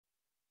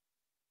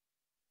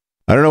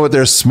I don't know what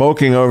they're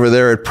smoking over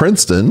there at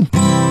Princeton.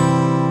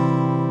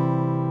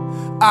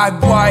 I'm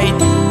white,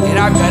 and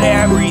I've got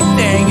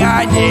everything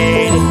I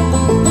need.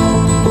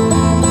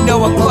 No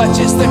one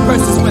clutches their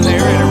purses when they're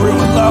in a room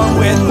alone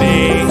with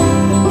me.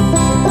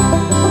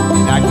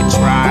 And I can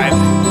drive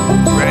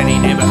for any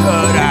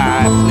neighborhood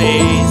I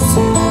please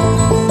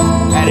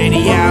at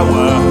any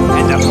hour,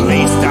 and the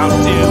police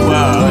don't do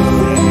a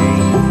thing.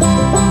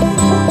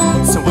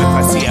 So if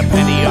I see a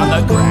penny on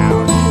the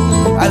ground,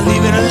 I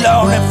leave it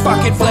alone and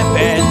fucking flip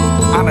it.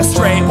 I'm a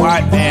straight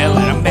white male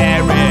in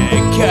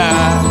America.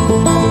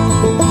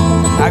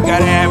 I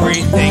got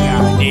everything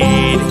I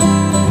need.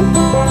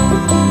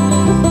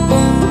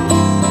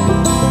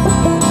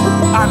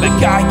 I'm a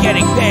guy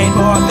getting paid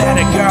more than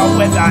a girl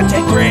with a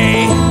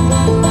degree.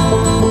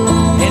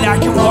 And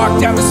I can walk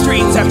down the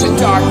streets after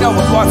dark, no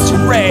one wants to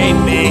rape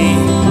me.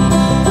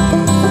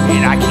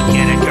 And I can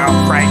get a girl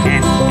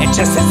pregnant and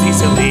just as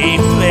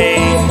easily flee.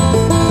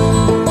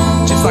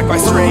 Just like my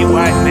straight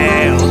white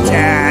male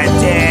dad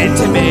did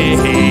to me.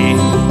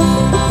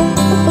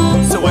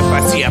 So if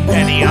I see a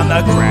penny on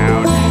the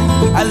ground,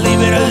 I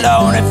leave it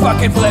alone and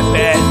fucking flip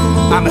it.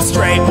 I'm a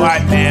straight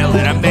white male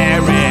in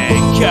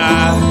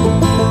America.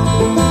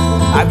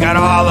 I've got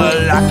all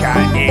the luck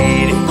I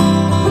need.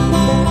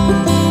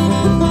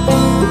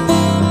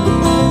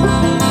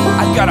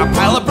 I've got a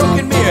pile of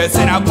broken mirrors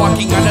and I'm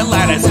walking under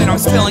ladders and I'm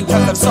spilling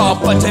tons of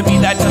salt, but to me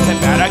that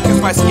doesn't matter, cause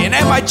my skin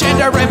and my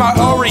gender and my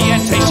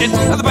orientation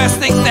are the best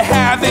things to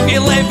have if you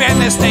live in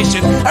this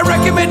nation. I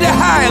recommend it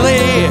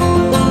highly.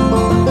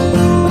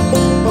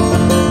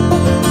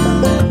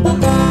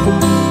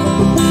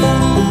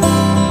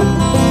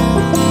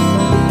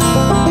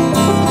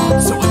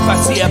 If I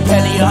see a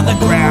penny on the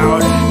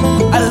ground,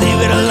 I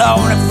leave it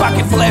alone and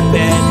fucking flip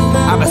it.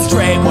 I'm a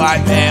straight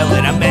white male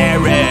in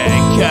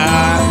America.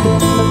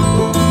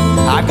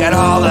 I've got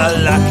all the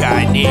luck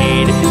I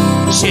need.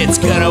 Shit's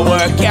gonna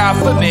work out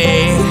for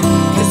me,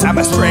 cause I'm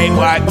a straight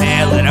white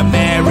male in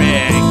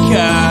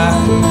America.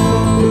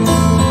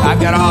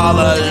 I've got all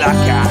the luck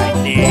I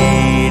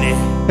need.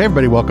 Hey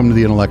everybody, welcome to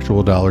the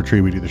Intellectual Dollar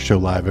Tree. We do the show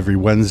live every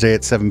Wednesday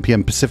at 7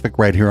 p.m. Pacific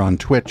right here on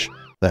Twitch.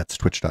 That's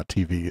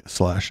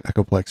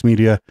twitch.tv/Echoplex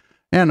Media.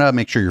 And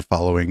make sure you're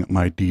following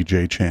my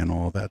DJ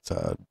channel. That's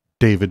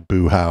David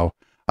Boohow.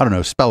 I don't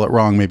know, spell it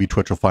wrong. Maybe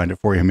Twitch will find it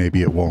for you.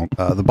 Maybe it won't.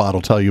 The bot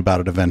will tell you about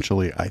it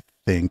eventually, I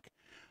think.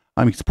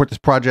 You can support this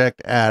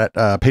project at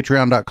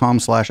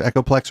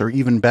patreon.com/Echoplex, or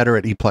even better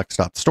at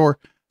eplex.store.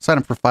 Sign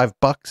up for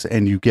 $5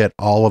 and you get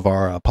all of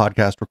our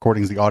podcast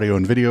recordings, the audio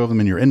and video of them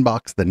in your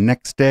inbox the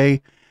next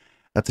day.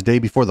 That's a day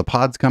before the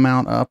pods come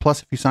out.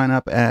 Plus, if you sign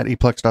up at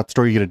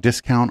eplex.store, you get a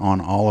discount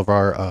on all of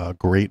our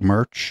great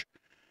merch.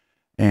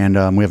 And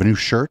we have a new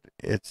shirt.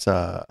 It's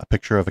a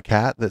picture of a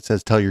cat that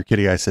says, "Tell your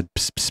kitty I said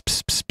pss, pss,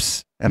 pss, pss,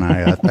 pss." And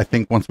I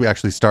think once we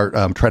actually start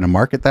trying to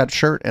market that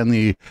shirt and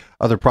the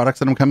other products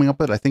that I'm coming up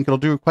with, I think it'll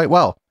do quite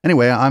well.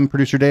 Anyway, I'm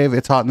producer Dave.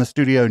 It's hot in the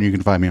studio, and you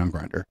can find me on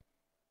Grindr.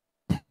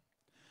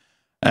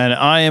 And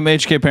I am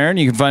HK Perrin.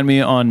 You can find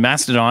me on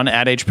Mastodon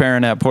at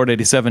hperrin at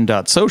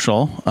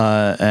port87.social.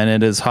 And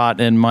it is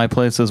hot in my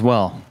place as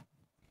well.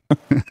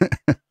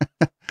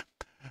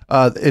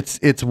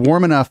 It's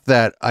warm enough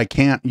that I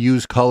can't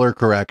use color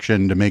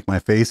correction to make my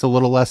face a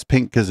little less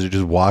pink because it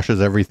just washes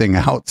everything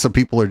out. So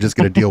people are just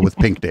going to deal with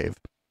Pink Dave.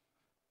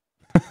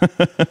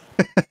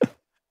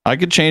 I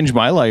could change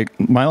my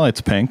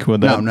lights pink.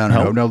 Would that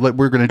No.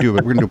 We're going to do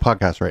it. We're going to do a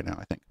podcast right now,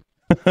 I think.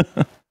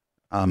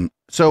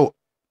 So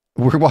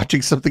we're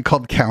watching something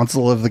called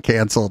Council of the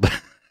Canceled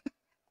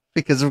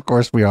because of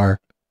course we are.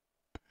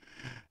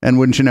 And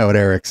wouldn't you know it,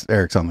 Eric's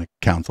on the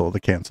Council of the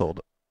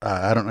Canceled.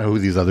 I don't know who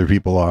these other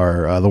people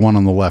are. The one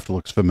on the left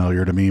looks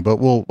familiar to me, but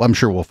I'm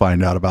sure we'll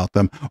find out about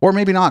them, or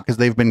maybe not because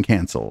they've been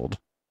canceled.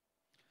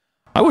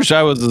 I wish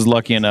I was as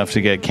lucky enough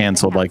to get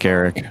canceled like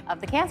Eric. Of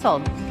the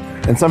Canceled.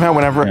 And somehow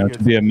whenever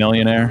to be a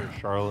millionaire,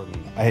 Charlotte,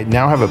 I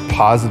now have a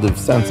positive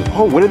sense of,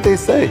 oh, what did they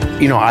say?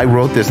 You know, I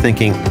wrote this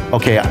thinking,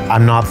 okay,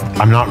 I'm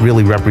not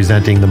really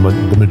representing the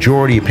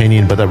majority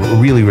opinion, but a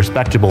really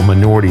respectable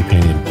minority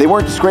opinion. They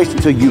weren't disgraced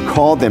until you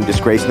called them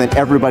disgraced, and then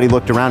everybody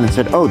looked around and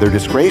said, oh, they're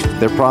disgraced?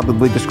 They're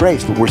probably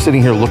disgraced. We're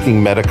sitting here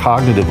looking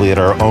metacognitively at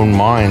our own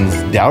minds,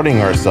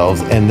 doubting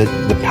ourselves, and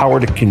the power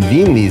to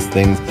convene these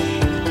things.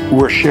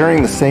 We're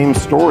sharing the same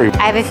story.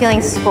 I have a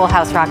feeling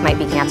Schoolhouse Rock might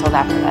be canceled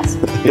after this.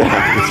 Yeah,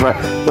 that's right.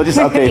 They'll just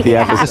update the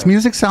episode. This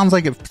music sounds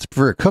like it's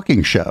for a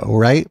cooking show,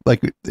 right?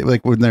 Like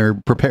when they're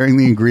preparing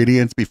the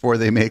ingredients before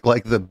they make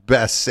like the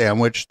best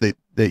sandwich that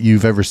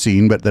you've ever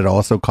seen, but that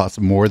also costs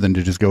more than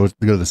to just go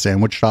to the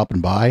sandwich shop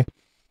and buy.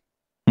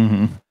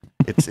 Mm-hmm.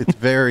 It's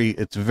very,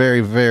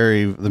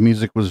 the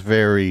music was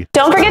very...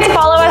 Don't forget to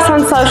follow us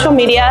on social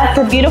media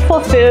for beautiful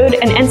food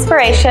and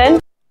inspiration.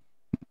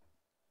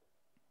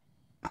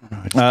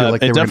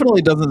 It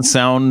definitely doesn't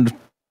sound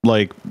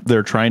like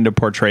they're trying to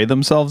portray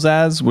themselves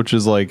as, which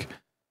is like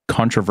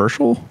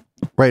controversial.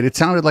 Right. It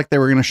sounded like they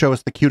were going to show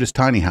us the cutest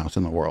tiny house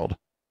in the world.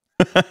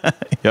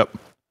 Yep.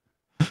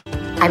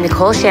 I'm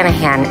Nicole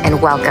Shanahan,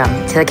 and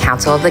welcome to the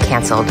Council of the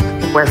Canceled,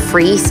 where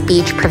free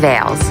speech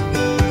prevails.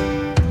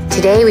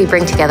 Today, we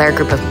bring together a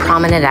group of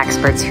prominent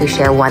experts who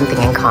share one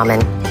thing in common.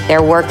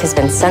 Their work has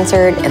been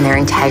censored and their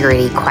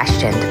integrity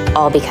questioned,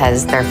 all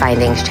because their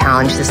findings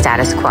challenge the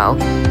status quo.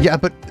 Yeah,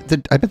 but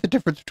I bet the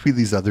difference between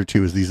these other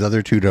two is these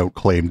other two don't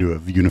claim to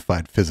have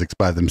unified physics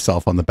by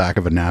themselves on the back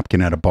of a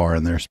napkin at a bar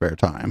in their spare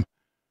time.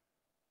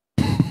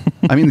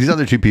 I mean, these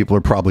other two people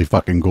are probably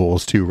fucking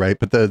ghouls too, right?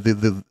 But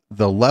the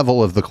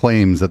level of the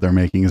claims that they're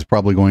making is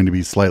probably going to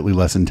be slightly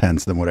less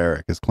intense than what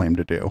Eric has claimed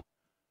to do.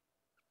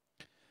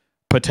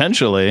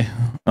 Potentially.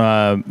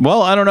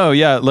 Well, I don't know.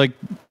 Yeah, like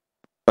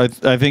I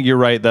think you're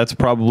right. That's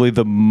probably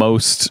the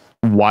most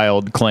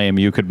wild claim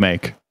you could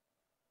make.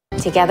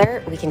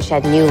 Together, we can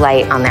shed new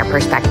light on their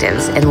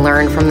perspectives and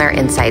learn from their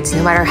insights,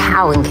 no matter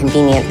how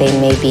inconvenient they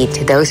may be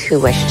to those who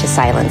wish to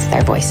silence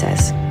their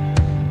voices.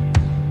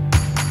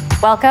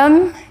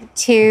 Welcome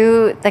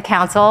to the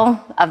Council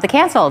of the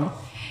Canceled,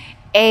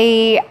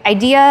 an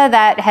idea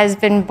that has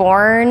been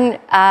born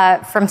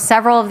from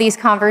several of these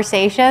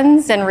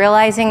conversations and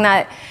realizing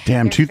that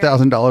damn,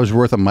 $2,000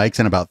 worth of mics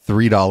and about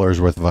 $3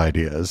 worth of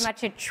ideas.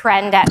 Much a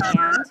trend at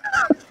hand,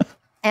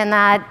 and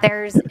that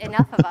there's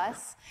enough of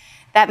us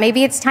that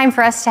maybe it's time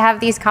for us to have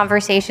these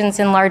conversations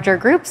in larger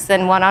groups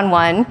than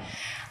one-on-one,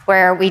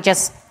 where we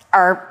just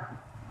are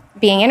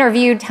being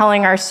interviewed,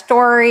 telling our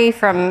story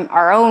from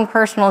our own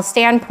personal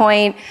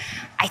standpoint.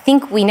 I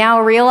think we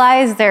now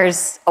realize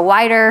there's a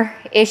wider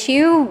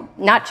issue,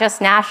 not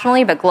just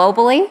nationally, but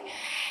globally.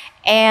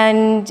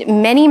 And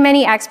many,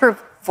 many expert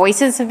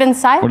voices have been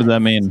silenced. What does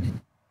that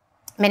mean?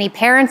 Many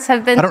parents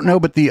have been. I don't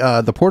know, but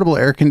the portable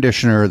air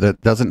conditioner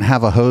that doesn't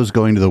have a hose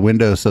going to the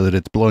window so that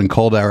it's blowing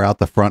cold air out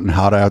the front and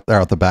hot air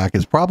out the back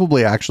is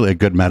probably actually a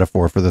good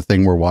metaphor for the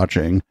thing we're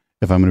watching,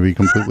 if I'm going to be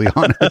completely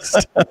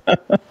honest.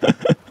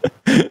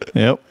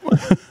 Yep.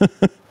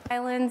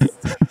 Silenced.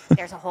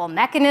 There's a whole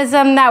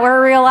mechanism that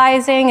we're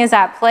realizing is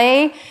at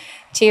play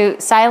to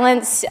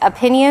silence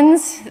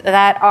opinions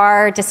that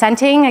are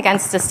dissenting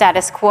against the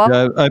status quo.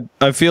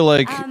 I feel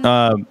like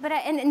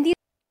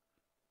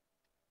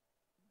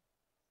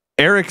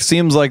Eric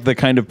seems like the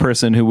kind of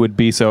person who would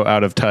be so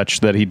out of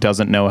touch that he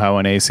doesn't know how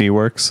an AC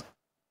works.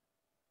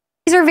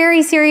 These are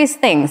very serious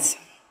things,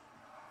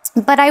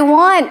 but I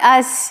want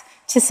us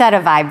to set a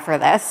vibe for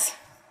this.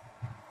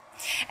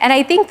 And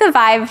I think the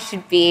vibe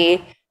should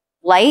be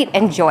light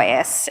and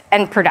joyous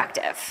and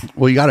productive.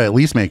 Well, you got to at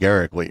least make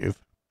Eric leave.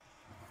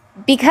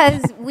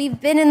 Because we've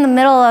been in the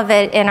middle of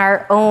it in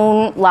our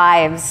own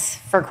lives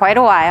for quite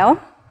a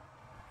while.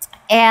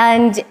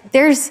 And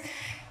there's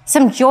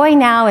some joy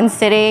now in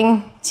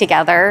sitting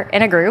together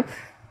in a group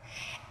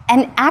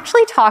and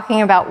actually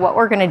talking about what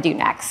we're going to do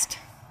next.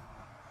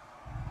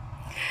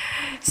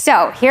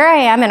 So here I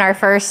am in our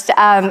first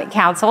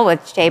council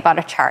with Jay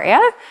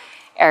Bhattacharya,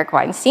 Eric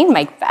Weinstein,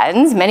 Mike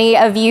Benz. Many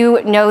of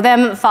you know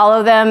them,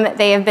 follow them.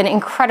 They have been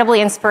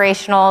incredibly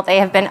inspirational. They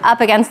have been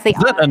up against the...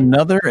 Is that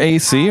another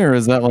AC or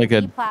is that like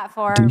a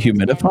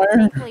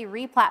dehumidifier?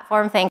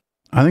 Re-platform thing.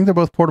 I think they're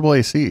both portable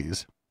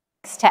ACs.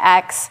 To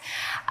X.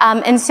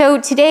 And so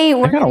today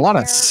we're got a lot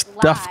of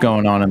stuff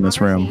going on in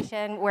this room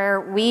where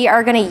we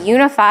are going to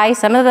unify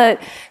some of the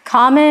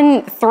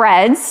common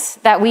threads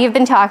that we have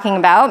been talking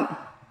about.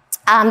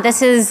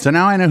 So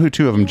now I know who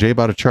two of them. Jay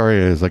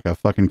Bhattacharya is like a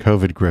fucking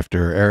COVID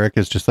grifter. Eric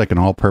is just like an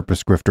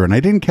all-purpose grifter. And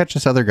I didn't catch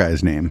this other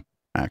guy's name,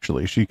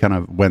 actually. She kind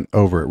of went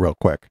over it real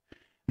quick.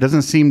 It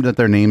doesn't seem that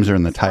their names are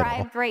in the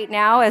title. Right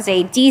now as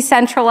a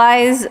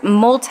decentralized,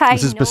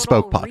 this is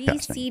bespoke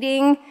podcasting.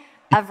 Reseating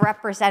of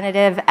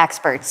representative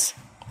experts.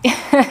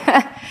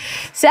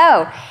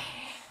 So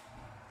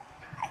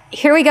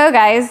here we go,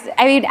 guys.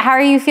 I mean, how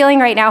are you feeling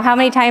right now? How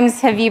many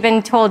times have you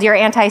been told you're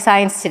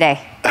anti-science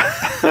today?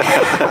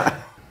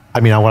 I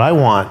mean, what I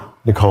want,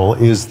 Nicole,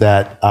 is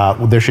that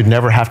there should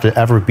never have to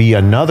ever be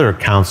another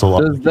council.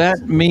 Does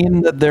that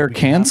mean that they're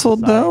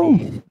canceled, though?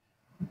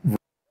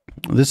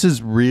 This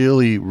is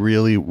really,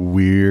 really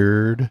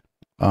weird.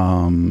 I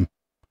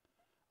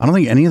don't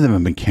think any of them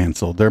have been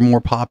canceled. They're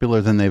more popular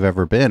than they've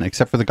ever been,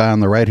 except for the guy on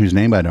the right whose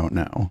name I don't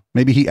know.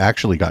 Maybe he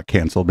actually got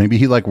canceled. Maybe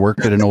he like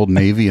worked at an Old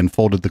Navy and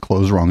folded the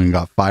clothes wrong and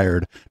got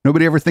fired.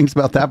 Nobody ever thinks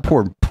about that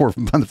poor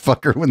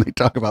motherfucker when they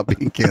talk about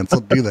being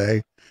canceled, do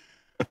they?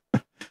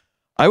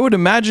 I would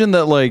imagine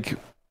that, like,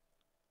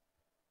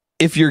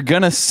 if you're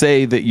going to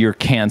say that you're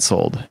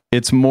canceled,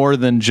 it's more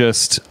than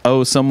just,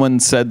 oh, someone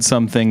said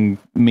something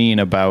mean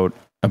about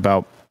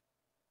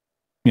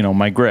you know,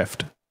 my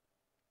grift.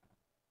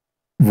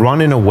 Run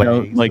in a way,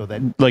 you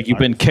know, like you've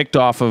been kicked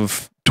off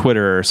of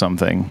Twitter or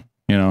something,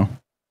 you know.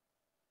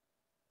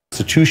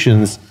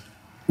 Institutions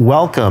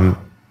welcome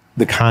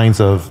the kinds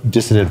of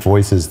dissident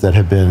voices that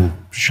have been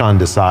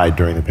shunned aside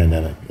during the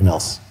pandemic and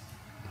else.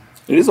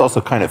 It is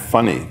also kind of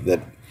funny that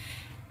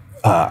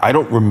I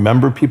don't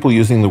remember people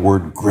using the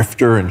word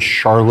grifter and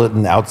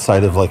charlatan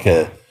outside of like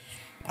an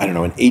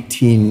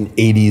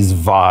 1880s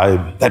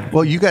vibe.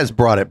 Well, you guys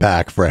brought it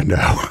back, friendo.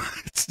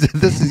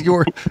 This is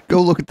your,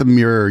 go look at the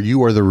mirror.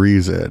 You are the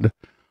reason.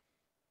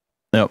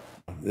 Yep.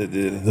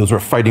 those were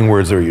fighting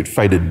words, or you'd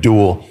fight a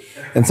duel.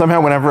 And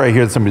somehow whenever I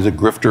hear that somebody's a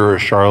grifter or a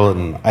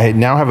charlatan, I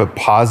now have a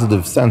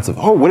positive sense of,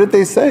 oh, what did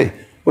they say?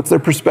 What's their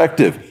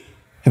perspective?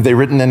 Have they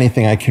written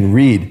anything I can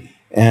read?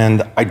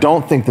 And I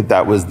don't think that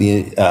that was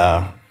the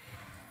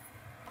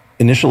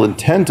initial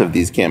intent of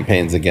these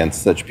campaigns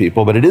against such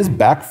people, but it is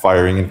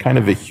backfiring in kind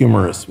of a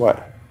humorous way.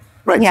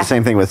 Right. It's the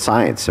same thing with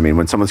science. I mean,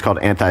 when someone's called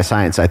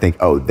anti-science, I think,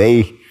 oh,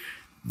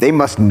 they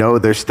must know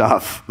their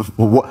stuff.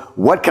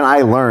 What can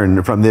I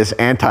learn from this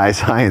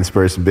anti-science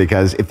person?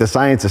 Because if the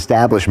science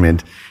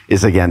establishment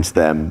is against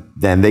them,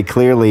 then they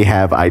clearly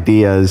have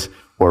ideas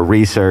or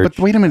research.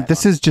 But wait a minute,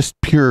 this is just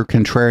pure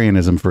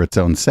contrarianism for its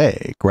own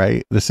sake,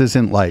 right? This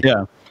isn't like,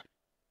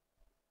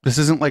 this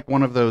isn't like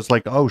one of those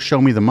like, oh,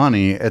 show me the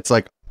money. It's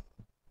like,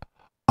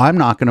 I'm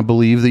not going to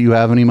believe that you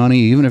have any money,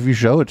 even if you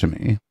show it to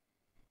me.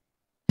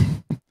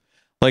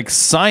 Like,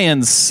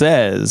 science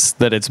says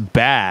that it's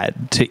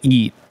bad to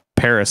eat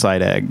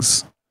parasite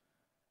eggs,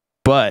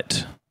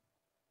 but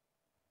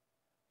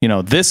you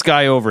know, this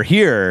guy over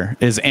here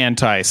is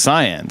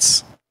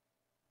anti-science.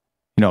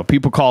 You know,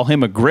 people call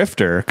him a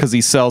grifter because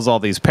he sells all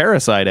these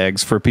parasite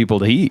eggs for people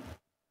to eat.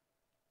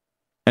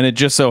 And it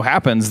just so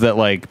happens that,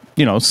 like,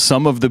 you know,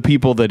 some of the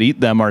people that eat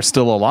them are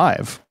still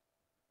alive,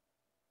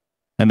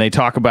 and they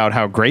talk about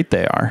how great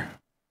they are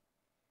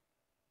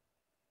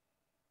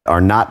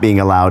not being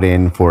allowed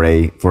in for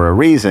a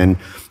reason.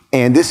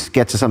 And this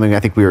gets to something I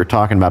think we were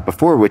talking about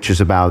before, which is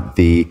about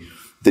the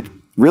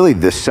really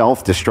the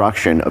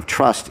self-destruction of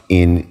trust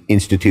in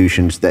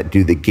institutions that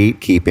do the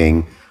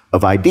gatekeeping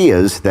of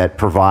ideas that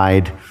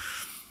provide,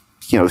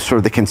 you know, sort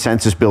of the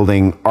consensus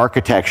building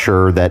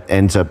architecture that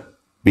ends up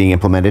being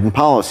implemented in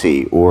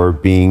policy or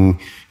being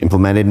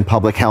implemented in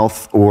public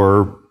health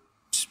or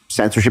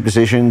censorship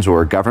decisions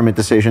or government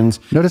decisions.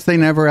 Notice they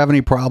never have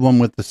any problem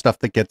with the stuff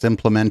that gets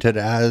implemented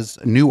as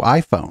a new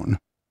iPhone.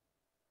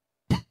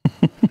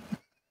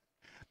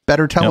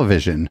 Better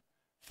television,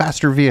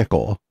 faster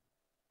vehicle.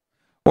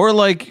 Or,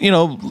 like, you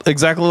know,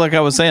 exactly like I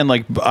was saying,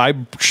 like,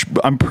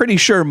 I'm pretty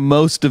sure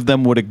most of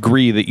them would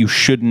agree that you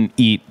shouldn't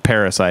eat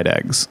parasite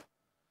eggs.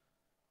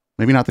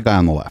 Maybe not the guy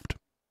on the left.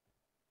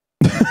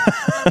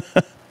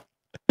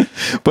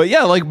 But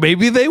yeah, like,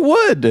 maybe they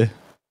would.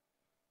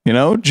 You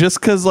know,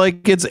 just because,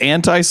 like, it's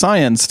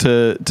anti-science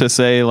to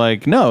say,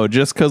 like, no,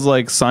 just because,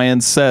 like,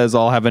 science says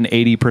I'll have an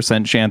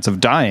 80% chance of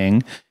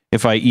dying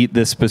if I eat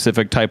this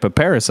specific type of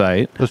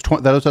parasite.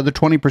 Those other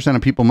 20%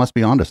 of people must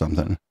be onto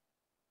something.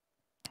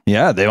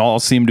 Yeah, they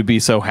all seem to be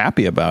so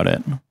happy about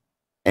it.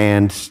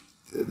 And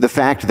the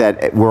fact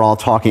that we're all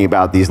talking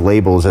about these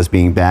labels as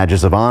being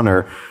badges of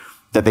honor,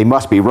 that they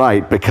must be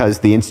right because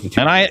the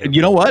institution. And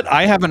you know what?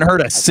 I haven't heard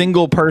a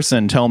single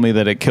person tell me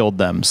that it killed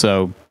them.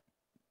 So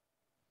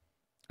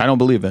I don't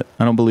believe it.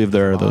 I don't believe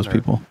there are those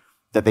people.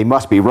 That they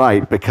must be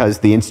right because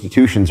the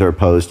institutions are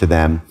opposed to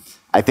them,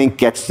 I think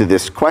gets to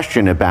this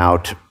question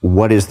about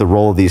what is the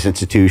role of these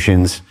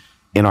institutions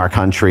in our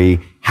country,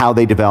 how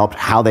they developed,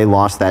 how they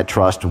lost that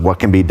trust, what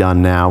can be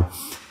done now.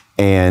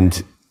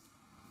 And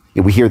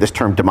we hear this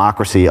term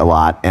democracy a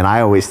lot, and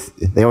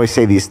they always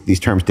say these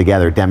terms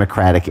together,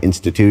 democratic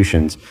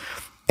institutions.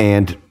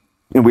 And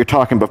we were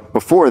talking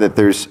before that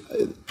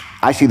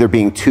I see there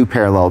being two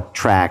parallel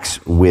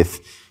tracks with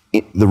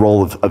the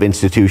role of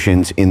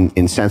institutions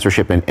in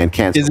censorship and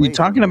cancellation. Is he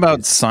talking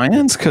about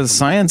science? Because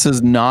science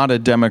is not a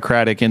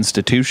democratic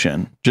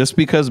institution. Just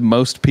because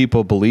most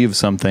people believe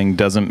something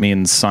doesn't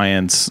mean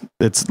science.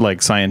 It's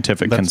like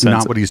scientific consensus.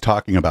 That's not what he's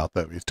talking about,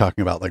 though. He's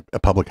talking about like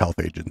public health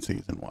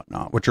agencies and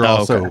whatnot, which are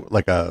also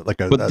like a.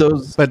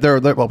 But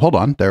they're well, hold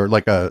on. They're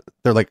like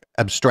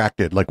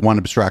abstracted, like one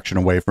abstraction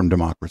away from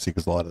democracy,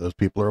 because a lot of those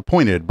people are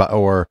appointed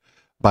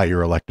by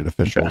your elected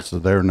officials, okay. So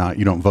they're not.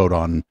 You don't vote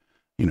on,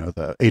 you know,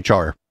 the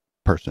HR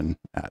person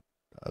at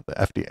the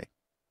FDA.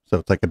 So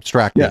it's like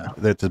abstracted. Yeah.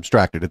 It's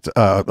abstracted. It's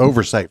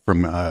oversight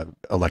from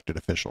elected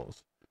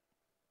officials.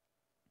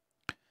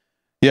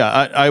 Yeah,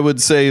 I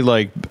would say,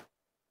 like,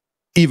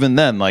 even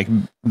then, like,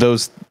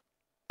 those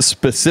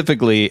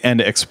specifically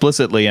and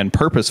explicitly and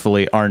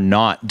purposefully are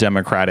not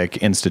democratic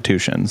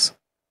institutions.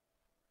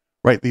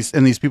 Right.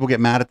 These people get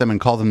mad at them and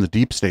call them the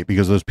deep state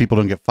because those people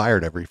don't get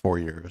fired every 4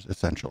 years,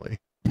 essentially.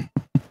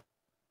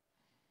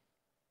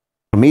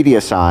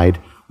 Media side,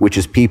 which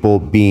is people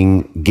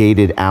being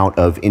gated out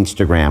of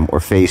Instagram or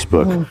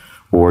Facebook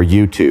or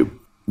YouTube.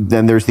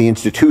 Then there's the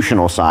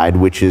institutional side,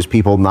 which is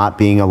people not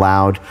being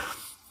allowed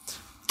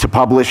to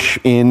publish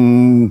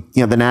in,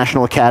 you know, the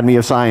National Academy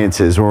of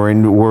Sciences or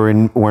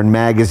in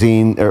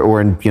magazine or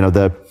in, you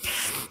know,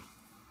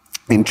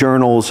 in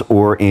journals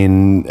or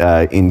in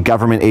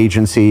government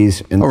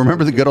agencies. And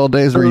remember the good old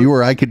days where you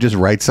or I could just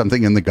write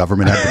something and the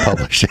government had to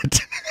publish it.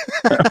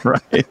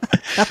 Right.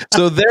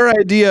 So their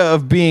idea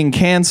of being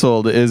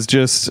canceled is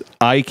just,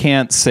 I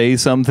can't say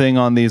something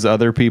on these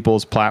other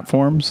people's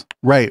platforms.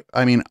 Right.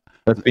 I mean,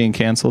 that's being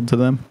canceled to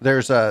them.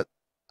 I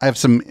have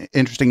some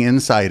interesting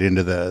insight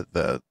into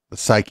the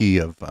psyche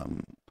of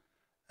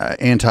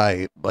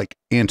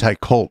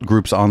anti-cult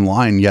groups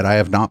online, yet I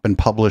have not been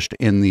published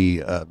in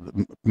the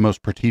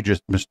most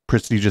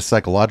prestigious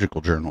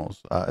psychological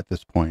journals at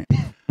this point.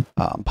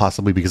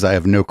 Possibly because I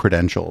have no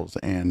credentials,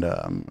 and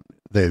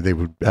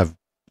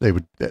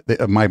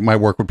my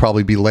work would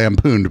probably be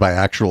lampooned by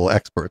actual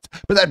experts.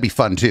 But that'd be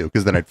fun too,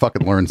 because then I'd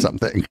fucking learn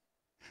something,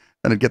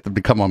 and I'd get them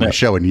to come on my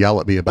show and yell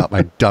at me about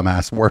my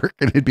dumbass work,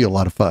 and it'd be a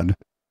lot of fun.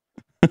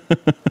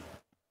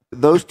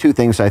 Those two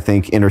things, I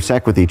think,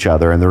 intersect with each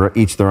other, and they're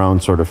each their own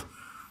sort of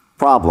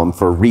problem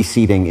for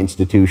reseating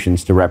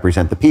institutions to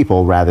represent the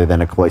people rather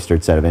than a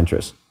cloistered set of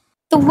interests.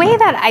 The way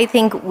that I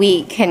think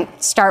we can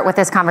start with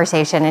this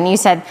conversation, and you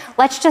said,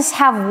 let's just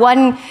have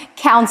one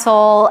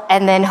council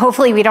and then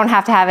hopefully we don't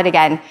have to have it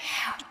again.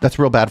 That's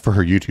real bad for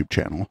her YouTube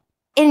channel.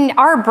 In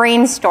our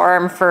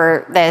brainstorm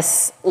for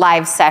this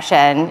live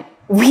session,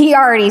 we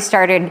already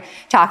started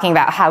talking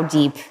about how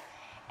deep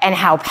and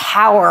how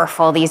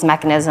powerful these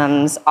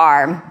mechanisms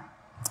are.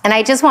 And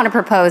I just want to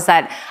propose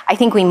that I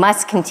think we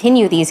must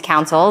continue these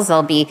councils.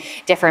 There'll be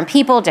different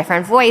people,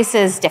 different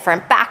voices,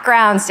 different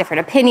backgrounds, different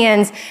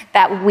opinions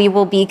that we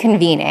will be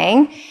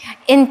convening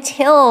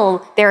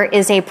until there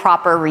is a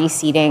proper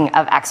reseating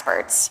of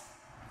experts.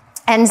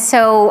 And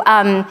so,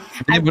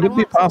 would it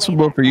be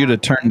possible for you to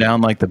turn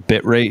down like the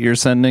bit rate you're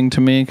sending to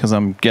me? Because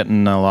I'm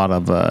getting a lot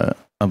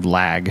of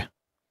lag.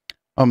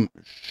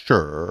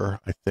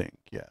 Sure, I think,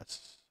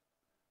 yes.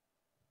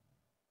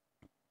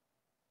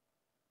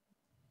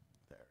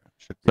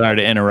 Sorry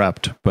to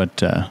interrupt,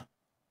 but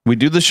we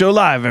do the show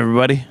live,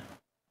 everybody.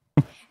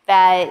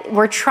 That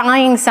we're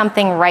trying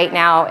something right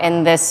now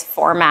in this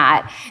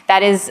format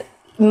that is,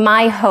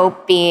 my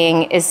hope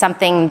being, is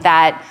something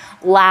that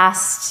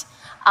lasts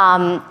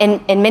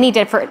in many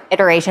different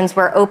iterations.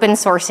 We're open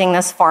sourcing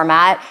this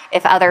format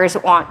if others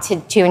want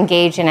to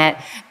engage in it.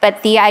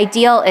 But the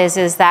ideal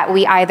is that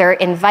we either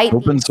invite...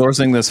 Open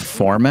sourcing this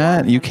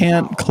format? You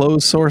can't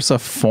close source a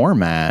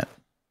format.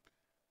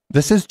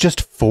 This is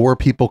just 4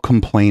 people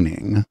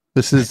complaining.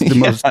 This is the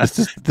most.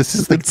 This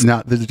is like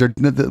not.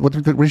 What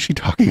is she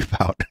talking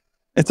about?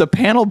 It's a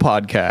panel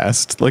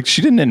podcast. Like,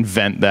 she didn't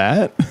invent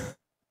that.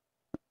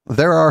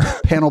 There are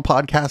panel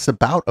podcasts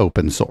about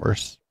open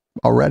source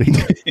already,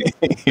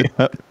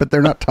 but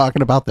they're not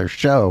talking about their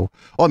show.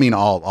 Well, I mean,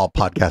 all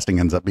podcasting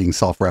ends up being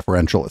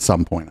self-referential at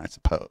some point, I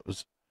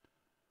suppose.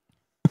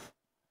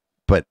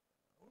 But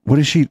what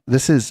is she?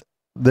 This is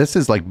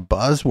like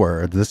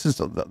buzzwords. This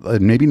is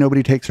maybe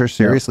nobody takes her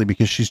seriously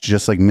because she's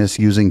just like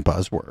misusing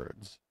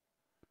buzzwords.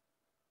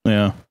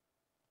 Yeah.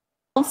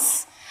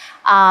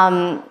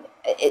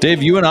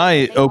 Dave, you and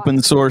I open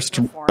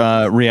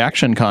sourced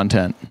reaction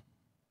content.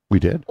 We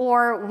did.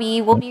 Or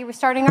we will be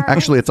restarting our...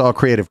 Actually, it's all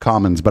Creative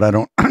Commons, but I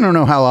don't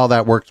know how all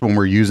that works when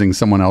we're using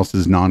someone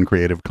else's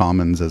non-Creative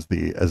Commons as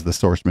the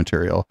source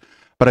material.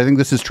 But I think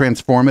this is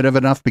transformative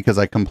enough because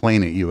I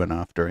complain at you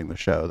enough during the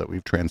show that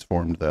we've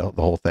transformed the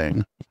whole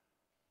thing.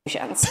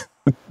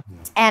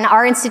 And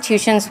our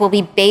institutions will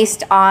be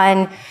based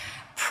on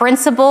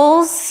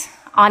principles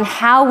on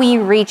how we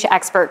reach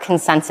expert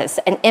consensus,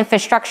 an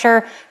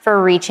infrastructure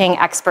for reaching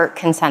expert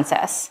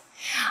consensus.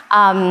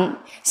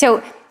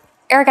 So,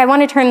 Eric, I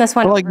want to turn this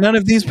one... Well, like, none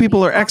of these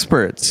people are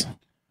experts.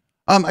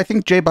 I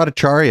think Jay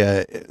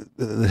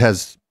Bhattacharya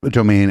has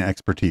domain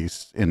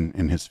expertise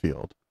in his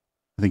field.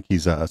 I think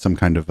he's some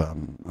kind of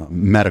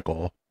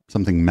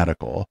something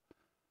medical.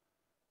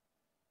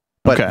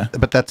 But, okay.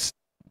 But that's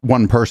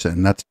one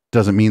person. That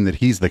doesn't mean that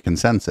he's the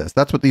consensus.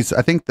 That's what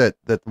I think that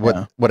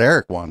what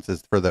Eric wants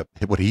is for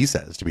what he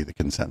says to be the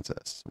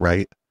consensus,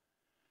 right?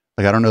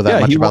 Like, I don't know that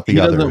much about the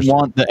others. He doesn't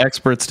want the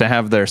experts to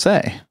have their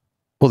say.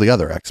 Well, the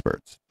other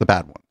experts, the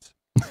bad ones.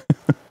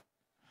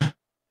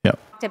 Yep.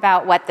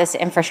 About what this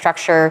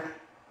infrastructure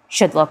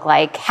should look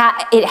like,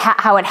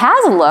 how it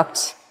has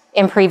looked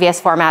in previous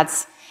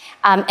formats,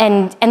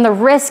 and the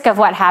risk of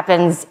what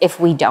happens if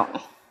we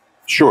don't.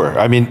 Sure.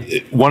 I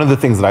mean, one of the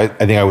things that I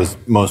think I was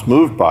most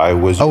moved by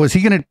was... Oh, is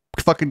he going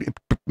to fucking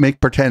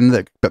pretend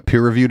that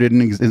peer review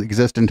didn't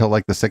exist until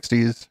like the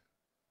 60s?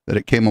 That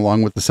it came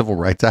along with the Civil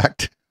Rights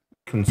Act?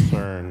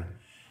 Concern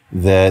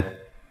that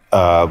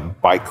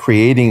by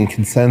creating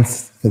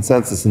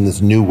consensus in this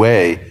new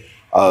way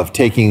of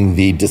taking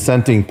the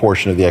dissenting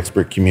portion of the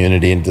expert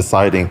community and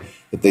deciding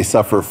that they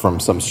suffer from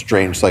some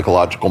strange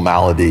psychological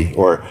malady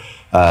or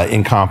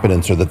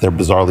incompetence, or that they're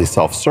bizarrely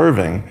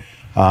self-serving.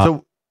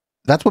 So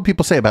that's what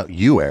people say about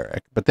you,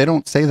 Eric, but they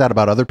don't say that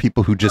about other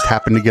people who just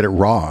happen to get it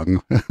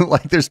wrong.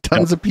 Like, there's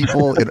tons of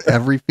people in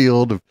every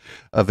field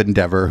of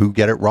endeavor who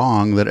get it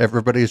wrong, that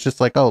everybody's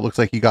just like, oh, it looks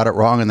like you got it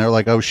wrong. And they're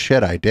like, oh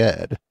shit, I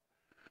did.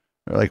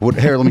 They're like, what,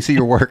 here, let me see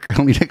your work.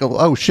 Let me take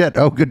oh shit.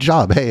 Oh, good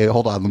job. Hey,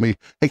 hold on.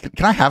 Hey,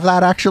 can I have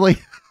that actually?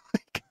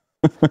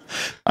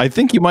 I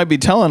think you might be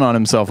telling on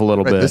himself a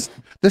little bit.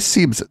 This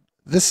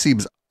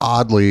seems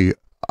oddly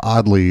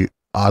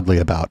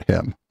about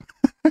him.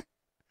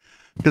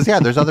 Because, yeah,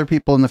 there's other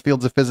people in the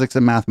fields of physics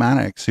and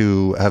mathematics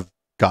who have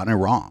gotten it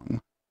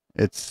wrong.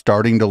 It's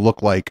starting to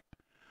look like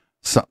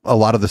a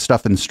lot of the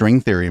stuff in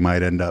string theory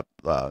might end up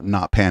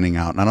not panning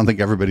out. And I don't think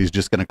everybody's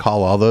just going to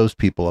call all those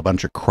people a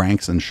bunch of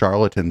cranks and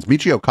charlatans.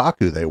 Michio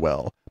Kaku, they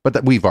will,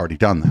 but we've already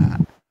done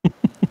that.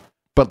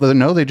 But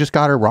no, they just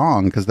got it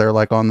wrong because they're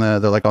like on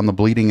the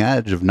bleeding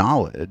edge of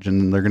knowledge,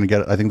 and they're going to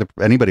get. I think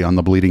anybody on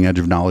the bleeding edge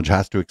of knowledge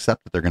has to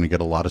accept that they're going to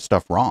get a lot of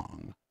stuff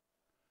wrong.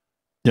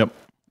 Yep.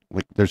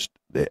 Like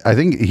I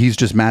think he's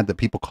just mad that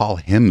people call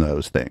him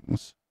those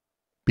things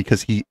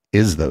because he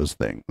is those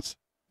things.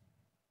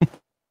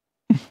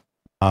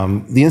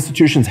 The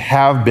institutions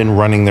have been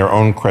running their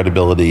own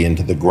credibility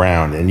into the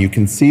ground, and you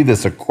can see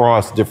this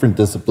across different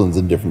disciplines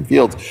and different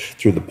fields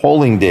through the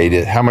polling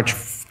data. How much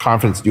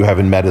confidence do you have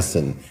in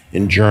medicine,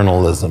 in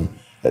journalism,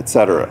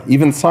 etc.?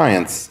 Even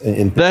science,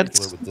 in particular,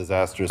 that's with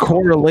disastrous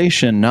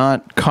correlation,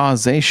 not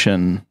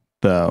causation,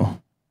 though.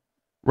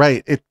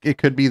 Right. It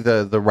could be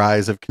the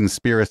rise of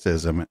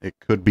conspiracism. It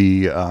could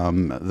be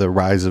the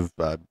rise of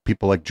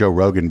people like Joe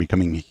Rogan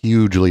becoming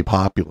hugely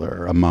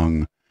popular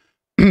among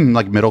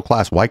like middle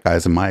class white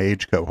guys in my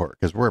age cohort,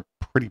 because we're a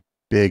pretty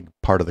big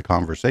part of the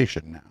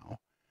conversation now.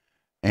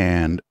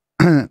 And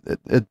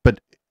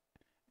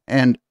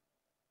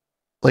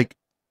like,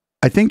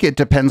 I think it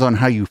depends on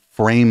how you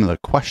frame the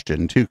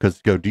question too, because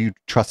do you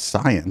trust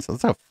science?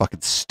 That's a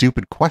fucking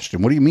stupid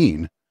question. What do you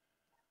mean?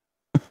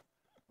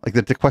 Like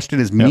the question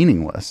is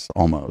meaningless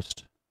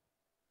almost.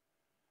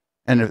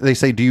 And if they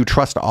say, do you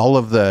trust all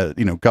of the,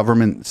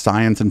 government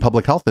science and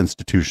public health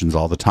institutions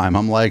all the time?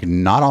 I'm like,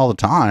 not all the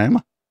time.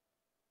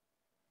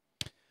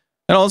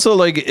 And also,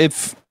 like,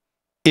 if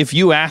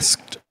you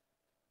asked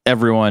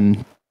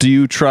everyone, do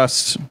you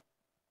trust,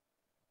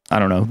 I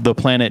don't know, the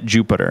planet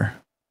Jupiter?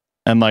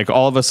 And like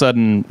all of a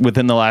sudden,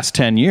 within the last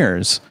 10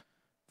 years,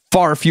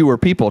 far fewer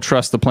people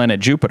trust the planet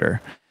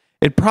Jupiter.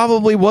 It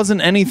probably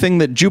wasn't anything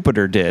that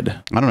Jupiter did.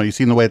 I don't know. You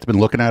seen the way it's been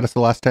looking at us the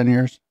last 10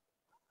 years?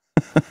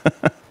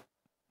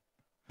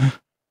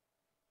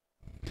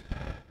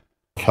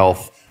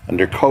 Health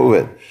under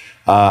COVID.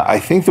 I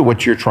think that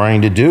what you're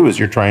trying to do is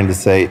you're trying to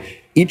say,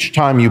 each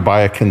time you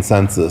buy a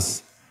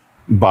consensus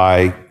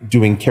by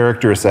doing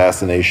character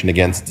assassination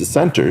against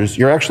dissenters,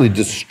 you're actually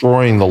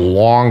destroying the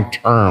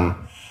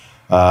long-term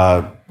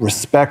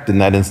respect in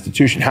that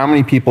institution. How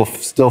many people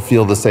still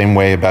feel the same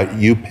way about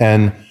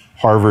UPenn,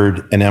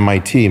 Harvard, and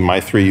MIT,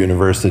 my three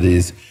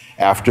universities,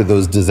 after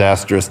those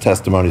disastrous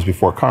testimonies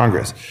before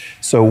Congress?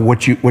 So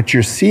what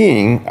you're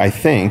seeing, I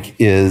think,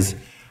 is...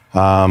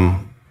 but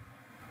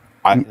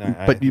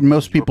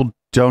most people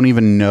don't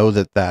even know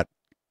that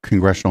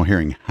congressional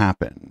hearing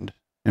happened.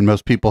 And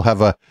most people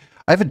I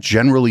have a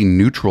generally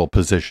neutral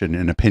position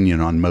and opinion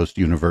on most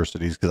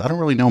universities because I don't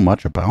really know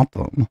much about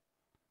them.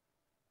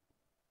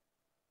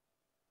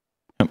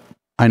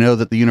 I know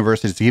that the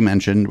universities he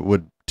mentioned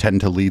would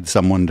tend to lead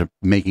someone to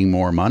making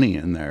more money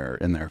in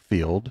their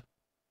field.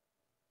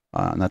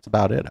 And that's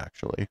about it,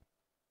 actually.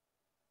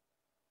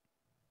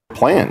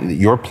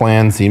 Your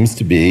plan seems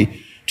to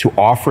be to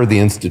offer the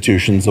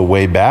institutions a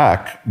way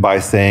back by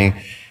saying,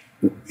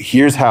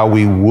 here's how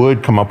we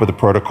would come up with a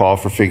protocol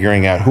for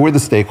figuring out who are the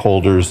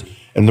stakeholders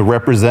and the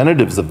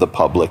representatives of the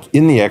public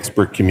in the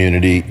expert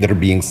community that are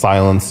being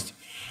silenced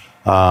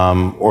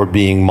or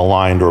being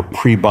maligned or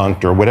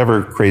pre-bunked or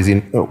whatever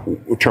crazy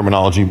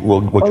terminology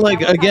will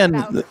like,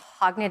 again,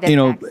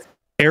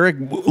 Eric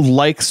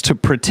likes to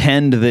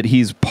pretend that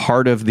he's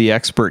part of the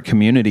expert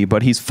community,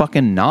 but he's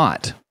fucking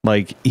not.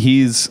 Like,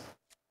 he's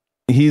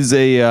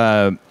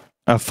a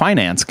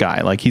finance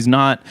guy. Like, he's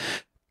not.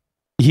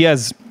 He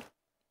has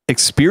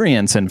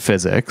experience in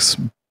physics,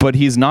 but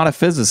he's not a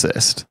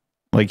physicist.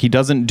 Like, he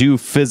doesn't do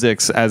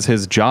physics as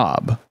his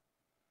job.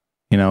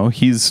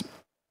 He's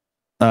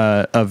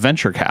a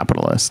venture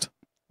capitalist.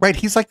 Right.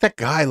 He's like that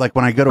guy. Like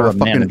when I go to a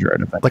fucking,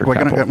 like when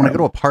I go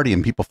to a party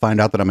and people find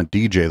out that I'm a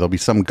DJ, there'll be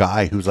some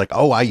guy who's like,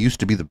 oh, I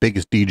used to be the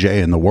biggest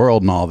DJ in the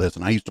world and all this.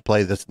 And I used to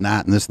play this and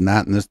that and this and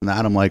that and this and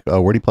that. I'm like,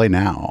 oh, where do you play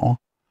now?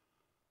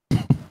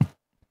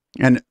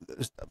 And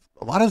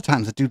a lot of the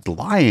times the dude's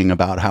lying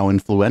about how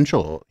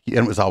influential and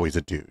it was always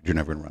a dude. You're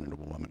never gonna run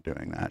into a woman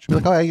doing that. She'd be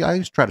like, oh, I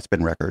used to try to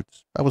spin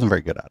records. I wasn't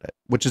very good at it,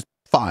 which is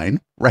fine,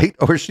 right?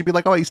 Or she'd be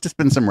like, oh, I used to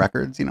spin some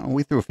records.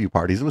 We threw a few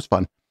parties. It was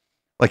fun.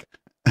 Like,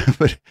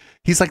 but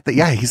he's like the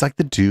dude. He's like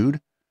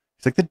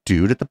the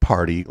dude at the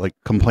party, like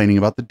complaining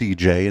about the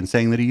DJ and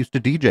saying that he used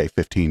to DJ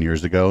 15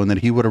 years ago and that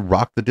he would have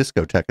rocked the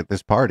discotheque at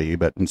this party,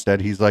 but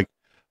instead he's like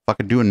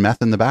fucking doing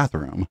meth in the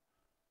bathroom.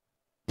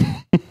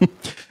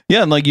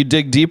 Yeah, and like you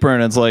dig deeper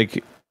and it's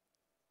like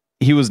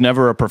he was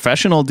never a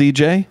professional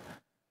DJ.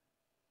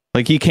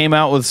 Like he came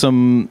out with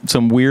some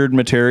weird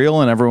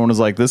material and everyone was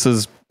like, this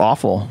is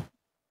awful.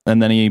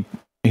 And then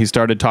he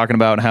started talking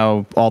about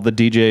how all the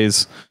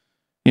DJs,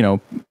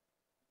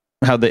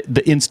 how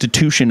the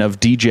institution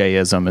of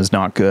DJism is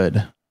not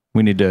good.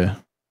 We need to.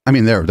 I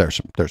mean, there's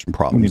some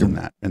problems in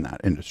that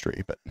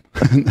industry, but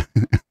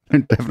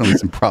definitely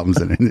some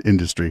problems in the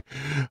industry.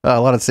 A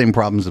lot of the same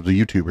problems of the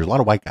YouTubers. A lot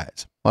of white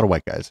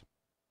guys.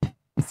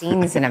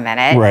 Scenes in a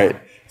minute, right?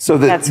 So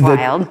that's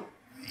wild.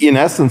 In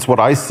essence, what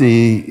I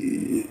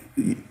see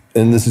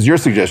and this is your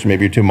suggestion,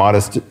 maybe you're too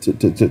modest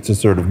to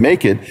sort of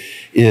make it,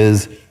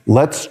 is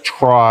let's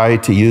try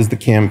to use the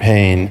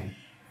campaign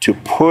to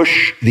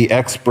push the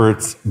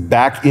experts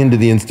back into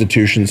the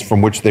institutions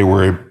from which they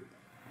were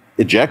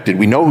ejected.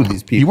 We know who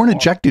these people are. You weren't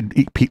ejected.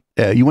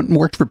 You went and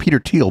worked for Peter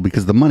Thiel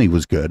because the money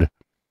was good.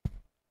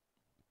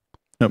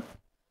 Yep.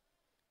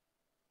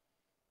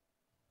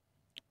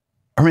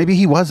 Or maybe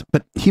he was,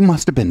 but he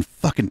must have been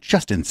fucking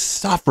just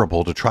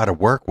insufferable to try to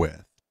work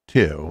with,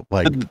 too.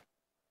 Like,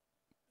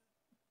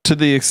 to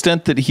the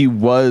extent that he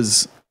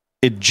was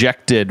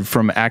ejected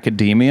from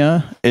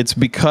academia, it's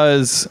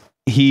because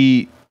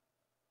he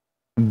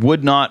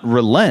would not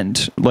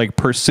relent, like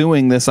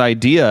pursuing this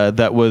idea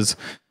that was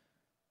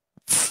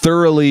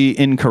thoroughly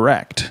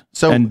incorrect.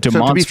 And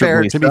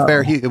demonstrably to be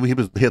fair, he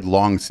had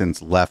long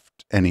since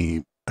left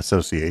any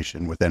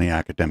association with any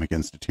academic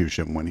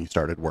institution when he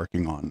started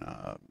working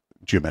on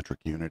geometric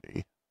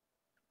unity.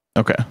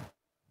 Okay.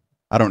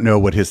 I don't know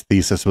what his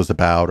thesis was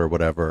about or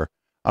whatever.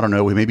 I don't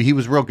know. Maybe he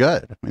was real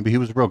good. Maybe he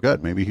was,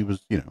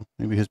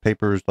 maybe his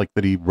papers like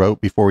that he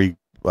wrote before he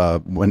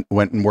went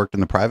and worked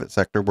in the private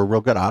sector were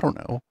real good. I don't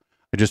know.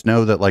 I just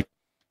know that like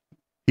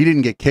he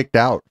didn't get kicked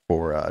out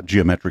for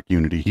geometric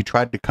unity. He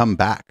tried to come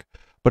back,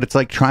 but it's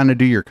like trying to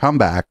do your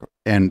comeback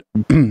and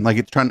like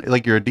it's trying,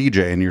 like you're a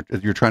DJ and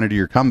you're trying to do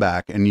your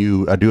comeback and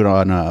you do it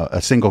on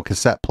a single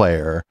cassette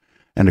player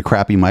and a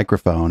crappy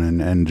microphone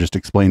and just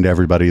explain to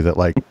everybody that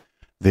like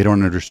they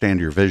don't understand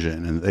your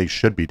vision and they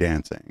should be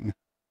dancing.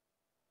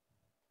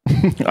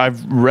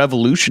 I've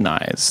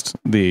revolutionized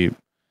the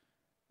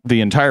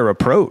entire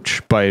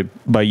approach by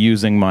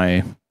using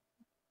my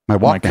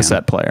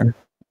cassette player.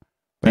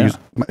 Yeah.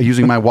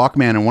 Using my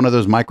Walkman and one of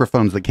those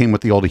microphones that came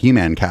with the old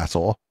He-Man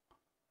castle.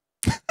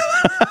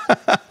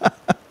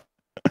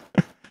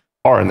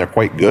 And they're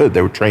quite good.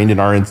 They were trained in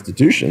our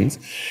institutions.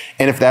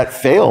 And if that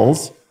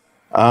fails,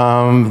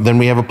 then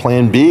we have a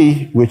plan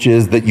B, which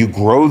is that you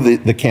grow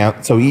the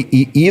camp. So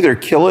either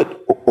kill it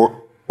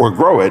or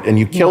grow it, and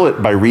you kill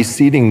it by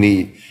reseeding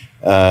the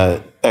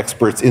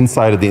experts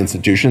inside of the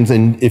institutions.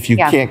 And if you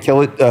can't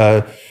kill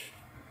it,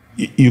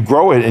 you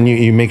grow it and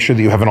you make sure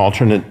that you have an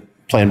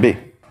alternate plan B.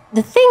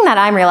 The thing that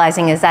I'm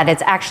realizing is that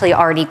it's actually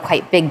already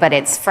quite big, but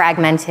it's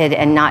fragmented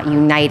and not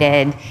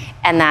united,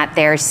 and that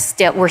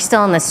we're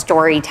still in the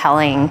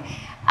storytelling,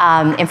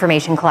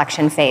 information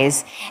collection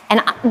phase.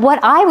 And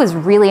what I was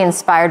really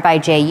inspired by,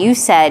 Jay, you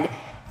said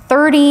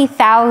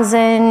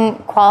 30,000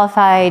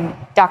 qualified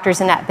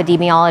doctors and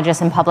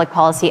epidemiologists and public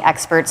policy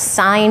experts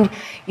signed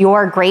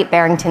your Great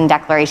Barrington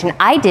Declaration.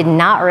 I did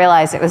not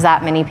realize it was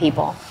that many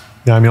people.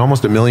 Yeah, I mean,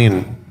 almost 1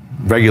 million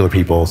regular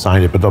people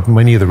signed it, but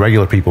many of the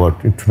regular people are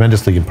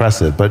tremendously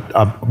impressive.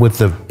 But with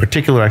the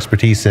particular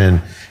expertise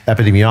in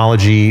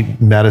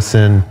epidemiology,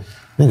 medicine,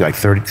 I think like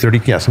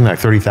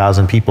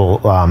 30,000 people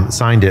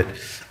signed it.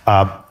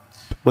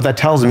 What that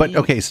tells me. But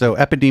okay, so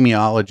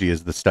epidemiology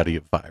is the study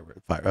of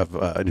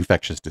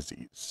infectious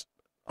disease.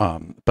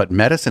 But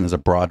medicine is a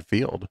broad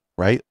field,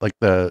 right? Like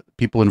the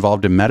people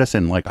involved in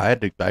medicine, like I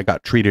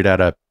got treated at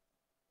a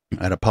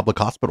public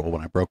hospital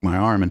when I broke my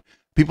arm, and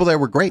people there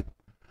were great.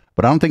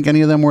 But I don't think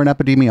any of them were an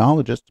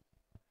epidemiologist.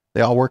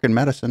 They all work in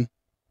medicine.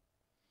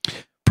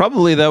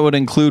 Probably that would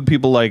include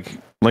people like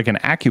an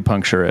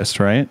acupuncturist,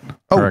 right?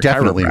 Oh,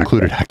 definitely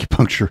included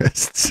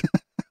acupuncturists.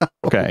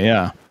 Okay,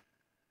 yeah.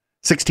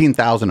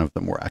 16,000 of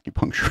them were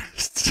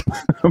acupuncturists.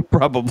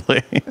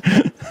 Probably.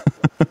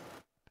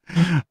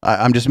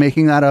 I'm just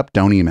making that up.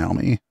 Don't email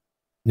me.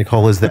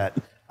 Nicole, is that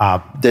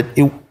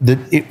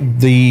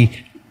the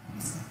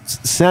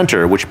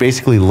center, which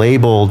basically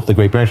labeled the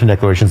Great Barrington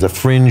Declaration as a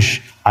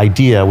fringe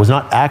idea, was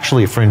not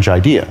actually a fringe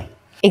idea.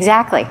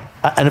 Exactly.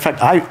 And in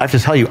fact, I have to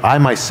tell you, I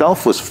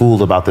myself was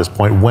fooled about this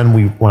point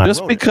when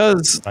just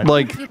because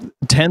like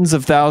tens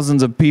of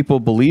thousands of people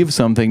believe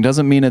something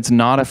doesn't mean it's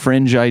not a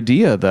fringe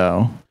idea,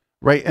 though.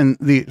 Right. And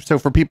so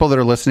for people that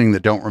are listening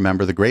that don't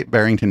remember, the Great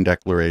Barrington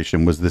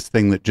Declaration was this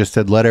thing that just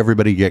said, let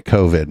everybody get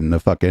COVID and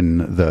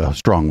the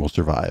strong will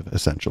survive,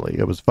 essentially.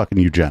 It was fucking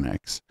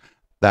eugenics.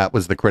 That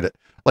was the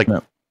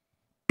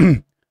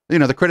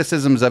the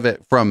criticisms of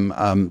it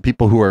from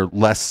people who are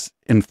less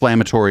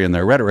inflammatory in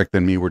their rhetoric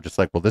than me were just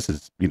like, well, this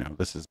is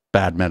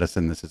bad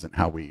medicine. This isn't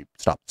how we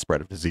stop the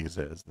spread of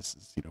diseases. This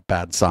is,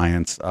 bad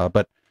science.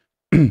 But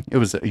it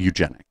was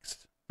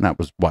eugenics. And that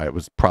was why it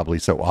was probably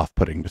so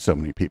off-putting to so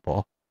many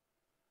people.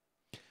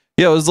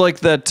 Yeah, it was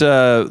like that.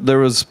 There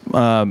was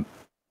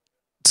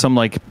some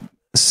like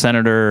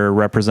senator or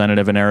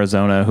representative in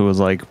Arizona who was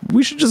like,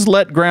 we should just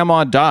let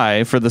grandma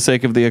die for the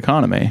sake of the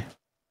economy.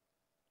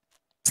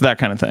 It's that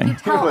kind of thing. You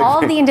tell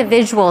all the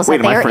individuals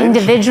that they're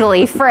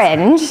individually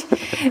fringe,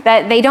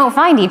 that they don't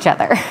find each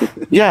other.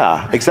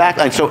 Yeah,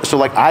 exactly. And so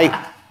like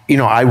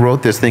I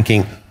wrote this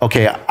thinking,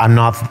 okay, I'm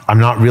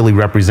not really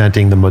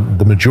representing the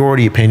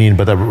majority opinion,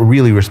 but a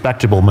really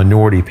respectable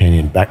minority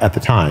opinion back at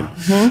the time.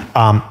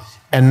 Mm-hmm.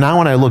 And now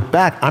when I look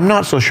back, I'm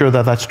not so sure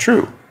that that's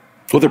true.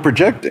 Well, they're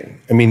projecting.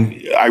 I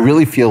mean, I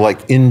really feel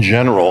like in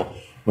general,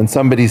 when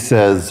somebody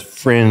says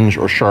fringe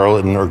or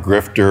charlatan or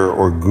grifter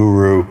or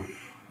guru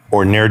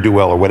or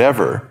ne'er-do-well or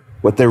whatever,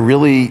 what they're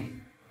really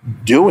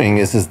doing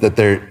is that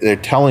they're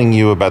telling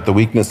you about the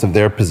weakness of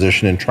their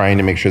position and trying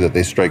to make sure that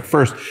they strike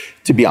first.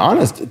 To be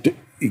honest,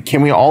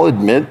 can we all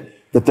admit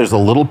that there's a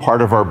little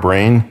part of our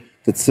brain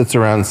that sits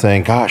around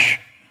saying, gosh,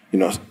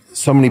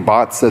 so many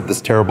bots said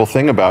this terrible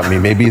thing about me.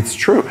 Maybe it's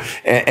true.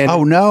 And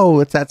oh no,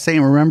 it's that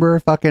same.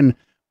 Remember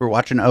we're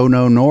watching Oh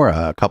No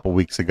Nora a couple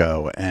weeks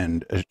ago,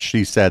 and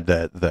she said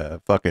that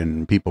the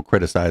fucking people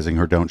criticizing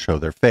her don't show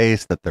their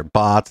face, that they're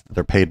bots, that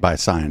they're paid by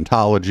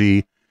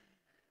Scientology.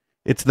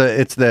 It's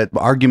the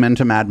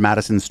argumentum ad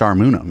Madison Star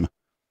Moonum,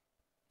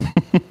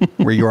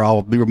 where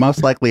you're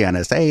most likely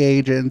NSA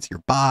agents,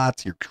 you're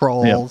bots, you're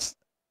trolls.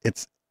 Yep.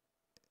 It's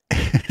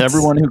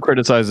everyone who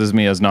criticizes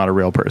me is not a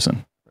real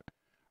person.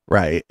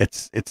 Right.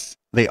 It's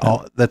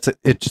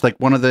like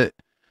one of the,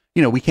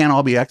 we can't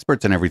all be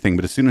experts in everything,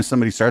 but as soon as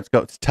somebody starts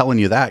telling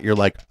you that, you're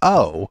like,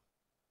 oh,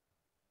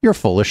 you're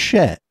full of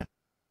shit.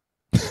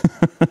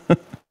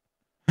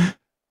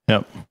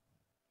 Yep.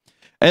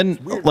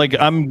 And like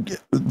I'm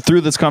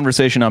through this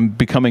conversation, I'm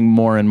becoming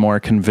more and more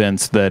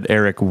convinced that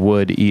Eric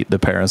would eat the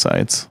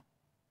parasites.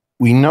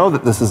 We know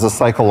that this is a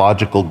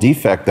psychological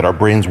defect, that our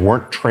brains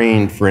weren't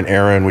trained for an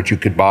era in which you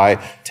could buy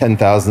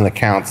 10,000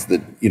 accounts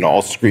that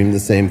all scream the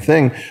same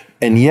thing,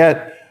 and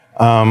yet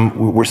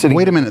we're sitting.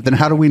 Wait a minute. Then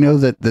how do we know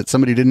that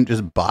somebody didn't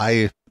just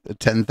buy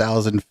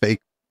 10,000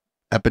 fake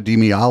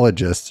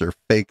epidemiologists or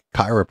fake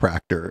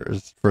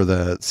chiropractors for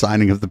the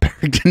signing of the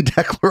Barrington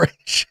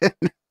Declaration?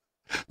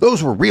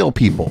 Those were real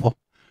people.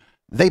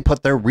 They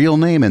put their real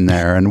name in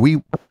there, and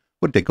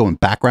would they go and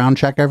background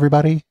check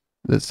everybody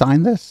that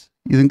signed this?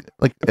 You think,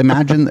 like,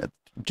 imagine that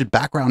just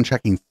background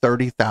checking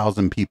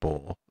 30,000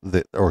 people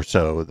that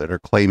are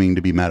claiming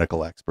to be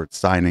medical experts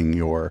signing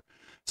your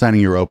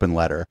open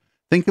letter.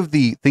 Think of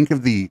the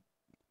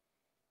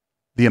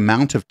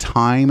amount of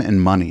time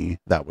and money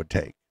that would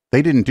take.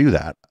 They didn't do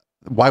that.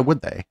 Why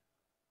would they?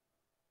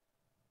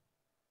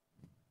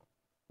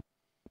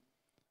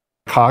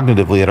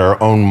 Cognitively at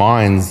our own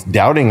minds,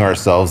 doubting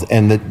ourselves,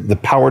 and the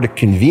power to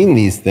convene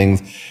these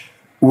things.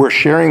 We're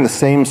sharing the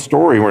same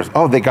story.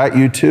 They got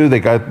you too. They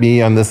got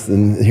me on this,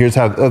 and here's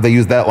how they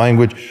use that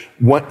language.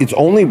 It's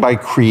only by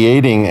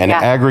creating an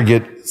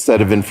aggregate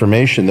set of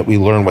information that we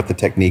learn what the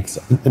techniques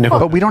are.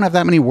 But we don't have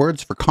that many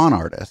words for con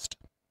artist.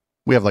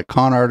 We have like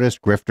con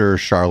artist, grifter,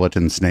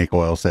 charlatan, snake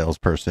oil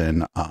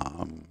salesperson.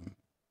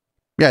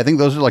 Yeah, I think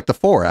those are like the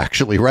four,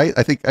 actually, right?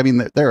 I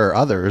mean, there are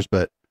others,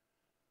 but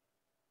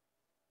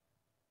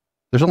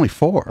there's only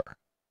four.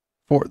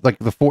 Those are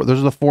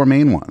the four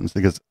main ones,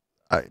 because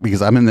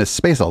I'm in this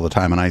space all the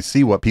time, and I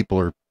see what people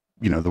are,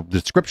 the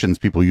descriptions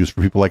people use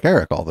for people like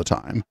Eric all the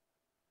time.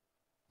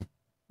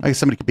 I guess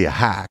somebody could be a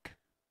hack,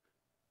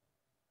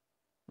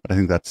 but I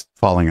think that's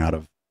falling out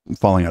of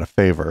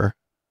favor.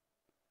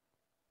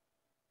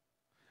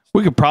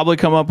 We could probably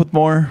come up with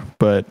more,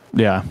 but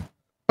yeah.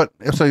 But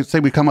so say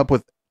we come up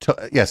with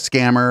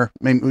scammer,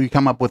 maybe we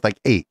come up with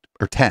like 8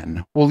 or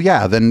 10. Well,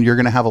 yeah, then you're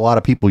going to have a lot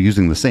of people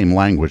using the same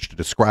language to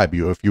describe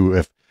you if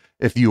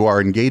you are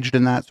engaged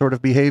in that sort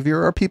of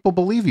behavior, or people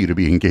believe you to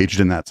be engaged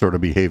in that sort of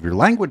behavior.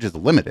 Language is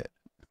limited,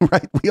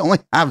 right? We only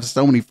have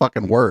so many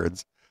fucking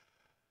words.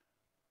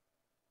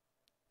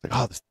 Like,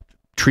 oh, this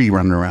tree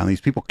running around. These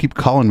people keep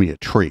calling me a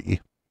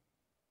tree.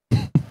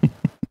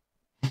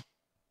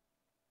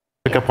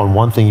 Pick up on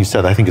one thing you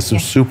said. I think is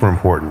super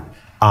important.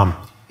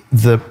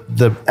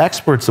 The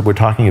experts that we're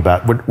talking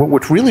about, what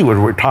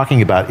we're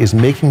talking about is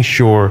making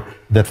sure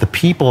that the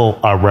people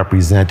are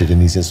represented in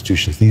these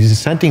institutions. These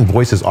dissenting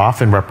voices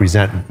often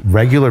represent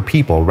regular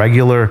people,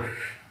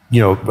 that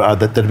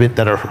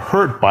are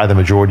hurt by the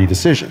majority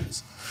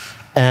decisions.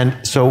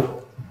 And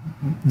so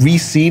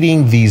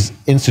reseating these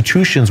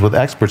institutions with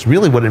experts,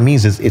 really what it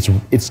means is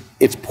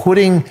it's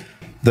putting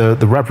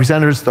the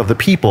representatives of the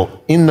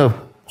people in the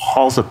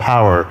halls of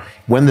power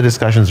when the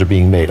discussions are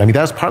being made. I mean,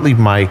 that's partly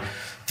my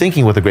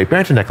thinking with the Great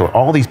Barrington Declaration.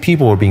 All these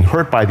people were being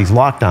hurt by these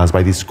lockdowns,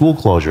 by these school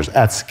closures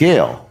at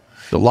scale.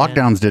 The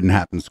lockdowns didn't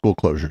happen. School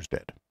closures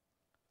did.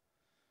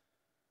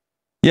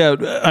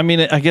 Yeah, I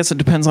mean, I guess it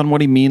depends on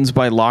what he means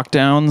by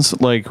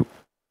lockdowns. Like,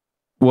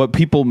 what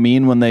people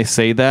mean when they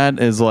say that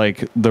is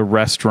like the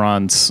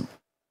restaurants,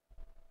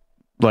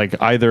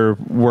 like, either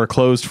were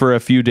closed for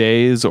a few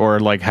days or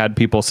like had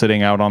people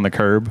sitting out on the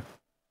curb.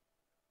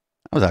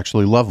 That was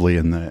actually lovely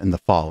in the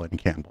fall in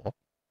Campbell,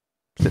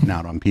 sitting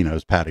out on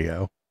Pino's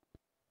patio.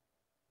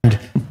 And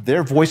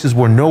their voices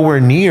were nowhere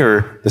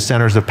near the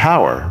centers of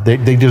power.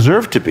 They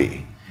deserve to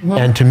be. Mm-hmm.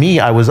 And to me,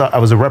 I was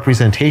a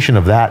representation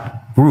of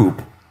that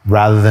group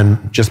rather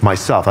than just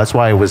myself. That's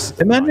why I was.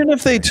 Imagine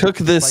if they took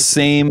this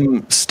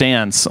same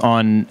stance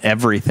on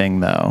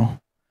everything, though.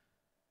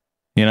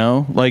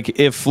 Like,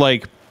 if,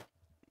 like,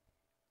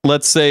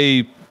 let's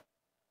say,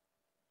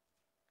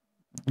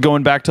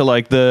 going back to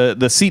like the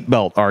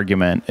seatbelt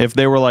argument, if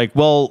they were like,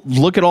 well,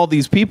 look at all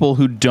these people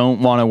who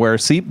don't want to wear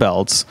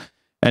seatbelts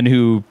and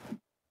who,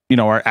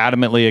 are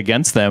adamantly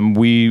against them,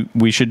 we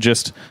should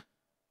just,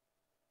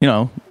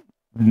 no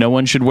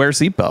one should wear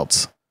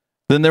seatbelts.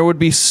 Then there would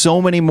be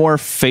so many more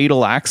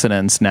fatal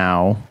accidents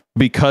now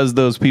because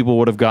those people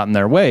would have gotten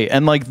their way.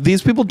 And like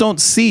these people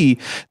don't see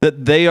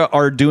that they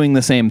are doing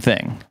the same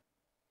thing.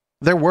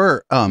 There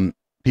were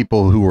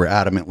people who were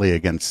adamantly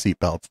against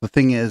seatbelts. The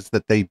thing is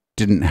that they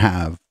didn't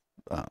have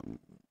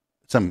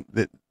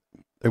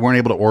they weren't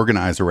able to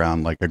organize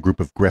around like a group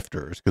of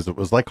grifters, because it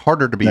was like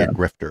harder to be a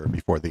grifter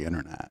before the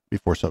internet,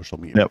 before social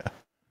media. Yep.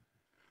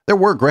 There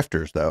were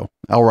grifters though,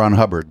 L. Ron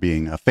Hubbard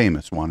being a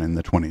famous one in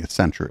the 20th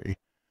century.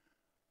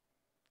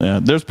 Yeah,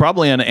 there's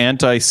probably an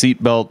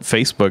anti-seatbelt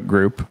Facebook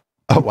group.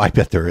 Oh, I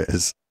bet there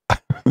is. I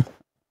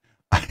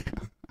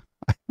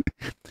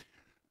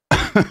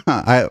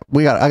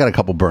got a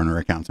couple burner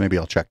accounts. Maybe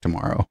I'll check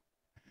tomorrow.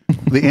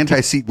 The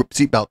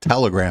anti-seatbelt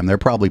Telegram. They're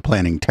probably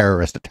planning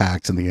terrorist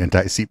attacks in the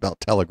anti-seatbelt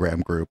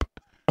Telegram group.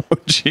 Oh,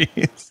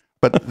 jeez.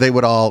 But they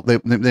would all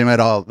they might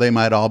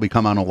all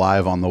become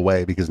unalive on the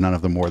way because none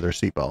of them wore their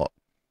seatbelt.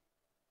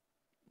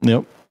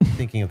 Yep.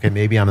 Thinking, okay,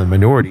 maybe I'm a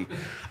minority.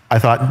 I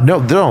thought,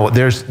 no.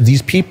 There's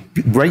these people.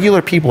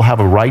 Regular people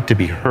have a right to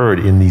be heard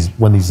in these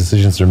when these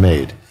decisions are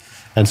made.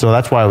 And so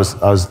that's why I was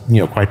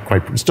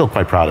still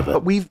quite proud of it.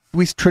 But we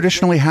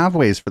traditionally have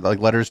ways for like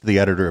letters to the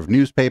editor of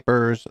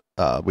newspapers.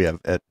 We have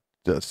at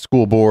the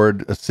school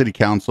board, a city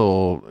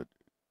council,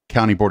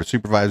 county board of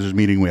supervisors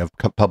meeting. We have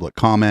public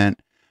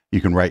comment.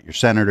 You can write your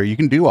senator. You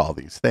can do all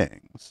these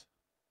things.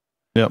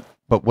 Yep.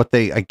 But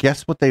I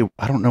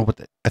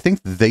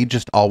think they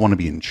just all want to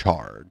be in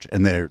charge,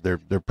 and they're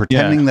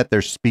pretending that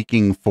they're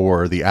speaking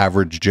for the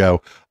average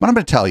Joe. But I'm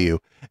going to tell you,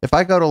 if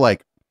I go to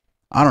like,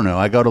 I don't know,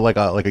 I go to like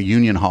a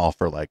union hall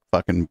for like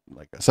fucking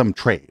like some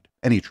trade,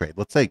 any trade,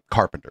 let's say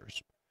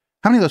carpenters.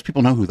 How many of those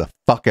people know who the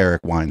fuck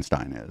Eric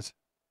Weinstein is?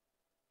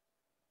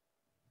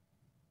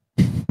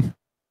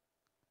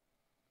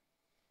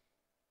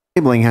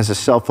 Labeling has a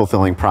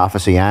self-fulfilling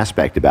prophecy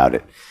aspect about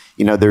it.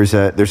 You know, there's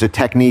a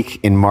technique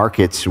in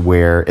markets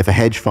where if a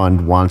hedge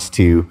fund wants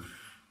to,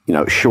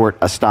 short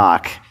a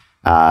stock,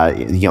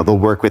 they'll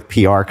work with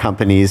PR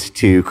companies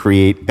to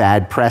create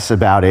bad press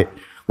about it,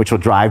 which will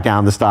drive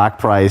down the stock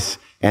price,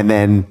 and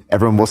then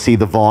everyone will see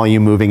the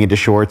volume moving into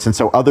shorts, and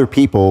so other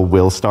people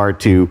will start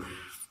to,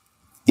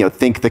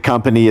 think the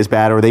company is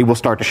bad, or they will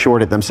start to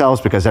short it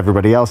themselves because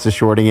everybody else is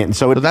shorting it, and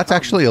so that's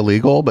actually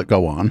illegal. But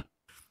go on.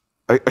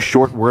 A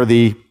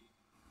short-worthy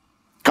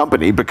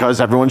company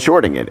because everyone's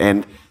shorting it,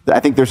 and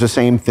I think there's the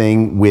same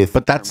thing with.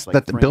 But that's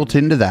built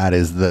into that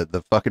is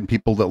the fucking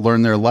people that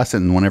learn their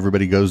lesson when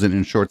everybody goes in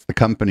and shorts the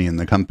company, and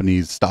the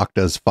company's stock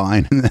does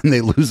fine, and then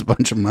they lose a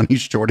bunch of money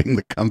shorting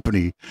the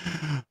company.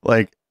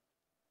 Like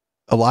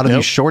a lot of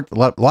these short,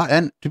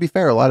 and to be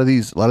fair, a lot of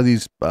these,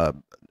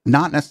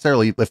 not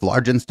necessarily if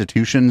large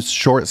institutions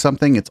short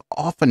something, it's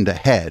often to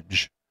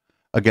hedge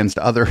against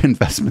other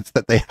investments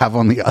that they have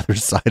on the other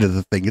side of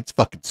the thing. It's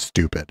fucking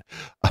stupid,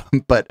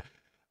 but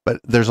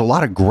there's a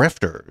lot of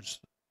grifters,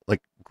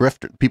 like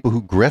people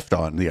who grift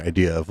on the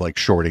idea of like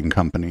shorting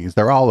companies.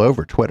 They're all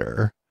over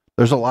Twitter.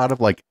 There's a lot of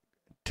like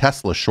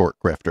Tesla short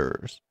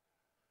grifters.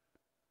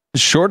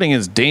 Shorting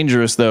is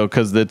dangerous though,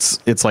 because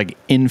it's like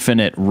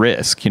infinite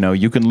risk.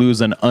 You can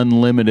lose an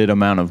unlimited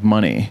amount of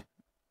money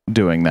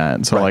doing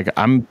that. So like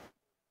I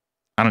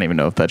don't even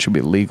know if that should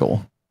be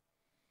legal.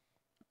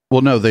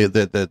 Well, no,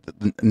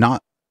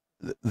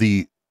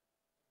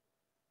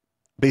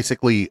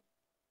 basically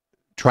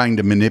trying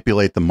to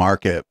manipulate the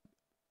market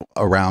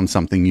around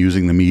something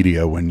using the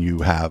media when you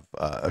have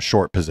a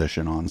short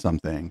position on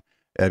something.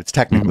 It's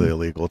technically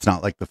illegal. It's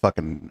not like the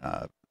fucking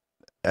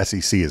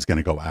SEC is going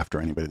to go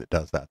after anybody that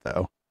does that,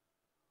 though.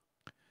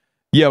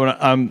 Yeah,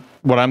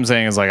 what I'm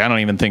saying is like I don't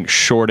even think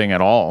shorting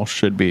at all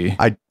should be.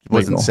 I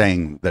wasn't legal.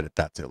 saying that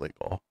that's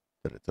illegal.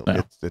 That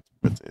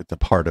it's a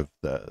part of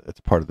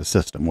the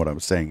system. What I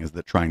was saying is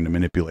that trying to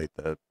manipulate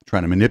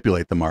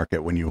the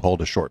market when you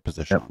hold a short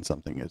position on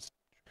something is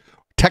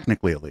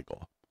technically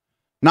illegal.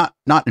 Not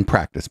in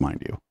practice,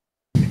 mind you.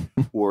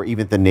 Or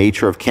even the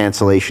nature of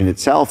cancellation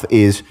itself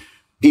is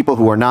people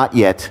who are not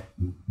yet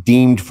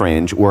deemed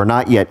fringe or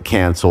not yet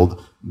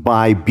canceled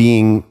by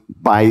the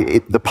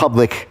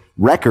public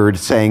record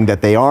saying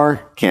that they are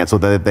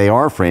canceled, that they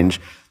are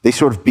fringe. They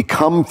sort of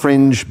become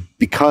fringe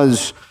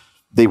because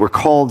they were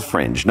called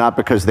fringe, not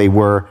because they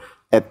were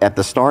at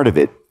the start of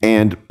it.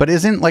 But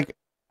isn't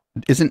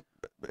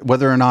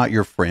whether or not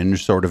you're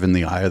fringe sort of in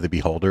the eye of the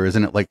beholder?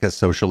 Isn't it like a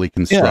socially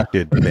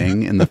constructed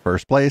thing in the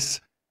first place?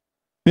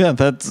 Yeah,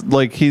 that's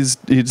like he's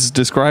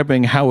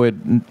describing how it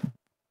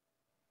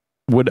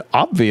would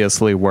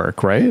obviously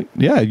work, right?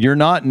 Yeah, you're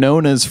not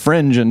known as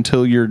fringe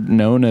until you're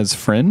known as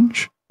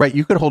fringe. Right,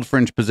 you could hold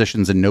fringe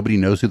positions and nobody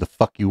knows who the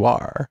fuck you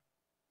are.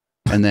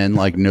 And then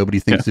like nobody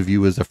thinks of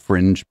you as a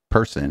fringe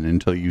person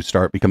until you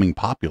start becoming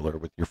popular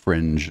with your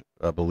fringe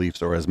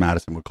beliefs, or as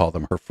Madison would call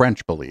them, her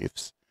French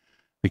beliefs,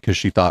 because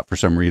she thought for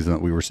some reason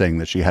that we were saying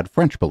that she had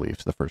French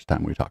beliefs the first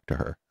time we talked to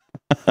her.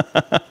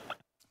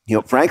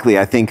 Frankly,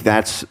 I think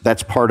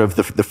that's part of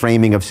the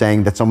framing of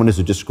saying that someone is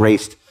a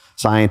disgraced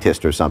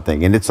scientist or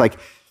something. And it's like,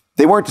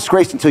 they weren't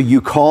disgraced until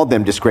you called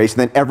them disgraced.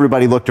 And then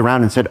everybody looked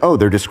around and said, oh,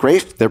 they're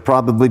disgraced. They're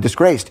probably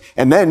disgraced.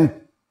 And then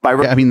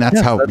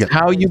that's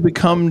how you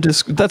become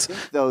that's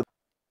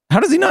How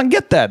does he not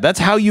get that? That's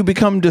how you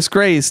become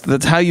disgraced.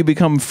 That's how you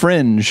become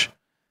fringe.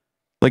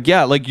 Like,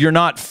 yeah, like you're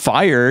not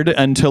fired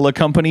until a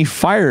company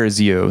fires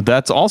you.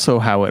 That's also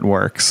how it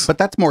works. But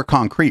that's more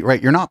concrete,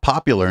 right? You're not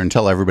popular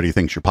until everybody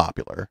thinks you're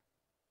popular.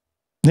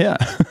 Yeah.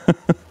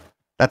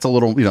 That's a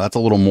little, that's a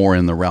little more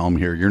in the realm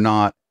here. You're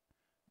not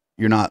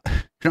a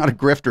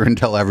grifter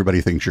until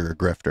everybody thinks you're a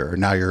grifter.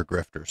 Now you're a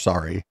grifter.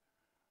 Sorry.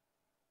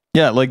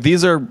 Yeah, like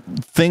these are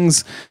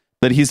things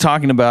that he's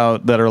talking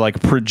about that are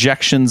like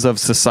projections of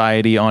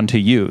society onto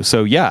you.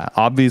 So yeah,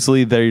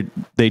 obviously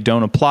they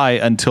don't apply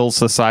until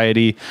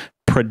society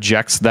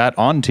projects that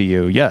onto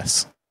you.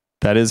 Yes,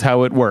 that is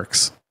how it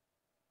works.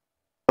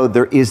 So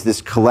there is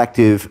this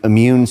collective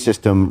immune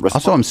system.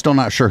 Also, I'm still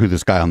not sure who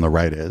this guy on the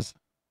right is.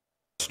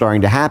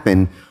 Starting to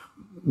happen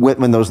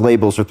when those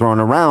labels are thrown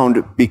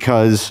around,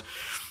 because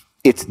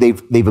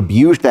they've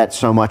abused that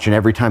so much, and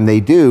every time they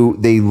do,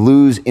 they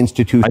lose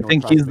institutional. I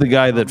think he's the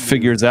guy that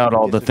figures out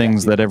all the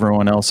things that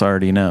everyone else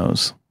already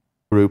knows.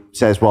 Group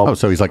says, well,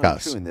 so he's like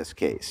us in this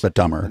case, but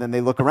dumber. And then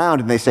they look around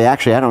and they say,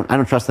 actually, I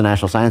don't trust the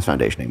National Science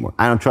Foundation anymore.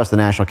 I don't trust the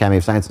National Academy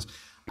of Sciences.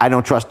 I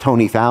don't trust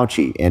Tony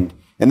Fauci. And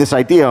this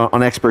idea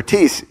on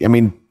expertise, I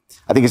mean,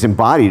 I think is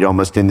embodied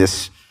almost in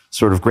this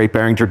sort of Great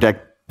Barringer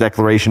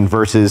Declaration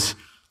versus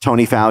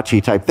Tony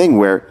Fauci type thing,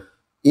 where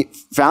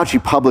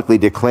Fauci publicly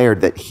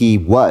declared that he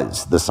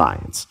was the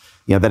science,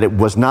 that it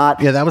was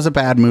not. Yeah, that was a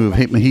bad move.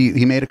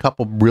 He made a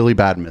couple really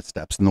bad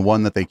missteps. And the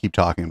one that they keep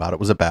talking about, it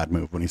was a bad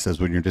move when he says,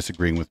 when you're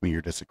disagreeing with me,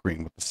 you're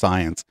disagreeing with the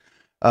science.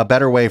 A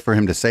better way for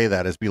him to say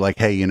that is be like,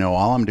 hey,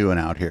 all I'm doing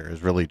out here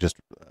is really just,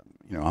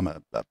 I'm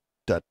a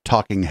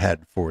talking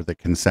head for the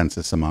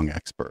consensus among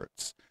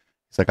experts.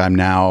 He's like, I'm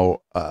now,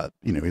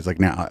 he's like,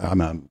 now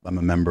I'm a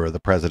member of the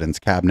president's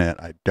cabinet.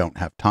 I don't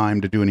have time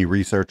to do any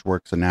research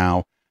work. So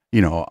now,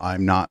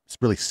 I'm not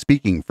really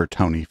speaking for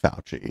Tony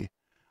Fauci.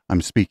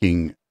 I'm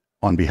speaking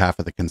on behalf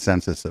of the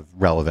consensus of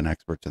relevant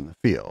experts in the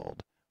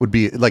field. Would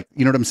be like,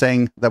 you know what I'm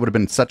saying? That would have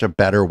been such a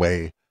better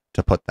way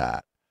to put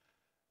that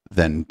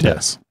than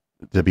to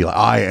be like,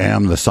 I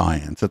am the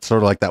science. It's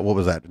sort of like that. What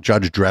was that?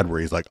 Judge Dredd,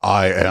 where he's like,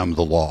 I am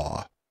the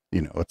law.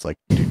 It's like,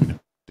 dude,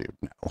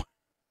 no.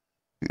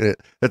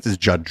 That's his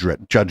Judge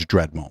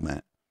Dredd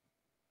moment.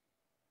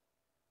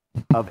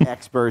 Of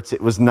experts.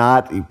 It was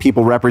not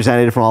people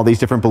represented from all these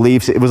different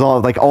beliefs. It was all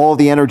like all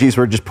the energies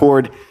were just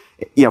poured,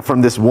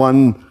 from this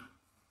one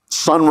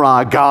Sun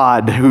Ra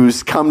god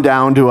who's come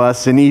down to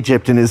us in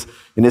Egypt and is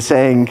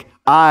saying,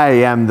 I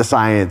am the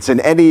science, and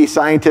any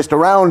scientist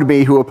around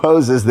me who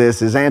opposes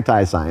this is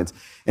anti-science.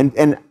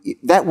 And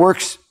that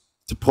works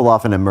to pull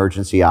off an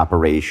emergency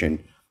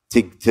operation,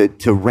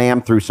 to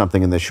ram through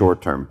something in the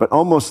short term, but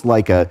almost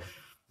like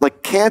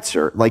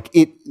cancer,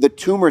 the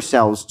tumor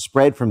cells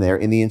spread from there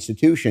in the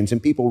institutions,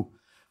 and people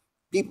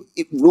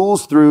it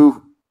rules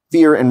through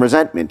fear and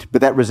resentment, but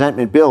that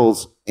resentment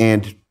builds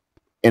and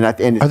are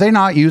they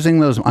not using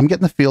those? I'm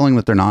getting the feeling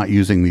that they're not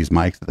using these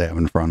mics that they have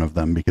in front of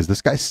them, because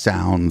this guy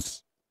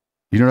sounds,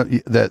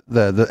 the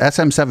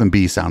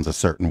SM7B sounds a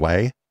certain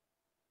way.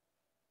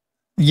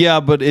 Yeah,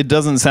 but it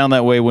doesn't sound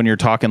that way when you're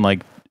talking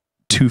like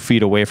 2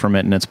 feet away from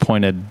it and it's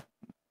pointed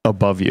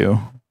above you.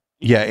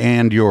 Yeah,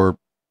 and you're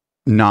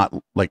not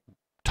like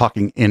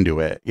talking into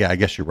it. Yeah, I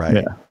guess you're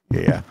right.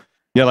 Yeah.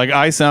 Yeah, like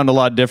I sound a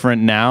lot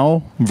different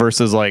now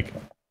versus like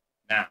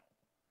now.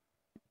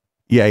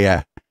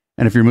 Yeah.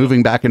 And if you're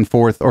moving back and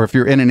forth, or if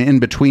you're in an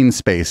in-between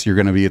space, it's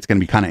going to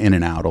be kind of in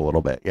and out a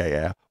little bit.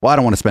 Yeah. Well, I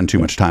don't want to spend too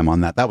much time on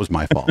that. That was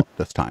my fault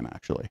this time,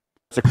 actually.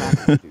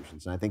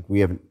 Institutions. And I think we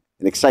have an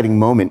exciting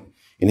moment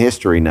in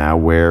history now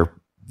where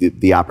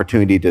the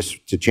opportunity to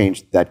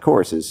change that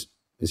course is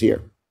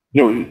here.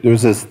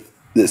 There's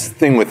this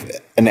thing with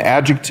an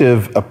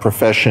adjective, a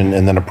profession,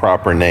 and then a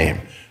proper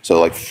name. So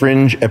like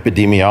fringe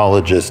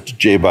epidemiologist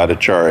Jay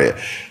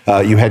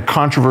Bhattacharya. You had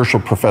controversial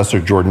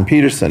Professor Jordan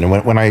Peterson.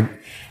 And when I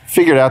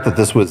figured out that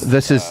this would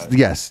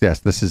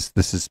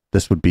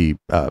be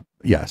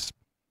yes.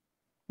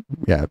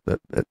 Yeah.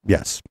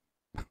 Yes.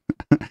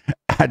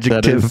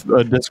 Adjective. That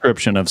is a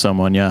description of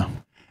someone. Yeah.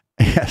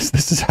 Yes.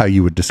 This is how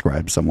you would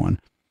describe someone.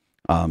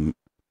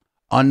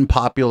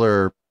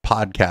 Unpopular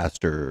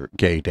podcaster,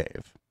 Gay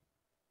Dave.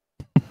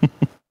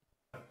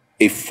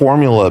 A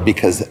formula,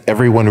 because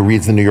everyone who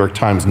reads the New York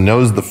Times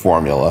knows the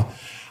formula.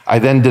 I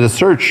then did a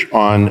search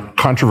on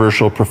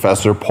controversial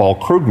Professor Paul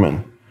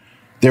Krugman.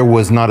 There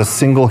was not a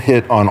single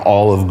hit on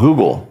all of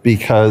Google,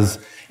 because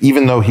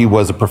even though he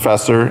was a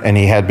professor and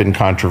he had been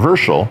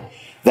controversial,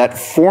 that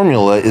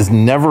formula is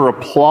never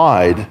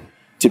applied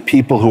to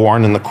people who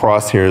aren't in the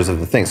crosshairs of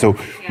the thing. So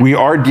we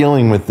are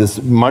dealing with this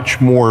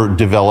much more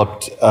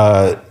developed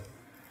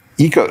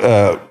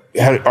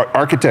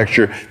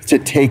architecture to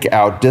take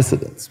out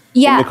dissidents.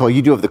 Yeah. And Nicole,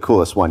 you do have the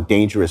coolest one,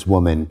 Dangerous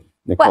Woman.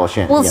 Nicole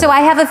Shannon. Well, so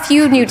I have a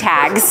few new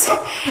tags,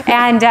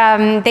 and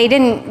they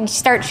didn't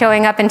start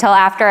showing up until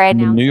after I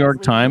announced. The New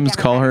York Times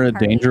call her a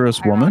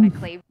dangerous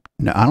woman?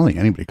 No, I don't think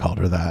anybody called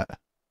her that.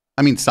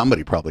 I mean,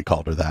 somebody probably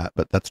called her that,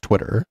 but that's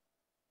Twitter.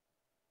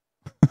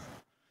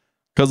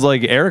 Because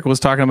like Eric was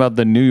talking about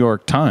the New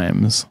York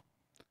Times.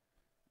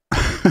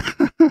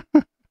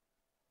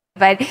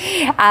 But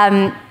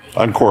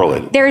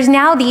Uncorrelated. there's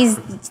now these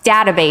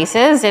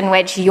databases in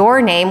which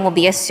your name will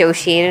be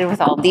associated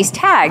with all of these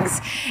tags.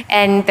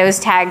 And those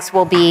tags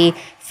will be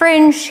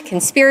fringe,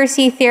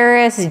 conspiracy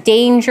theorist,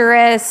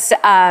 dangerous,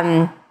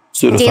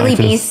 Daily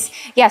Beast.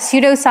 Yeah,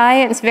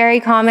 pseudoscience, very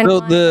common.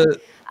 So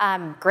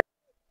Great.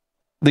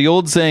 the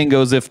old saying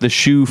goes, if the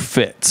shoe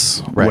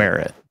fits, wear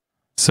it.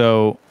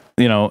 So,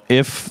 you know,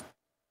 if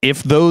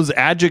those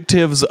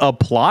adjectives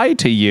apply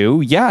to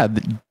you, yeah,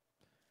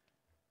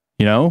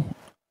 you know,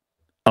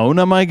 own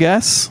them, I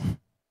guess.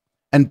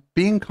 And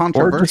being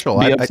controversial,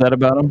 or just be upset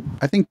about them.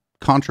 I think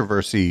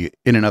controversy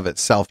in and of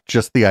itself,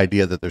 just the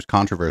idea that there's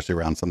controversy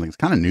around something is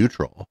kind of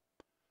neutral.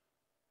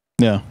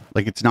 Yeah.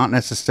 Like, it's not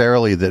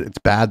necessarily that it's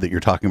bad that you're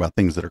talking about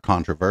things that are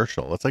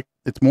controversial. It's like,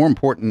 it's more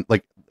important,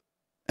 like,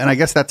 and I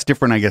guess that's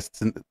different, I guess,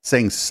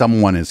 saying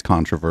someone is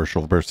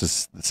controversial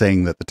versus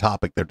saying that the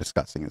topic they're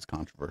discussing is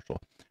controversial.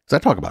 Because I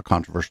talk about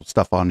controversial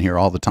stuff on here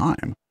all the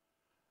time.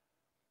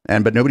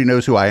 But nobody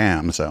knows who I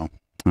am, so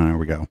there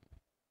we go.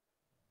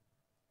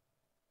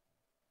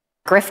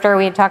 Grifter,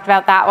 we had talked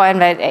about that one,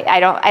 but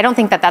I don't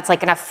think that that's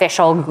like an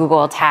official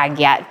Google tag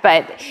yet.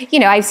 But, you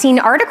know, I've seen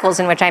articles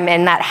in which I'm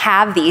in that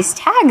have these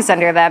tags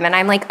under them, and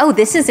I'm like, oh,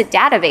 this is a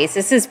database.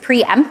 This is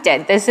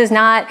preempted. This is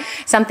not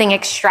something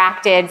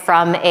extracted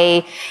from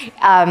a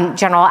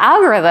general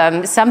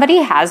algorithm. Somebody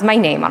has my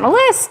name on a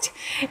list,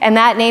 and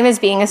that name is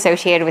being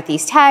associated with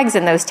these tags,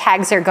 and those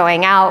tags are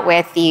going out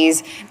with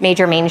these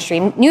major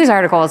mainstream news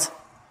articles.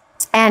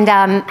 And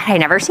I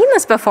never seen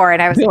this before,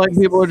 and I feel like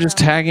people are just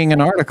tagging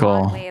an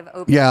article.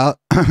 Yeah,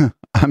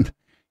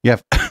 yeah.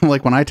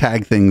 Like when I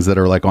tag things that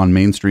are like on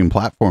mainstream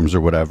platforms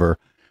or whatever,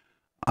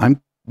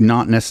 I'm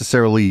not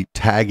necessarily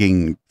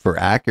tagging for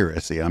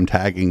accuracy. I'm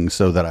tagging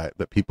so that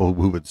that people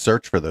who would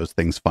search for those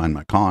things find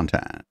my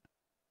content.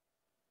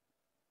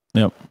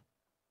 Yep.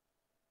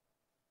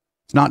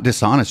 It's not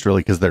dishonest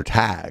really because they're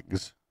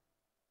tags.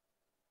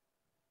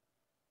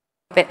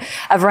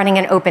 Of running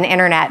an open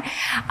internet.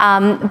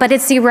 But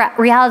it's the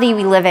reality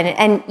we live in.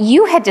 And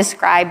you had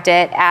described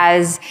it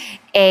as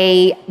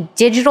a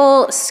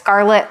digital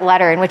scarlet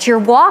letter in which you're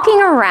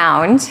walking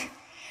around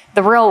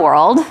the real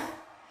world,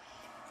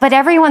 but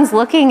everyone's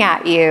looking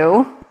at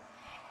you,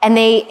 and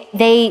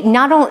they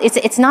not only,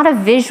 it's not a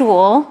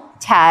visual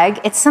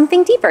tag, it's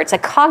something deeper. It's a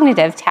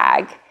cognitive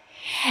tag.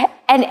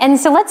 And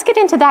so let's get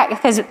into that,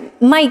 because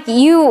Mike,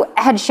 you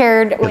had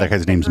shared. Yeah, that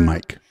guy's name's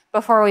Mike.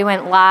 Before we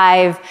went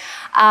live,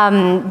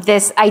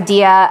 this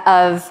idea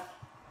of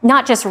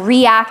not just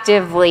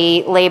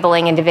reactively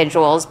labeling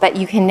individuals, but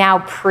you can now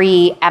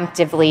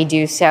preemptively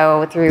do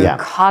so through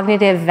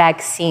cognitive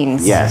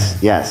vaccines.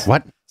 Yes.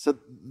 What?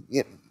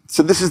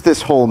 So this is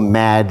this whole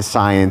mad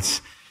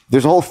science.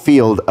 There's a whole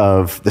field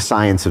of the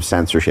science of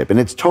censorship, and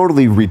it's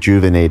totally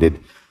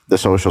rejuvenated the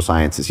social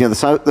sciences. You know,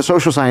 the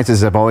social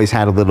sciences have always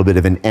had a little bit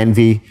of an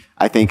envy,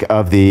 I think,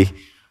 of the.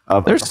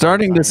 They're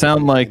starting to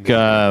sound like.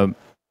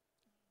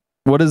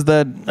 What is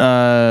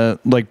that?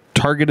 Like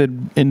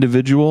targeted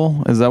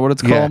individual? Is that what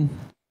it's called?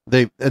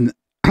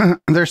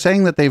 They're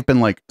saying that they've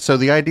been like, so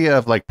the idea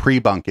of like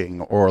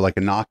pre-bunking or like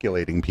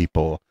inoculating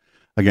people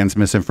against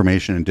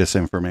misinformation and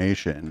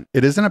disinformation,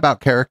 it isn't about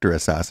character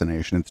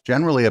assassination. It's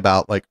generally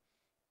about like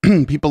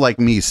people like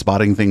me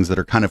spotting things that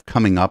are kind of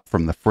coming up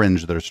from the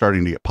fringe that are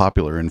starting to get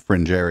popular in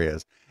fringe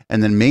areas,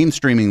 and then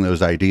mainstreaming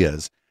those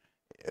ideas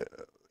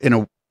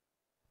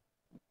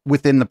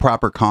within the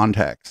proper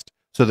context.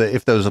 So that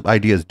if those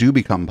ideas do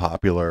become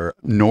popular,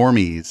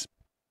 normies,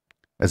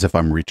 as if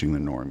I'm reaching the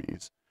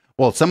normies.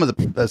 Well, some of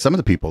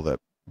the people that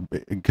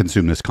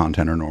consume this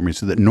content are normies,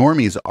 so that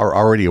normies are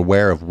already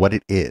aware of what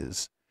it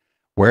is,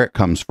 where it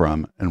comes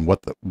from, and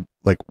what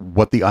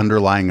the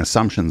underlying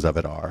assumptions of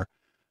it are,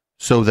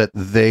 so that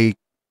they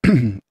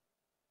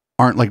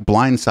aren't like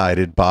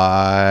blindsided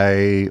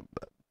by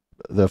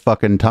the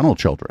fucking tunnel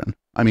children.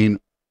 I mean,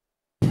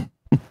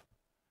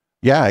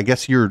 yeah, I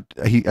guess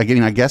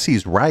I guess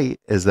he's right,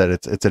 is that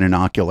it's an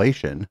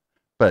inoculation,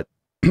 but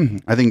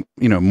I think,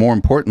 you know, more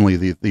importantly,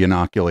 the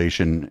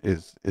inoculation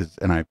is,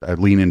 and I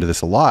lean into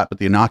this a lot, but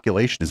the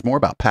inoculation is more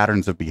about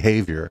patterns of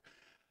behavior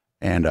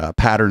and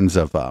patterns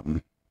of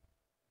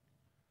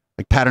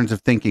patterns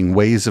of thinking,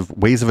 ways of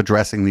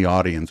addressing the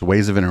audience,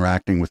 ways of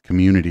interacting with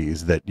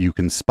communities that you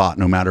can spot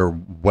no matter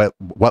what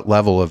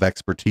level of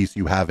expertise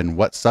you have in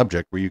what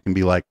subject, where you can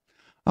be like,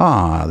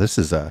 this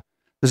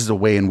is a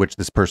way in which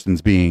this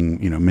person's being,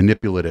 you know,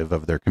 manipulative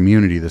of their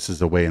community. This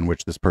is a way in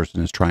which this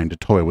person is trying to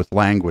toy with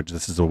language.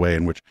 This is a way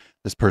in which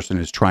this person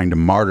is trying to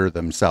martyr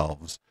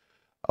themselves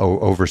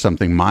over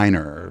something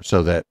minor,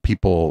 so that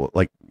people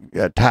like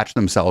attach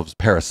themselves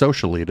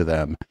parasocially to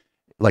them,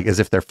 like as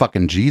if they're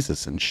fucking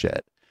Jesus and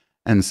shit.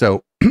 And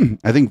so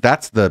I think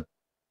that's the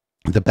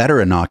better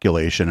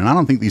inoculation. And I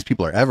don't think these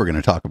people are ever going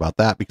to talk about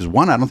that, because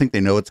one, I don't think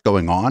they know what's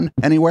going on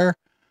anywhere.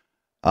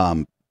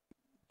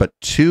 But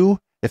two,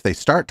 if they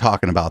start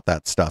talking about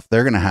that stuff,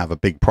 they're going to have a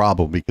big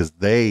problem, because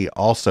they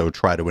also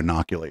try to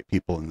inoculate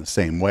people in the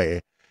same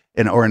way,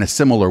 or in a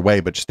similar way,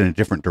 but just in a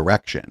different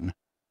direction.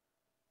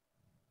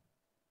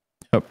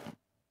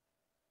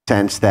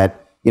 Sense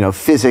that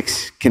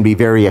physics can be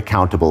very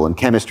accountable, and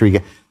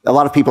chemistry, a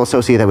lot of people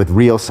associate that with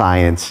real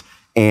science,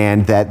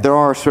 and that there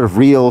are sort of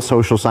real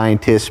social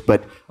scientists,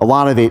 but a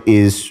lot of it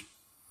is,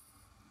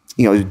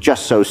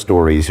 just so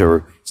stories,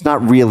 or it's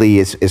not really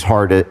as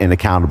hard and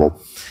accountable.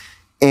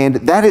 And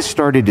that has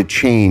started to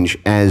change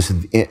as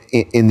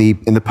in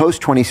the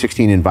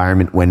post-2016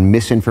 environment, when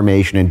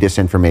misinformation and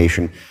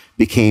disinformation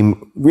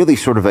became really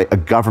sort of a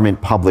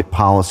government public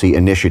policy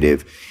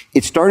initiative.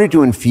 It started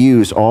to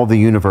infuse all the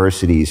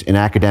universities and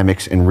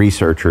academics and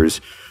researchers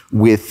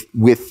with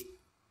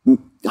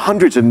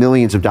hundreds of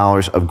millions of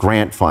dollars of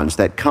grant funds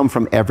that come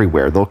from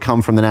everywhere. They'll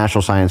come from the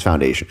National Science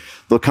Foundation.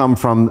 They'll come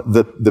from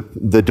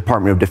the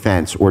Department of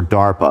Defense or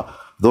DARPA.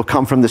 They'll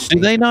come from the state.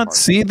 Do they not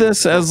see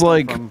this as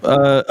like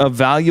a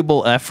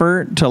valuable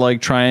effort to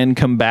like try and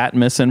combat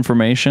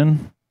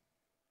misinformation?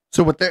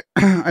 So what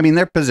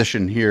their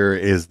position here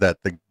is that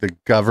the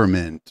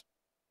government,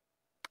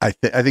 I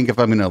think if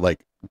I'm going to like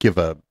give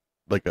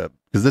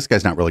because this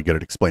guy's not really good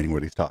at explaining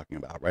what he's talking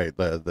about, right?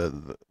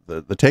 The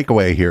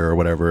takeaway here or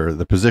whatever,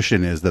 the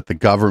position is that the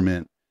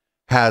government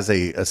has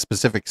a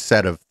specific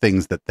set of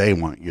things that they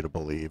want you to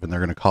believe, and they're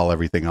going to call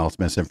everything else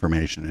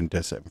misinformation and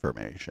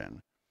disinformation.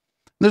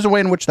 There's a way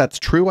in which that's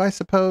true, I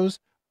suppose.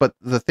 But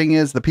the thing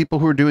is, the people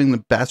who are doing the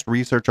best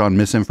research on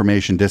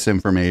misinformation,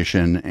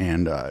 disinformation,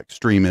 and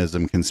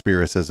extremism,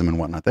 conspiracism, and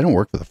whatnot, they don't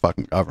work for the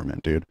fucking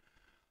government, dude.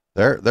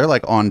 They're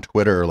like on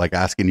Twitter, like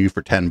asking you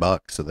for $10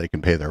 so they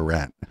can pay their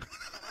rent.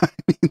 I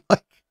mean,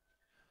 like,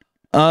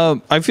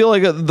 I feel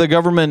like the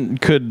government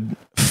could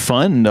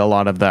fund a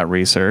lot of that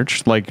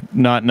research, like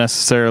not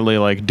necessarily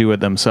like do it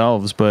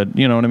themselves, but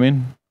you know what I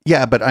mean?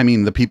 Yeah, but I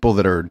mean, the people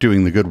that are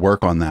doing the good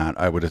work on that,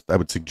 I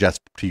would suggest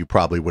to you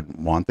probably wouldn't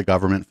want the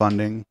government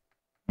funding,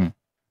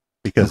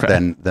 because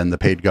then the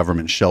paid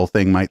government shill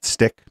thing might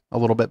stick a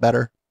little bit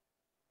better.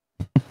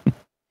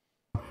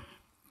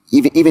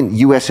 Even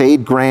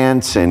USAID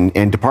grants and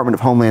Department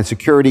of Homeland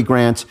Security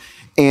grants,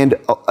 and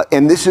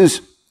this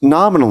is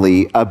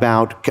nominally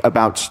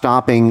about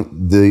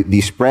stopping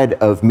the spread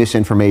of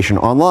misinformation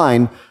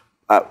online,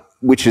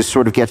 which is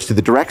sort of gets to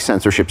the direct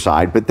censorship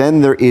side. But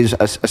then there is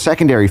a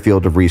secondary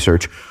field of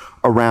research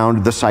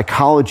around the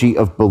psychology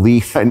of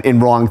belief in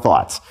wrong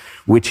thoughts,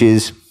 which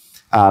is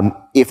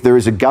if there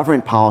is a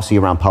government policy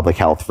around public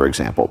health, for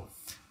example,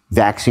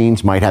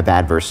 vaccines might have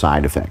adverse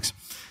side effects.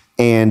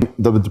 And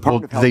the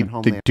Department of Health and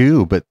Homeland they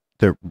do, but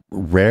they're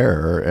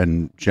rare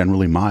and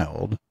generally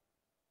mild.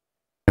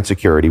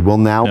 Security will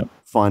now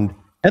fund.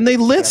 And they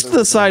list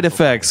the side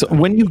effects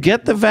when you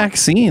get the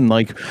vaccine.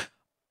 Like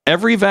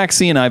every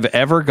vaccine I've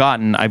ever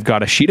gotten, I've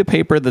got a sheet of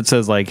paper that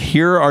says like,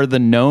 here are the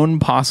known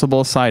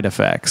possible side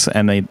effects.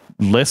 And they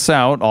list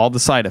out all the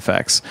side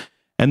effects.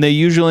 And they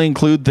usually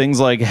include things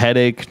like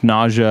headache,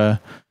 nausea,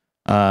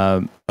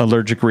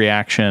 allergic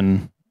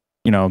reaction,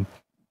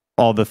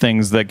 all the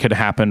things that could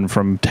happen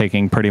from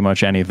taking pretty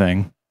much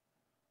anything.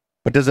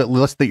 But does it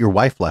list that your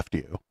wife left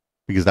you?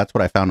 Because that's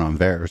what I found on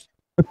VAERS.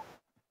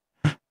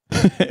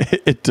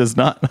 It does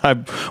not.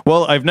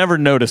 I've never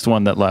noticed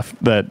one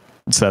that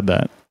said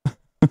that.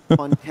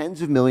 Fund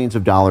tens of millions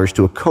of dollars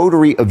to a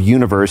coterie of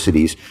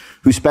universities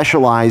who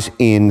specialize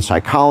in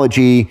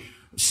psychology,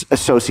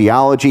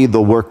 sociology.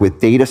 They'll work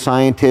with data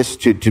scientists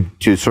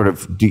to sort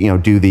of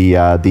do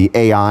the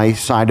AI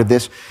side of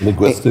this.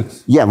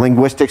 Linguistics.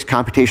 Linguistics,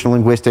 computational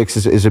linguistics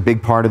is a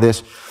big part of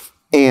this,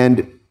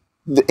 and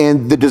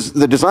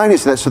the design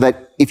is so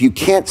that if you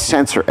can't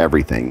censor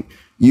everything,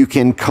 you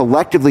can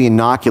collectively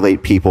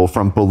inoculate people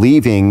from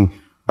believing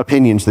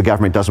opinions the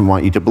government doesn't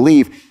want you to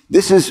believe.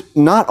 This is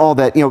not all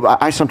that,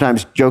 I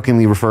sometimes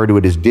jokingly refer to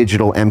it as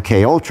digital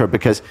MK Ultra,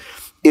 because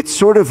it's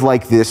sort of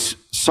like this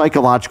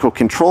psychological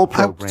control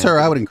program. Sir,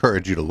 I would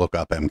encourage you to look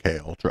up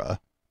MK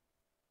Ultra.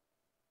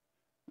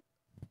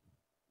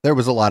 There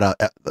was a lot of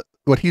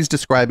what he's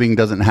describing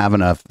doesn't have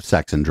enough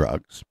sex and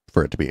drugs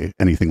for it to be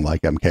anything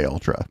like MK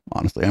Ultra.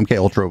 Honestly, MK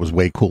Ultra was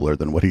way cooler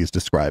than what he's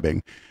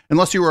describing,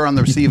 unless you were on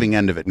the receiving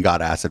end of it and got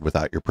acid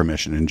without your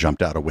permission and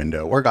jumped out a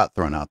window or got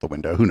thrown out the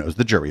window. Who knows?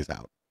 The jury's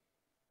out.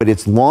 But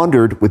it's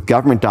laundered with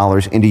government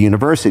dollars into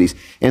universities.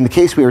 In the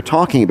case we were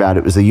talking about,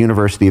 it was the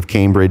University of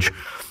Cambridge,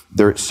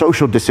 their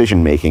social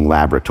decision-making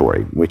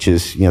laboratory, which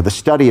is the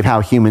study of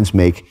how humans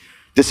make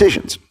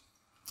decisions.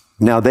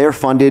 Now, they're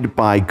funded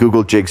by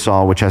Google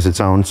Jigsaw, which has its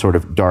own sort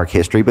of dark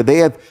history, but they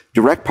have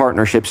direct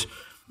partnerships.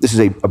 This is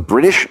a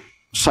British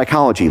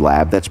psychology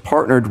lab that's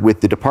partnered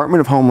with the Department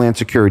of Homeland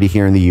Security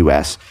here in the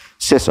U.S.,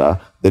 CISA,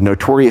 the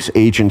notorious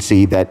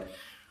agency that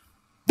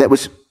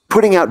was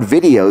putting out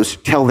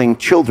videos telling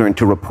children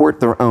to report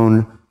their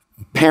own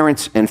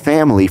parents and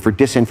family for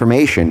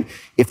disinformation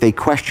if they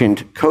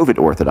questioned COVID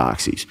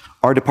orthodoxies.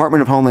 Our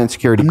Department of Homeland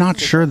Security... I'm not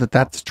sure that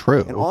that's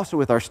true. And also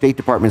with our State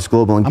Department's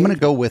global engagement. I'm going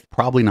to go with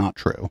probably not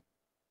true.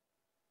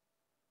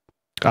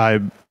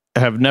 I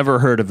have never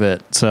heard of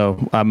it,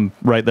 so I'm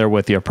right there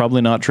with you.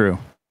 Probably not true.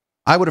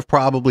 I would have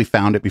probably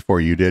found it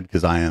before you did,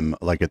 because I am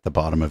like at the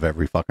bottom of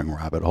every fucking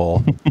rabbit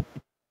hole.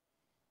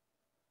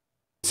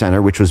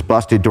 Center, which was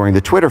busted during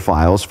the Twitter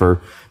files for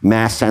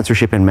mass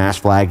censorship and mass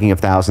flagging of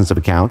thousands of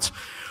accounts.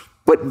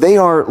 but they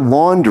are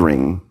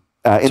laundering.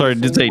 Sorry,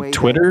 did they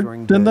Twitter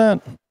did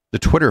that? The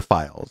Twitter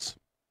files.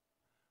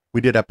 We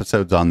did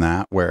episodes on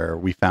that where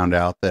we found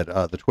out that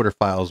the Twitter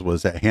files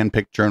was a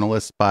handpicked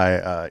journalist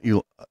by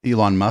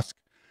Elon Musk,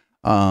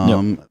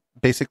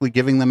 basically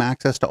giving them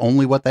access to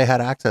only what they had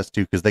access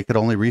to because they could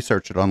only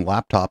research it on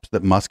laptops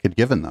that Musk had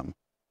given them.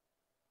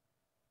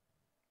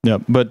 Yeah,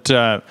 but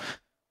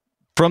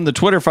from the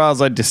Twitter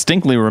files, I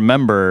distinctly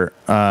remember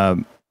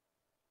part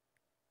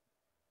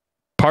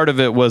of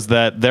it was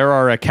that there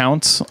are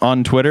accounts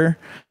on Twitter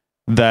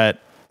that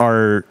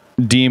are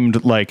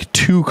deemed like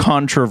too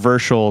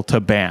controversial to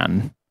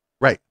ban,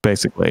 right?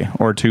 Basically,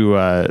 or too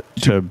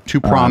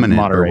prominent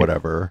moderate. Or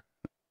whatever.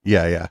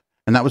 Yeah,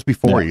 and that was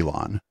before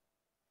Elon.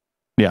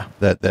 Yeah,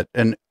 that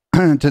and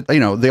to,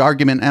 the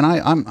argument, and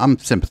I'm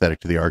sympathetic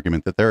to the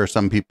argument that there are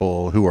some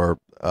people who are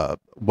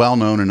well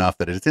known enough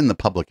that it's in the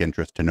public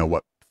interest to know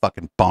what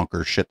fucking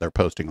bonkers shit they're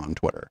posting on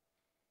Twitter.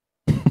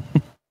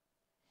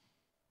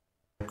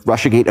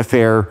 Russiagate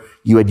affair,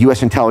 you had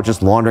U.S.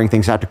 intelligence laundering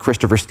things out to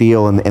Christopher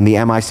Steele and the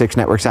MI6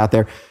 networks out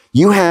there.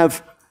 You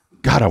have...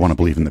 God, I want to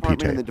believe in the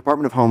PJ. The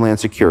Department of Homeland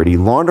Security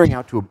laundering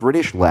out to a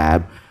British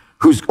lab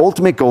whose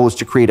ultimate goal is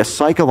to create a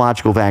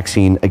psychological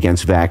vaccine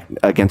against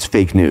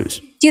fake news.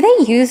 Do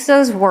they use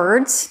those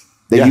words?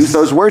 They use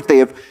those words. They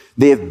have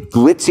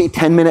glitzy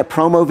 10-minute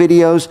promo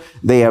videos.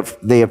 They have.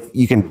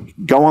 You can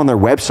go on their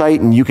website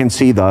and you can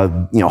see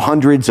the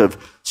hundreds of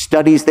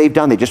studies they've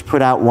done. They just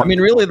put out one. I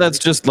mean, really, that's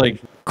just like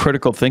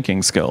critical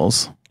thinking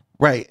skills,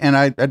 right? And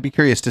I'd be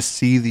curious to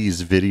see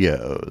these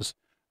videos,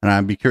 and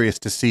I'd be curious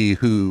to see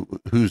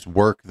whose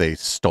work they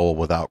stole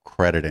without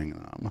crediting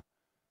them.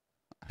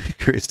 I'd be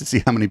curious to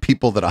see how many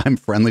people that I'm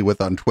friendly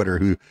with on Twitter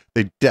who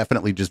they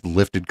definitely just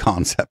lifted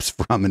concepts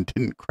from and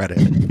didn't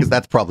credit, because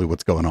that's probably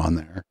what's going on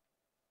there.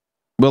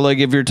 Well, like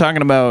if you're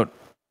talking about,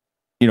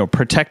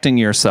 protecting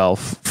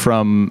yourself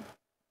from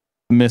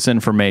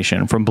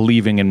misinformation, from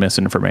believing in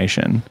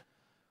misinformation,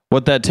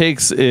 what that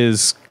takes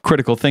is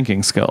critical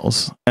thinking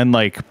skills and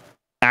like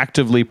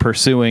actively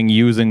pursuing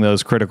using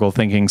those critical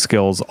thinking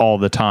skills all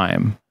the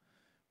time,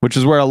 which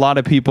is where a lot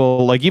of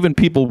people, like even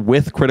people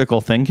with critical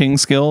thinking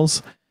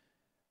skills,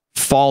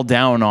 fall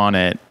down on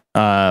it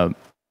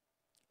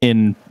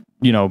in,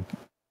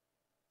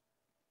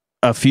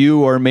 a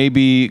few or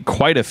maybe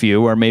quite a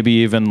few or maybe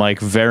even like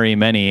very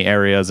many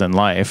areas in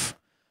life.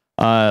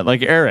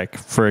 Like Eric,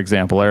 for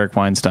example, Eric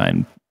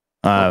Weinstein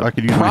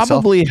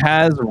probably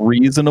has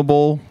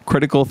reasonable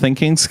critical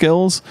thinking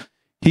skills.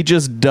 He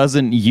just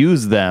doesn't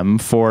use them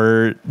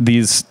for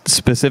these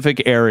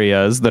specific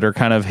areas that are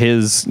kind of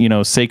his,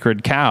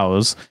 sacred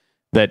cows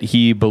that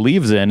he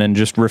believes in and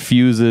just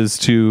refuses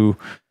to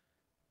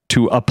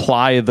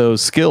apply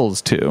those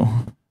skills to.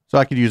 So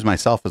I could use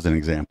myself as an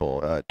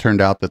example. It turned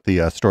out that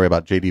the story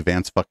about J.D.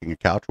 Vance fucking a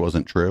couch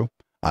wasn't true.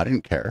 I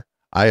didn't care.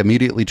 I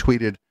immediately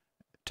tweeted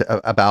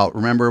about,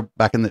 remember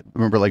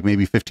like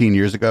maybe 15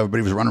 years ago,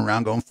 everybody was running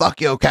around going, fuck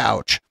your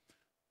couch.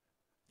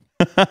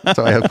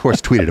 So I, of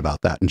course, tweeted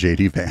about that in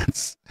J.D.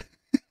 Vance.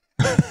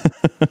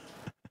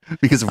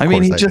 Because, of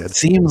course, he just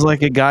seems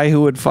like a guy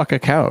who would fuck a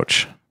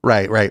couch.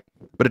 Right.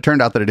 But it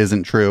turned out that it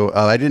isn't true.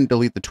 I didn't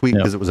delete the tweet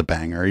because it was a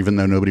banger. Even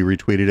though nobody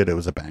retweeted it, it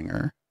was a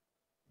banger.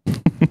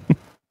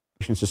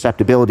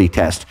 Susceptibility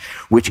test,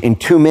 which in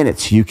 2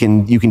 minutes you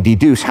can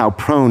deduce how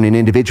prone an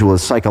individual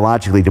is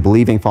psychologically to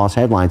believing false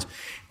headlines.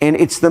 And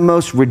it's the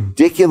most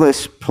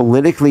ridiculous,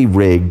 politically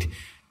rigged.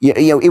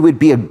 It would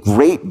be a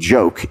great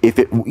joke if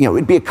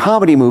it'd be a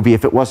comedy movie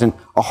if it wasn't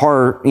a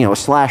horror, a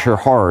slasher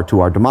horror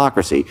to our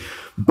democracy.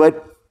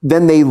 But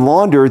then they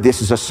launder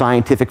this as a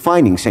scientific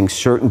finding, saying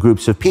certain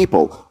groups of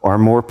people are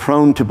more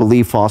prone to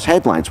believe false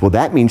headlines. Well,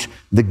 that means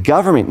the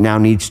government now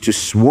needs to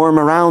swarm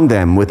around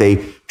them with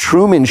a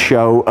Truman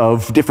Show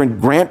of different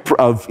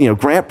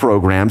grant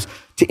programs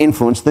to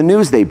influence the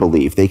news they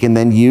believe. They can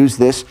then use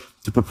this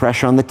to put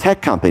pressure on the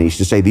tech companies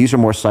to say these are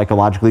more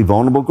psychologically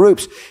vulnerable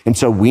groups, and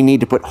so we need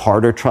to put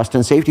harder trust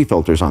and safety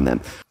filters on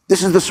them.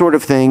 This is the sort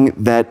of thing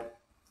that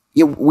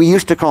we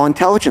used to call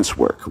intelligence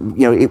work.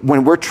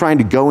 When we're trying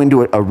to go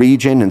into a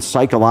region and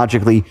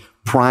psychologically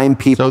prime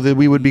people. So that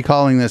we would be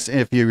calling this,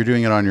 if you were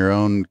doing it on your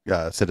own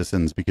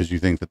citizens because you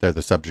think that they're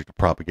the subject of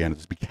propaganda,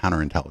 this would be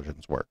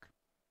counterintelligence work.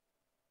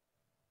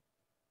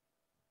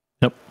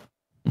 Yep.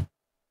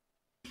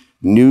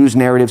 News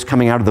narratives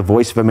coming out of the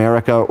Voice of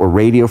America or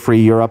Radio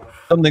Free Europe.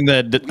 Something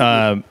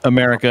that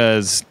America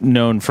is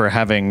known for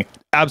having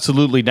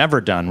absolutely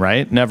never done,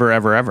 right? Never,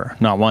 ever, ever.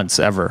 Not once,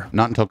 ever.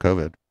 Not until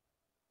COVID.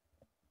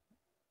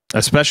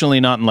 Especially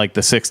not in like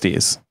the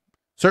 60s.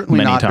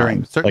 Certainly not times.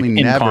 during, certainly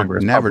like never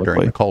Congress,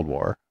 during the Cold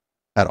War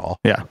at all.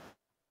 Yeah.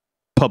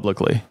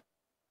 Publicly.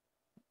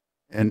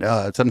 And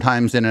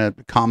sometimes in a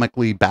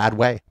comically bad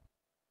way.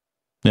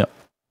 Yeah.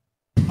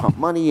 Pump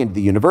money into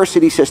the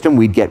university system.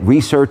 We'd get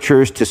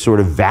researchers to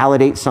sort of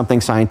validate something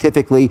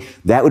scientifically.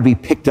 That would be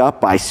picked up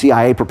by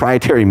CIA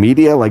proprietary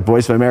media like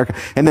Voice of America.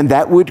 And then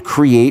that would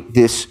create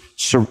this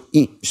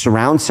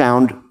surround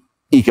sound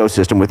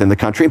ecosystem within the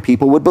country, and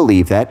people would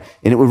believe that,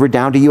 and it would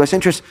redound to U.S.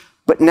 interests.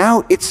 But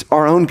now it's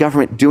our own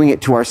government doing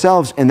it to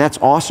ourselves, and that's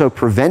also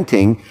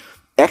preventing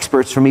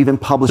experts from even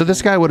publishing. So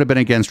this guy would have been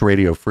against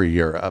Radio Free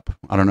Europe.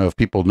 I don't know if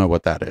people know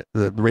what that is.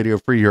 The Radio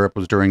Free Europe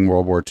was during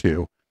World War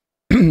II.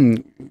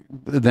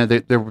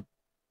 There were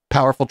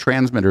powerful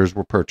transmitters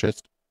were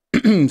purchased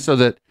so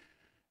that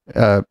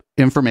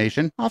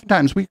information,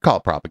 oftentimes we call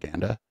it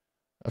propaganda,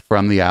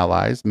 from the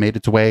Allies made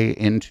its way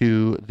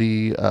into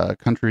the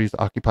countries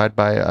occupied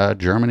by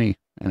Germany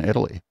and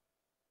Italy.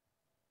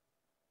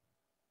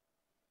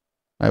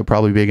 I would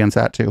probably be against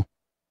that too.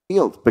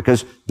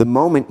 Because the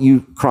moment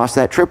you cross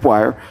that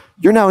tripwire,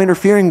 you're now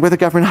interfering with a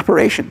government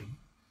operation.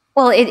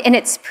 Well,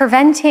 it's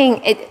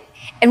preventing it.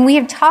 And we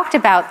have talked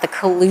about the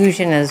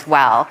collusion as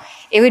well.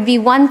 It would be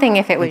one thing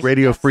if it was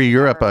Radio Free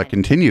Europe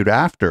continued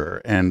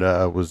after and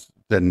was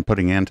then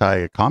putting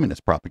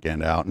anti-communist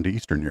propaganda out into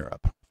Eastern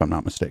Europe, if I'm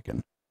not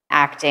mistaken.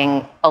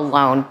 Acting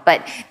alone,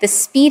 but the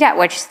speed at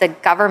which the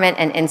government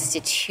and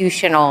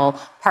institutional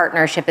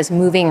partnership is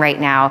moving right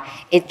now,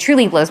 it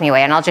truly blows me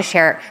away. And I'll just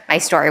share my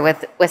story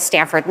with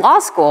Stanford Law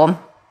School.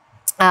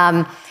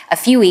 A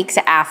few weeks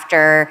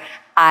after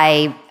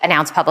I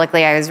announced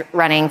publicly I was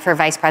running for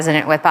vice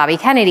president with Bobby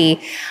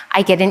Kennedy,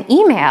 I get an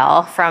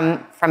email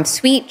from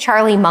sweet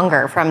Charlie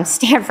Munger from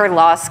Stanford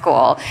Law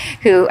School,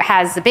 who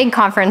has the big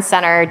conference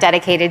center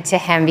dedicated to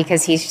him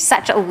because he's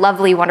such a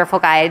lovely, wonderful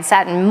guy. I'd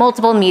sat in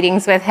multiple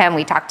meetings with him.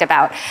 We talked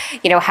about,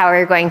 how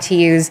we're going to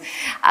use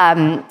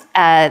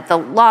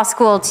the law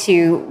school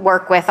to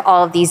work with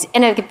all of these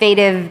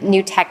innovative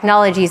new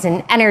technologies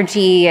in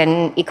energy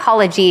and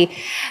ecology.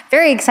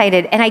 Very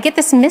excited. And I get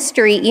this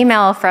mystery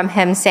email from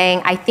him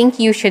saying, I think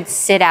you should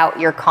sit out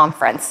your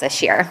conference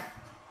this year.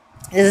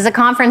 This is a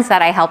conference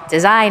that I helped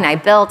design, I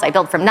built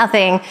from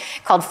nothing,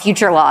 called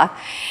Future Law.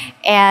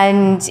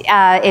 And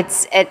yeah,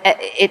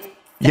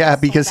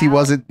 because he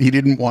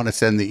didn't want to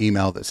send the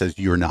email that says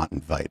you're not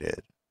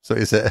invited. So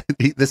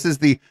this is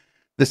the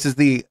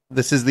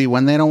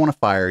when they don't want to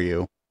fire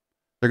you,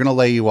 they're going to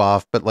lay you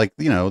off. But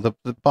the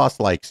boss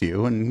likes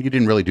you and you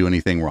didn't really do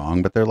anything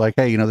wrong, but they're like,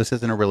 hey, this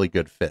isn't a really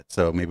good fit.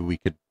 So maybe we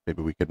could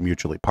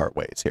mutually part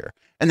ways here.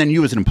 And then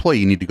you as an employee,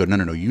 you need to go,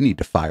 no, you need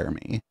to fire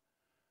me.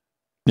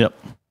 Yep.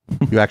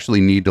 You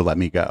actually need to let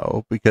me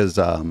go because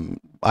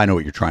I know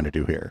what you're trying to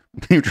do here.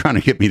 You're trying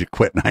to get me to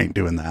quit, and I ain't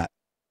doing that.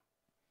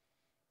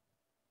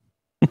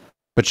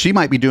 But she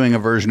might be doing a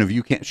version of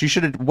she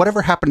should have,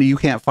 whatever happened to you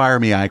can't fire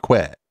me, I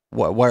quit.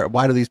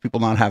 Why do these people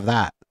not have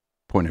that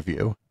point of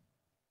view?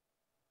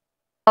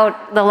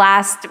 The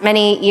last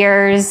many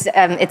years,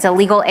 it's a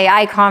legal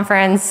AI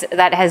conference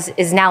that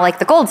is now like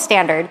the gold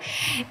standard,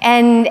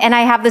 and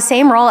I have the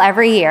same role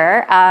every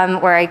year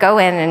where I go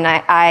in and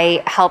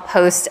I help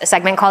host a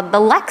segment called the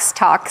Lex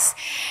Talks,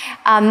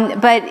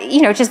 but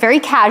just very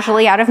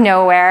casually out of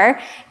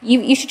nowhere,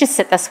 you should just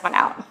sit this one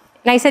out.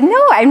 And I said,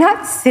 no, I'm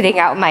not sitting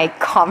out my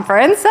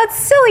conference. That's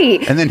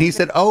silly. And then he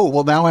said, oh,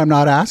 well, now I'm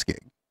not asking.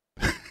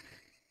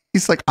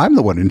 He's like, I'm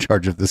the one in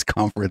charge of this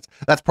conference.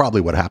 That's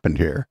probably what happened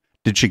here.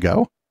 Did she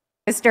go?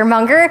 Mr.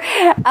 Munger,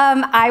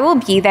 I will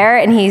be there.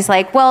 And he's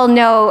like, well,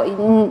 no,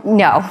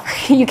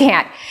 you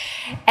can't.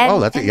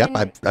 And, that's it. Yep.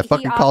 I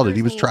fucking called it.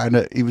 He was trying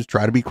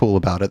to be cool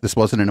about it. This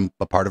wasn't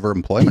a part of her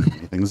employment or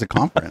anything. It was a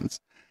conference.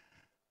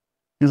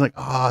 He was like,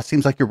 oh, it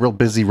seems like you're real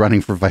busy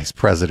running for vice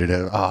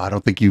president. Oh, I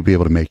don't think you'll be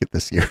able to make it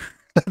this year.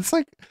 That's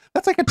like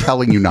a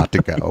telling you not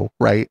to go,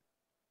 right?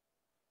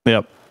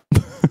 Yep.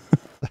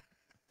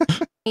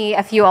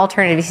 A few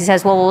alternatives. He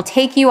says, well, we'll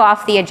take you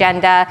off the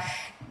agenda.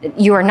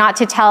 You are not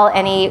to tell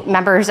any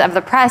members of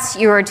the press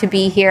you are to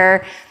be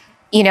here.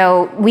 We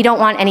don't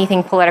want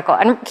anything political.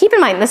 And keep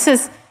in mind, this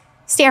is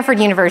Stanford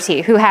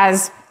University, who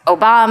has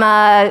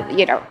Obama,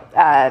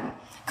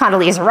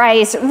 Condoleezza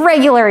Rice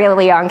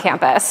regularly on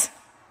campus.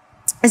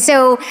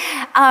 So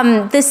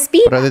the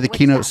speed. But are they the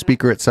keynote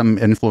speaker at some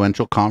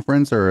influential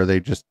conference, or are they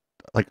just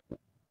like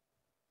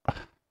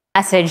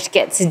message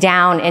gets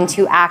down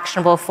into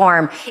actionable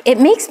form? It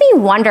makes me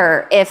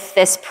wonder if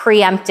this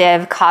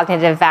preemptive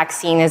cognitive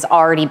vaccine has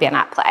already been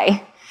at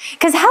play.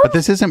 But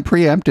this isn't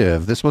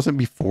preemptive. This wasn't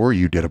before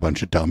you did a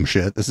bunch of dumb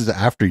shit. This is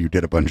after you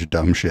did a bunch of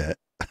dumb shit.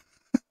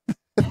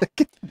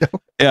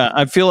 Yeah,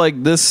 I feel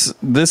like this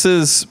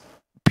is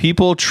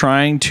people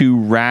trying to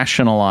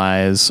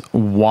rationalize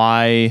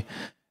why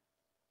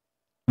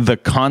the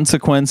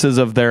consequences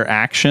of their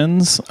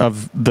actions,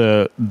 of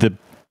the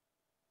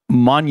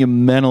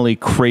monumentally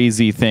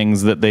crazy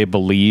things that they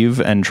believe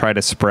and try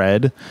to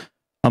spread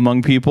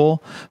among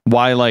people,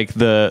 why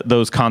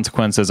those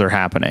consequences are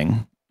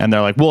happening. And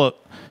they're like, well,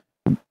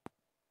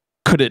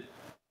 could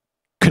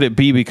it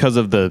be because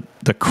of the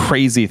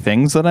crazy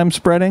things that I'm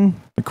spreading,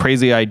 the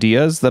crazy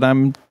ideas that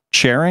I'm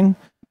sharing?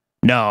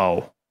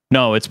 No,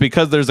 it's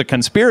because there's a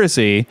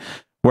conspiracy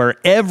where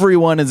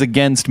everyone is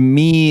against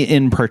me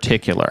in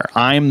particular.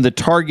 I'm the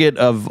target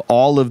of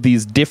all of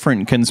these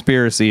different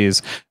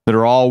conspiracies that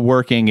are all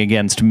working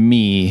against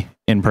me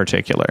in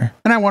particular.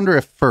 And I wonder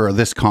if for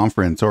this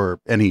conference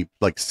or any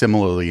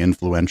similarly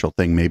influential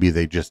thing, maybe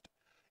they just,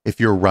 if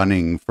you're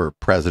running for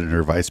president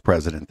or vice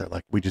president, they're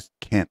like, we just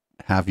can't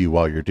have you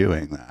while you're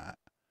doing that.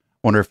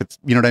 Wonder if it's,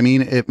 you know what I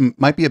mean? It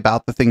might be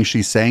about the things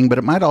she's saying, but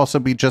it might also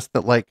be just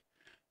that, like,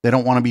 they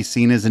don't want to be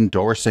seen as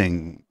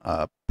endorsing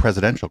a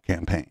presidential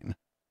campaign.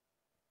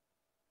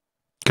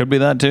 Could be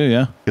that too,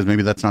 yeah. Because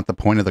maybe that's not the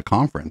point of the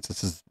conference.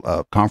 This is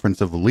a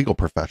conference of legal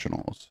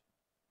professionals.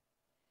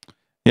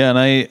 Yeah,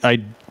 and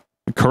I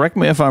correct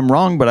me if I'm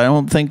wrong, but I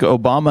don't think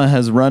Obama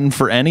has run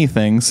for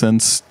anything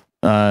since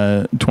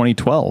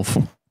 2012.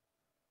 If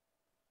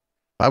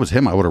I was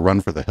him, I would have run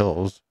for the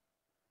hills.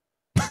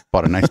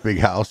 Bought a nice big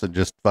house and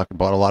just fucking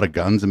bought a lot of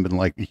guns and been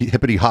like,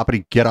 hippity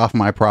hoppity, get off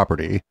my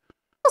property.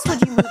 How else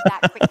would you move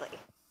that quickly?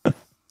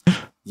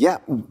 Yeah,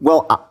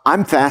 well,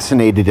 I'm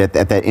fascinated at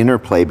that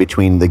interplay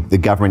between the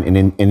government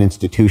and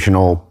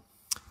institutional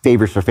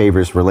favors for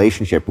favors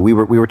relationship. We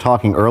were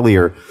talking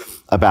earlier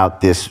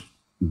about this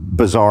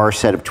bizarre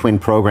set of twin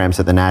programs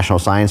at the National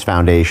Science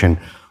Foundation.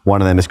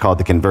 One of them is called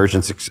the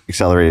Convergence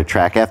Accelerated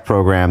Track F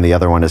program. The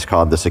other one is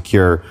called the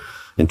Secure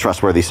and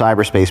Trustworthy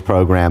Cyberspace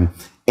program.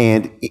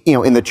 And, you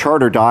know, in the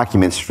charter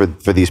documents for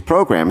these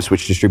programs,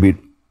 which distribute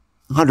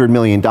 $100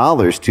 million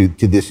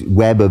to this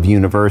web of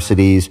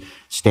universities,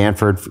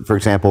 Stanford, for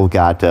example,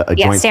 got a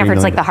joint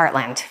Stanford's like the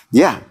heartland.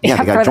 Yeah, they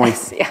got a joint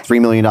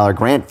 $3 million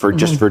grant for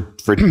just for.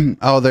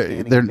 Oh,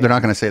 they're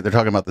not going to say it. They're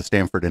talking about the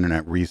Stanford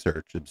Internet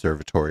Research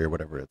Observatory or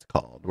whatever it's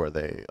called, where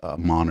they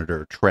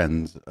monitor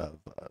trends of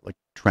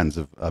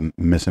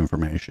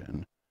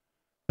misinformation.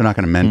 They're not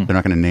going to they're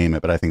not going to name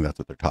it, but I think that's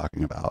what they're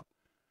talking about.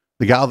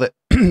 The gal that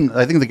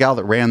I think the gal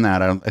that ran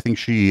that, I think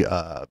she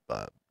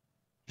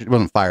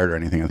wasn't fired or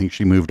anything. I think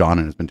she moved on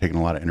and has been taking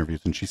a lot of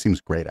interviews, and she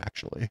seems great,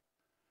 actually.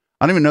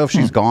 I don't even know if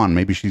she's gone.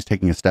 Maybe she's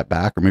taking a step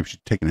back, or maybe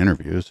she's taking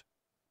interviews.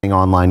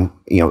 Online,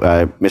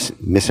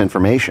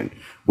 misinformation,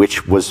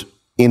 which was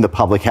in the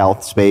public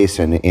health space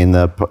and in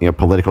the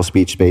political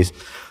speech space,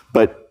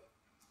 but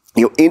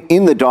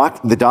in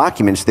the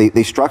documents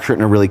they structure it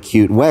in a really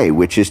cute way,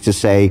 which is to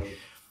say,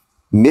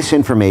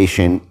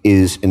 misinformation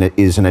is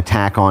an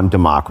attack on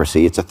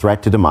democracy. It's a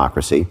threat to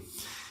democracy.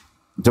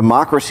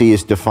 Democracy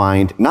is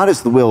defined not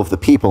as the will of the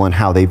people and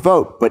how they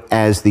vote, but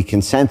as the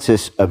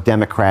consensus of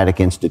democratic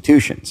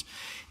institutions.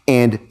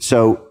 And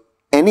so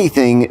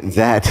anything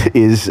that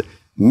is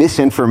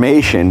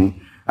misinformation,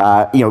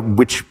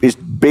 which is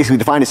basically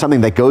defined as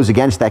something that goes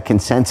against that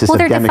consensus of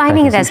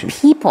democratic institutions. Well, they're defining it as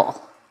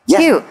people,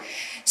 too.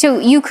 So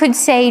you could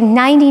say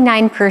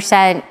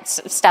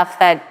 99% stuff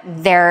that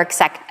they're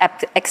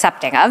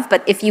accepting of,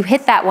 but if you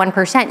hit that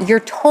 1%, your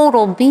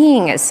total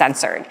being is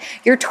censored.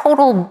 Your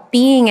total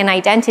being and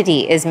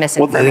identity is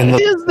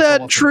misinformation. Is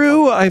that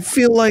true? I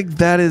feel like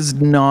that is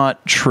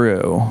not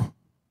true.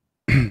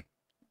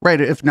 Right.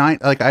 If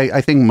not, like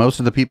I think most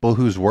of the people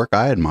whose work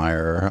I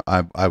admire,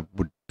 I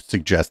would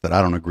suggest that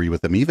I don't agree with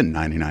them even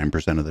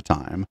 99% of the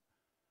time.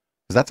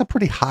 Because that's a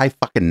pretty high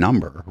fucking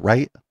number,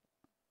 right?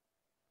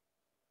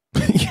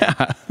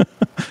 Yeah.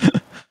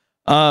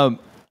 I'm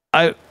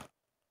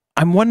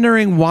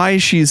wondering why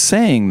she's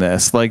saying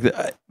this. Like,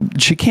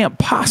 she can't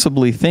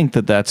possibly think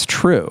that that's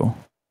true.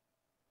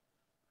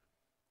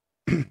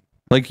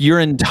 Like, your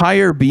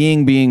entire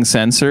being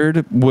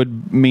censored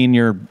would mean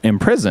you're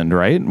imprisoned,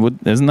 right?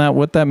 Isn't that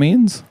what that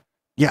means?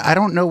 Yeah, I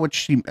don't know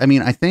what I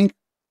mean, I think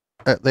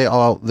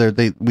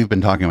we've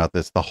been talking about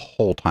this the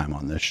whole time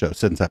on this show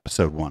since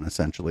episode 1,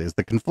 essentially, is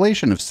the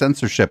conflation of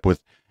censorship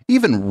with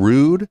even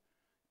rude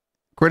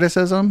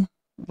criticism.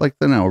 Like,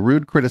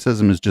 rude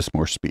criticism is just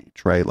more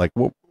speech, right? Like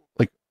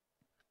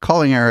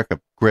calling Eric a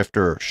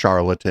grifter or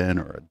charlatan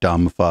or a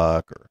dumb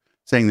fuck or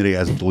saying that he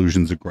has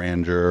delusions of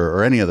grandeur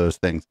or any of those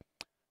things.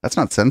 That's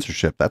not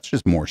censorship. That's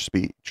just more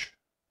speech.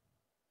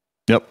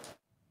 Yep.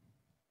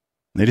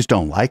 They just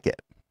don't like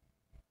it.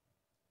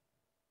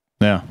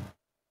 Yeah.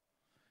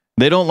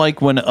 They don't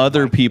like when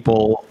other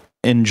people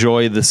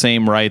enjoy the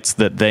same rights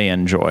that they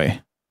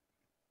enjoy.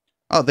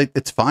 Oh,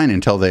 it's fine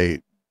until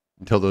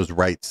those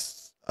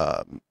rights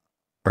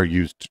are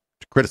used to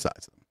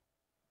criticize them.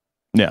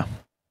 Yeah.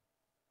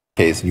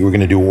 Case, you were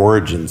going to do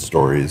origin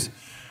stories.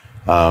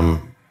 I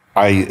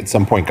at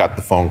some point got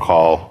the phone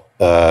call.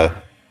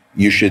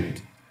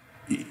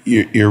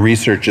 Your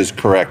research is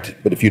correct,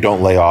 but if you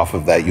don't lay off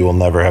of that, you will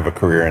never have a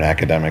career in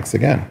academics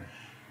again.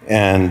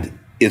 And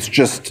it's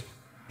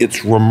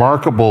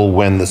remarkable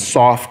when the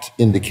soft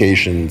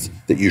indications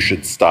that you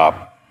should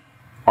stop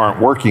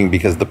aren't working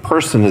because the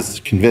person is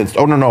convinced,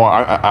 oh,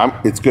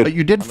 no, it's good. But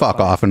you did fuck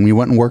off and you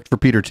went and worked for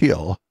Peter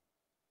Thiel.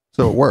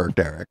 So it worked,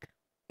 Eric.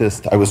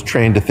 I was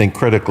trained to think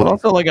critically.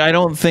 Also, like, I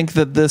don't think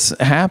that this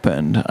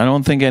happened. I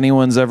don't think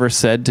anyone's ever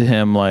said to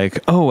him,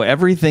 like, oh,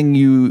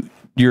 everything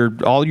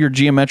all your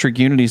geometric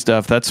unity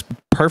stuff, that's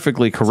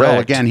perfectly correct. So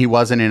again, he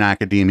wasn't in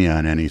academia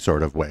in any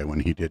sort of way when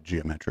he did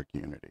geometric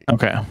unity.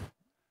 Okay.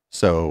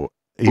 So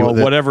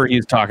whatever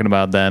he's talking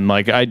about then,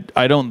 like,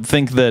 I don't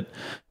think that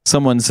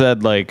someone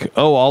said, like,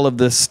 oh, all of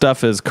this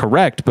stuff is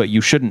correct, but you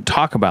shouldn't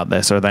talk about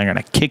this or they're going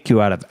to kick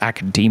you out of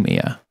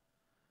academia.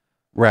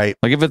 Right.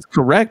 Like, if it's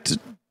correct,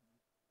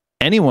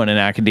 anyone in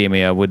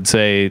academia would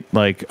say,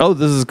 like, oh,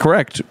 this is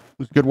correct.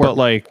 It's good work. But,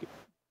 like,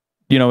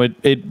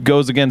 it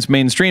goes against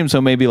mainstream,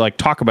 so maybe, like,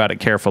 talk about it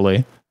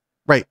carefully.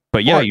 Right.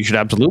 But yeah, Or you should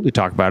absolutely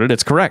talk about it.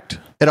 It's correct.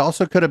 it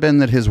also could have been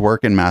that his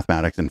work in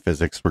mathematics and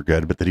physics were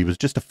good, but that he was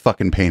just a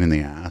fucking pain in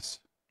the ass.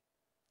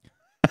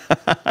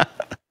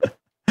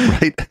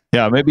 Right.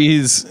 Yeah, maybe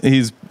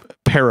he's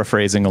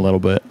paraphrasing a little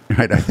bit.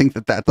 Right. I think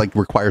that like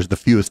requires the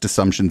fewest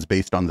assumptions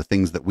based on the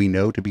things that we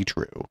know to be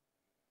true.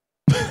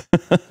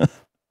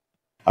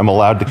 I'm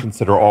allowed to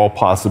consider all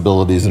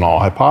possibilities and all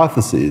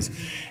hypotheses.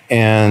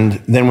 And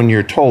then when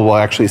you're told, well,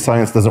 actually,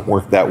 science doesn't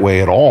work that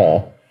way at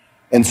all.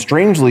 And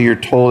strangely, you're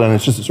told, and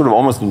it's just sort of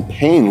almost in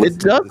pain. It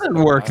doesn't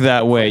work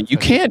that way. You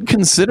can't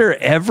consider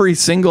every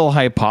single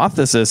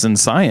hypothesis in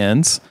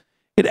science.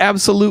 It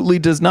absolutely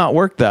does not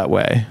work that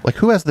way. Like,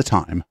 who has the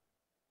time?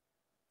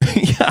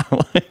 Yeah.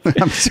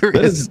 I'm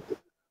serious.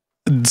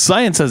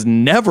 Science has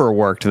never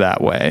worked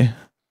that way.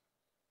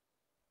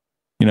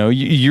 You know,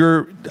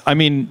 you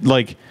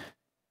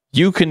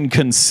can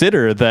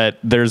consider that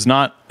there's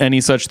not any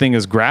such thing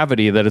as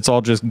gravity, that it's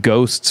all just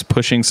ghosts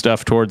pushing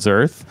stuff towards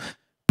Earth.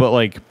 But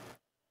like,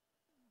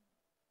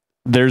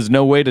 there's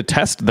no way to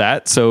test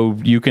that, so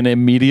you can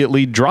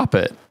immediately drop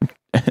it.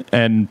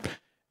 And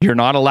you're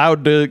not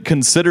allowed to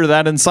consider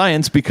that in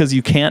science because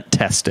you can't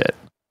test it.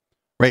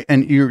 Right.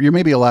 And you're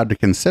maybe allowed to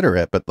consider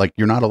it, but like,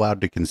 you're not allowed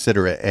to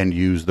consider it and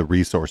use the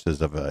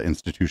resources of an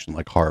institution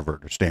like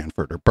Harvard or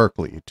Stanford or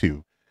Berkeley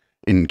to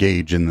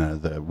engage in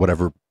the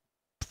whatever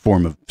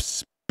form of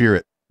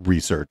spirit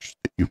research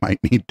that you might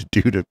need to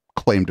do to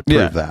claim to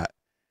prove that.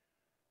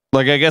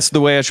 Like, I guess the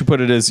way I should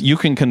put it is, you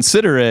can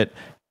consider it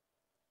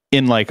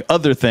in like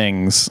other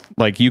things,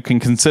 like you can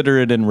consider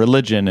it in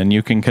religion and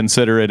you can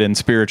consider it in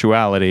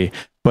spirituality,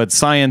 but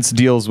science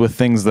deals with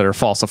things that are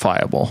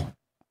falsifiable.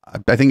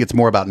 I think it's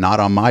more about not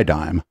on my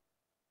dime.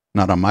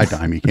 Not on my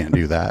dime. You can't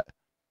do that.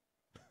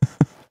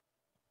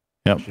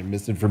 Yep.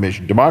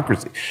 Misinformation,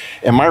 democracy.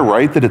 Am I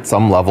right that at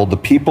some level the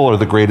people are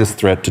the greatest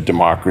threat to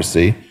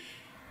democracy?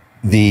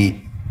 The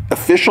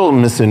official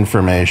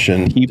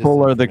misinformation.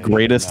 People are the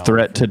greatest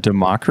threat to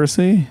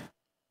democracy?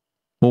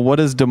 Well,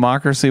 what is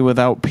democracy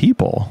without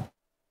people?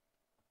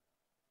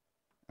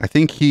 I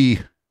think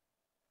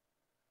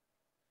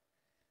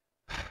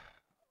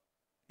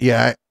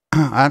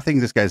I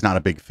think this guy's not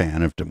a big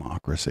fan of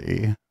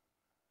democracy.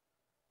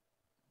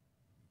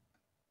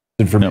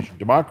 Information,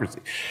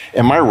 democracy.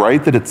 Am I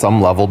right that at some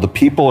level the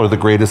people are the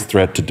greatest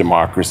threat to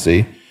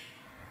democracy?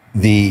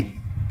 The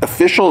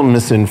official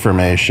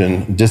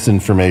misinformation,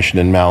 disinformation,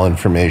 and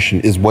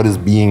malinformation is what is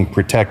being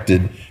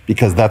protected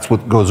because that's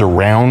what goes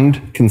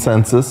around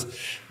consensus.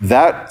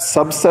 That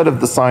subset of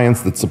the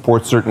science that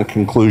supports certain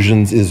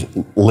conclusions is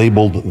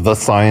labeled the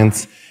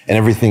science, and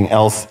everything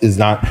else is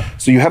not.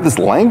 So you have this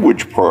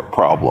language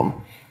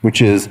problem,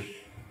 which is,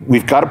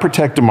 we've got to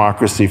protect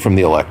democracy from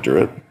the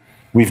electorate.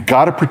 We've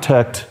got to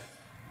protect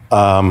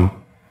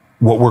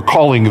what we're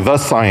calling the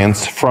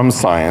science from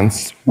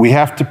science. We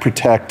have to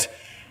protect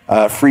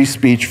free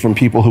speech from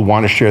people who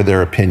want to share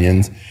their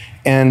opinions.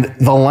 And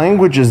the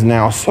language is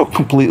now so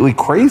completely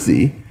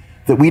crazy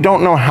that we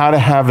don't know how to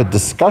have a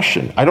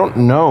discussion. I don't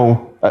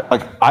know,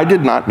 I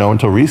did not know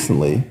until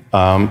recently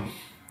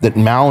that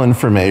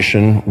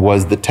malinformation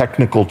was the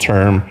technical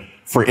term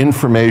for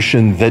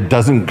information that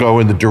doesn't go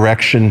in the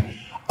direction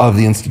of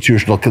the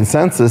institutional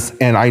consensus.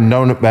 And I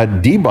know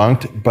that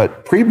debunked,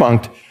 but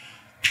pre-bunked,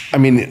 I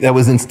mean, that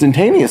was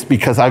instantaneous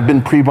because I've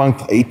been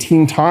pre-bunked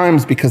 18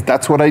 times because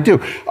that's what I do.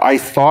 I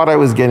thought I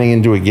was getting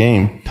into a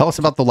game. Tell us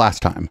about the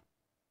last time.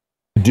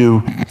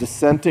 Do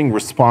dissenting,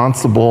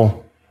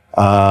 responsible,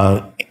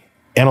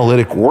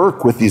 analytic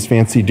work with these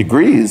fancy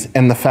degrees.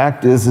 And the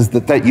fact is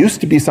that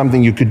used to be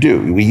something you could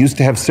do. We used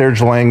to have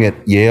Serge Lang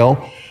at Yale,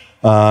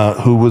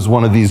 who was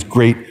one of these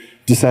great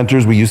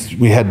dissenters. We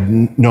had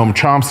Noam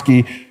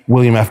Chomsky,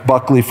 William F.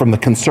 Buckley from the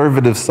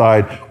conservative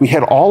side. We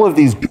had all of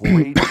these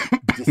great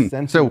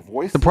dissenting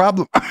voices. The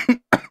problem,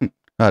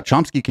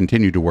 Chomsky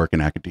continued to work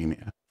in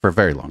academia for a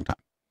very long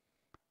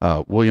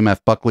time. William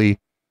F. Buckley,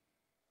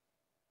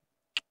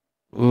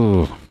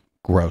 ooh,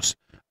 gross.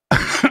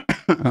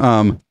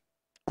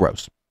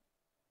 Gross.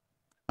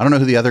 I don't know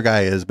who the other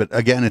guy is, but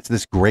again, it's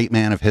this great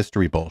man of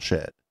history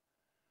bullshit.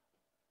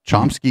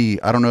 Chomsky,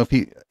 I don't know if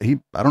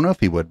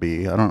he would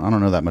be. I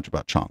don't know that much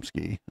about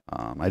Chomsky.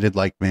 I did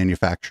like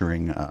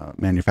Manufacturing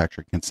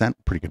Consent,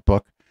 pretty good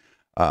book.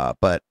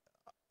 But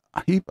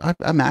I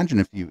imagine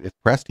if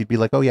pressed, he'd be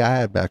like, oh yeah, I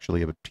have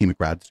actually a team of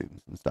grad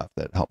students and stuff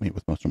that help me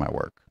with most of my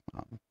work.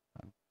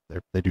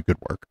 They do good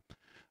work.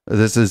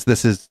 This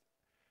is,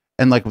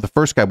 and like with the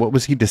first guy, what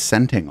was he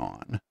dissenting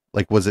on?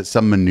 Like, was it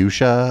some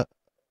minutia,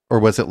 or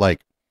was it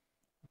like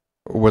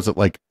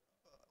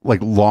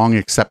long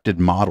accepted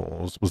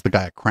models? Was the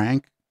guy a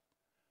crank?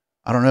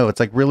 I don't know.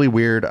 It's like really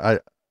weird.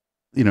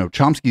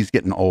 Chomsky's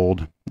getting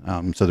old.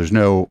 So there's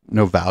no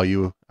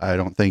value, I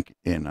don't think,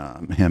 in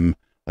him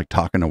like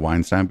talking to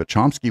Weinstein. But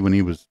Chomsky, when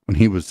he was in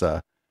his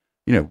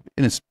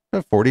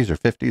 40s or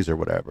 50s or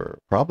whatever,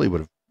 probably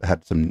would have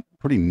had some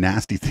pretty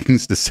nasty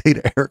things to say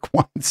to Eric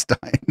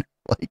Weinstein.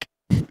 Like,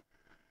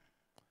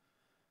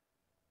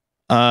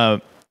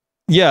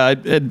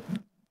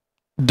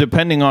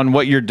 depending on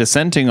what you're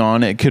dissenting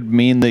on, it could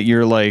mean that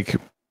you're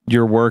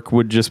your work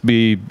would just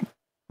be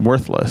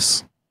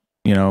worthless.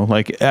 You know,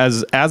 like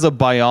as a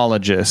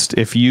biologist,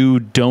 if you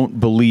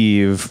don't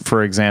believe,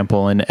 for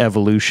example, in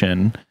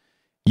evolution,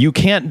 you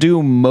can't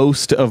do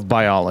most of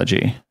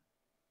biology.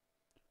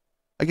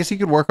 I guess you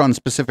could work on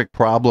specific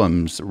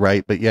problems,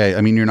 right? But yeah,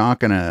 I mean, you're not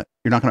gonna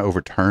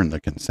overturn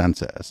the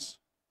consensus.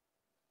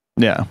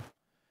 Yeah.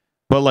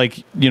 But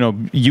like, you know,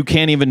 you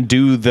can't even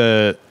do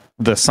the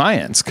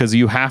science because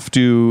you have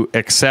to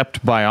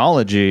accept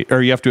biology,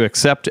 or you have to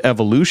accept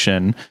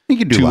evolution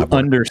to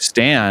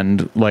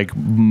understand like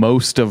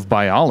most of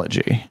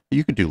biology.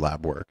 You could do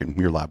lab work and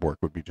your lab work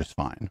would be just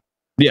fine.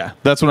 Yeah,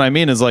 that's what I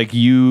mean is like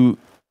you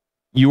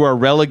are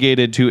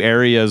relegated to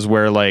areas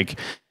where like,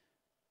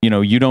 you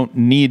know, you don't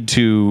need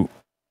to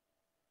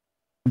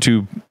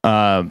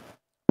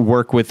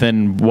work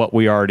within what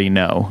we already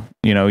know.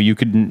 You know, you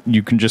can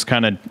just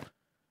kind of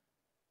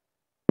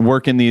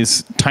work in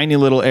these tiny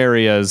little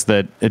areas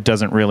that it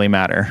doesn't really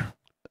matter.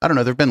 I don't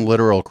know. There've been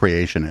literal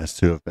creationists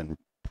who have been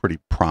pretty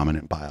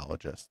prominent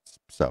biologists.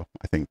 So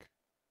I think,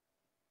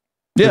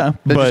 yeah,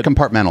 but just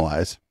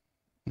compartmentalize.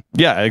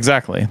 Yeah,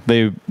 exactly.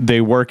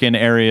 They work in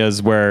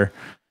areas where,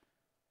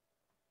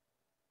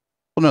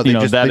 well, no, they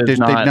just don't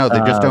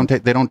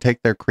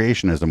take their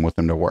creationism with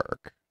them to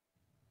work.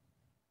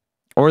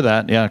 Or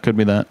that, yeah, it could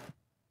be that.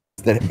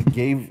 That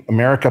gave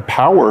America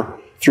power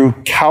through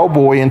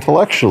cowboy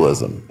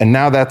intellectualism, and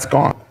now that's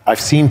gone. I've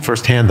seen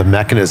firsthand the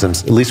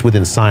mechanisms, at least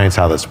within science,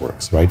 how this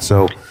works, right?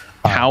 So,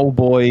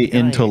 cowboy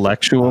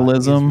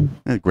intellectualism,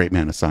 a great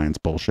man of science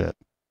bullshit.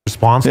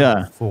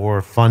 Responsible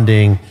for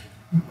funding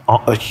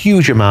a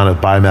huge amount of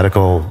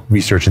biomedical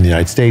research in the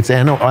United States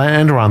and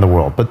around the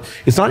world, but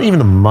it's not even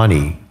the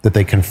money that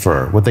they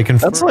confer. What they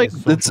confer, that's like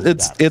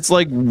it's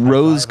like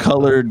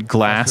rose-colored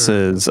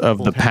glasses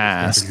of the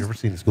past. You've ever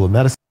seen the School of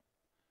Medicine?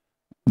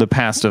 The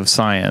past of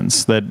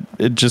science, that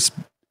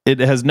it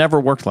has never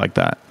worked like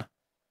that.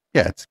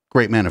 Yeah, it's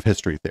great man of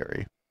history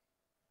theory.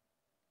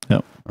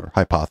 Yep. Or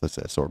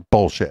hypothesis, or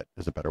bullshit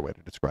is a better way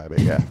to describe it.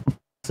 Yeah.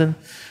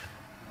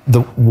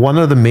 One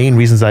of the main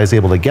reasons I was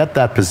able to get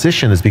that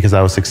position is because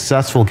I was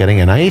successful getting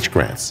NIH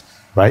grants,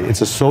 right?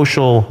 It's a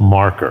social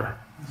marker.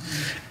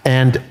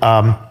 And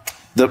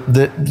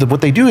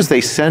what they do is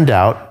they send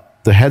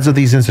out, the heads of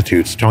these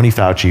institutes, Tony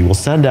Fauci, will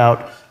send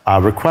out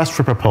requests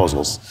for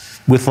proposals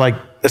with like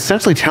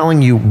essentially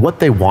telling you what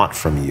they want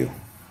from you.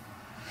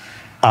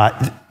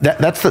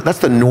 That's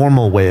the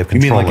normal way of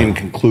controlling. You mean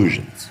like in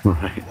conclusions?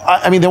 Right.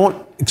 I mean, they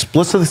won't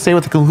explicitly say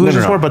what the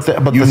conclusions were, but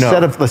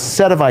the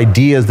set of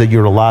ideas that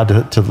you're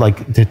allowed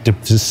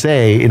to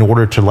say in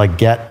order to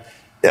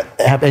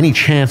have any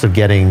chance of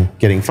getting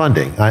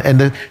funding. And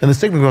the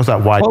stigma goes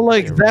out wide. Well,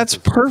 like that's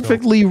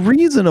perfectly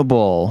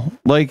reasonable.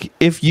 Like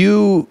if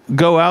you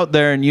go out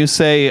there and you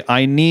say,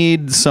 "I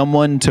need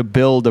someone to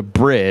build a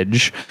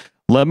bridge.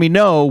 Let me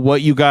know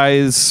what you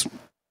guys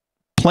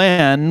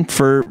plan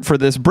for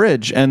this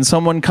bridge," and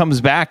someone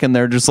comes back and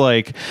they're just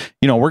like,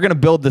 you know, we're going to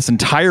build this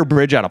entire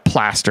bridge out of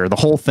plaster, the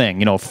whole thing,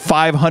 you know,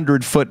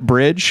 500-foot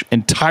bridge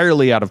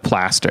entirely out of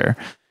plaster.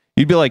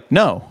 You'd be like,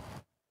 no,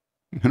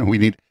 we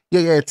need,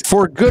 it's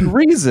for good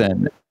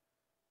reason.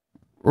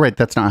 Right.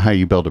 That's not how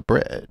you build a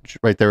bridge,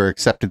 right? There are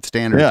accepted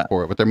standards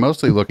for it. What they're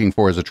mostly looking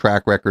for is a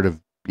track record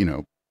of, you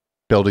know,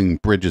 building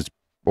bridges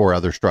or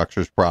other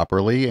structures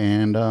properly,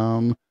 and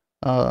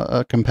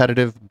a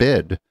competitive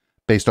bid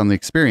based on the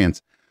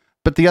experience.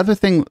 But the other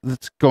thing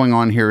that's going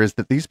on here is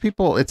that these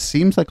people, it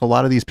seems like a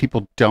lot of these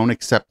people don't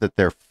accept that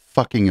they're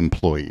fucking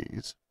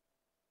employees.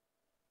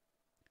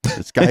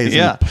 This guy is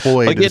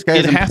employed. Like this guy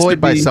is employed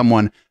by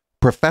someone,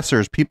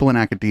 professors, people in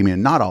academia,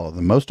 not all of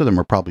them. Most of them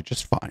are probably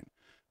just fine.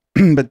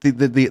 But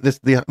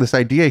this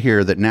idea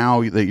here that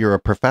now that you're a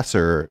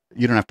professor,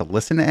 you don't have to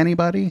listen to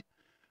anybody.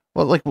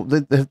 Well, like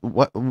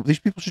these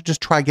people should just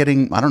try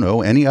getting, I don't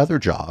know, any other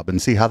job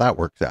and see how that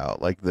works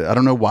out. Like, I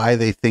don't know why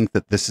they think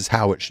that this is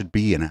how it should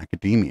be in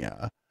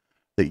academia,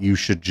 that you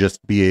should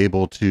just be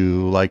able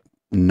to like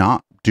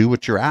not do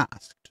what you're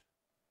asked.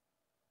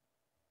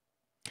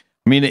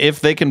 I mean, if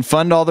they can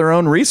fund all their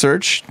own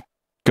research,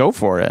 go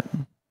for it.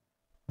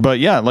 But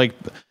yeah, like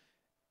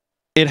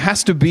it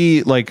has to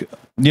be like,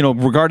 you know,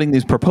 regarding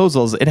these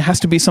proposals, it has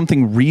to be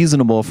something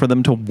reasonable for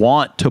them to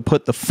want to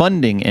put the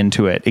funding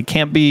into it. It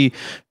can't be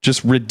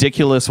just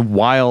ridiculous,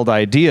 wild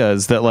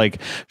ideas that like,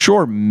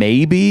 sure,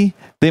 maybe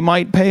they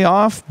might pay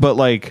off, but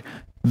like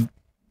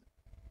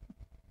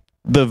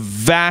the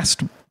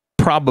vast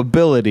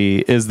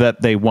probability is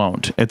that they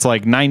won't. It's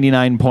like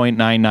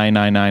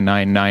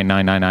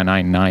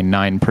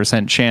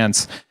 99.99999999999%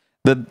 chance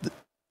that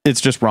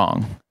it's just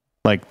wrong.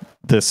 Like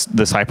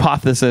this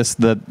hypothesis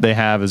that they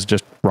have is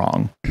just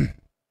wrong.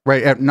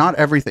 Right. Not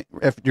everything.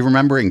 If you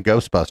remember in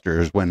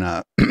Ghostbusters when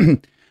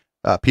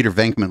Peter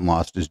Venkman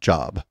lost his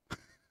job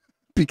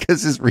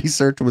because his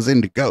research was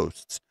into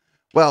ghosts.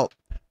 Well,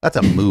 that's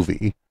a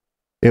movie.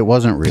 It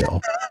wasn't real.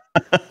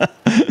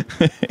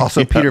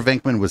 Also, Peter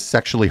Venkman was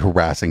sexually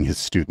harassing his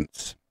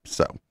students.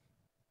 So,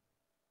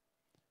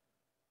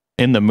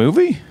 in the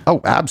movie?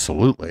 Oh,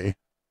 absolutely.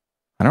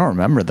 I don't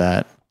remember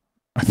that.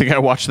 I think I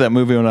watched that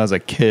movie when I was a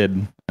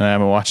kid, and I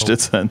haven't watched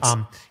it since.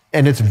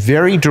 And it's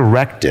very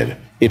directed.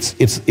 And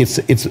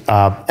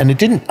it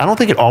didn't, I don't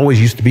think it always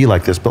used to be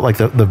like this, but like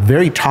the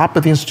very top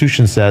of the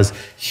institution says,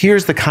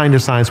 here's the kind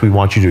of science we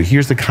want you to do.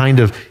 Here's the kind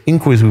of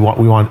inquiries we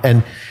want.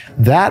 And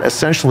that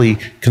essentially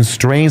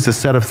constrains the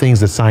set of things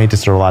that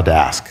scientists are allowed to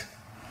ask.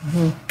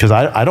 Because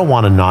I don't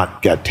want to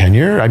not get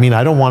tenure. I mean,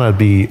 I don't want to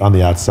be on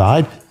the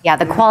outside. Yeah,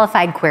 the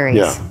qualified queries.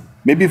 Yeah.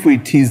 Maybe if we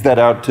tease that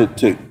out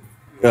to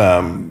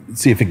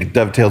see if it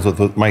dovetails with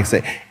what Mike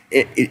said.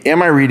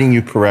 Am I reading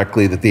you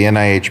correctly that the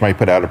NIH might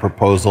put out a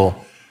proposal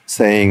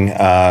saying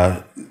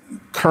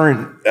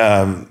current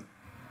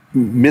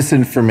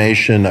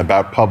misinformation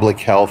about public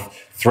health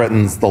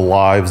threatens the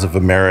lives of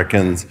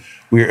Americans?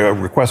 A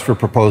request for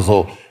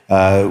proposal.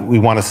 We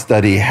want to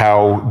study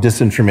how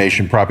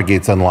disinformation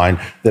propagates online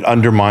that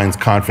undermines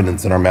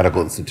confidence in our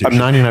medical institutions.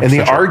 I'm 99% and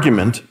the sure.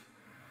 argument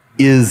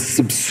is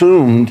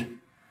subsumed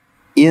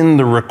in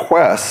the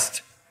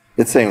request.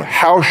 It's saying,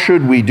 how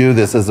should we do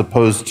this, as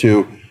opposed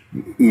to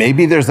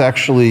maybe there's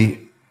actually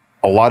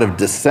a lot of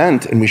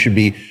dissent and we should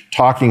be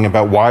talking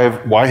about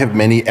why have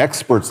many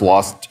experts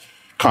lost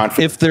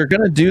confidence? If they're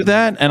going to do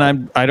that,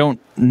 and I don't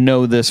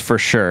know this for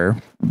sure,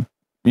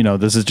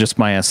 this is just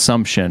my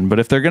assumption, but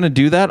if they're going to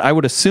do that, I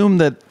would assume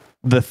that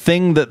the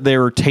thing that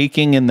they're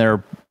taking in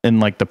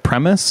like the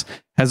premise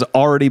has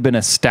already been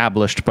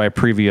established by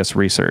previous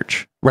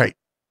research. Right.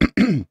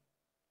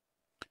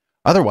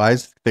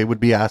 Otherwise, they would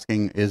be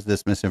asking, is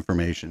this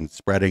misinformation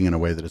spreading in a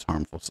way that is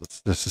harmful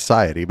to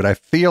society? But I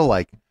feel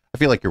like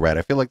you're right.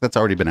 I feel like that's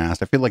already been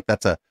asked. I feel like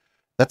that's a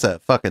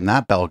fucking,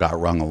 that bell got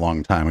rung a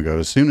long time ago.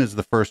 As soon as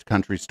the first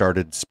country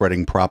started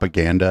spreading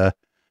propaganda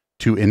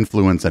to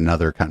influence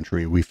another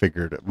country, we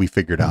figured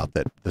out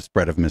that the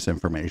spread of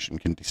misinformation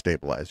can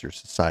destabilize your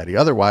society.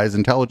 Otherwise,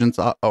 intelligence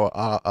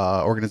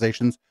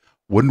organizations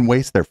wouldn't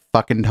waste their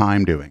fucking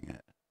time doing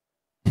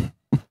it.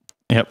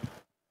 Yep.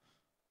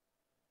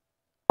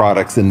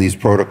 Products in these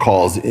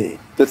protocols.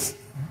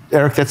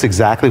 Eric, that's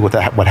exactly what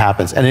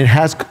happens. And it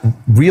has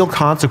real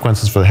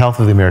consequences for the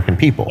health of the American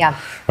people. Yeah.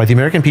 Right? The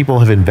American people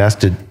have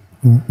invested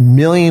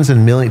millions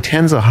and millions,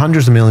 tens of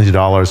hundreds of millions of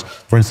dollars,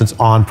 for instance,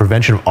 on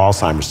prevention of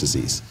Alzheimer's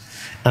disease.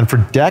 And for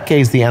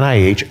decades, the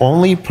NIH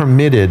only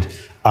permitted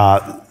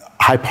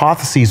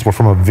hypotheses were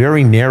from a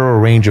very narrow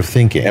range of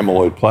thinking.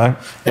 Amyloid plaque.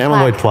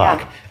 Amyloid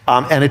plaque.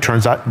 Yeah. And it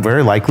turns out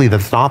very likely that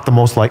it's not the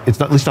most it's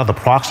not, at least not the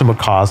proximate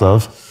cause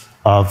of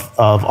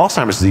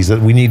Alzheimer's disease,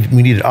 that we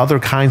needed other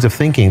kinds of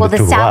thinking. Well,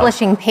 the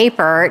establishing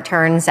paper, it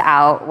turns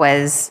out,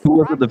 was... Who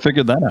was it that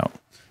figured that out?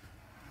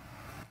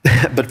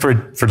 But for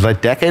a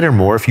decade or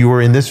more, if you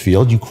were in this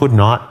field, you could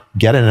not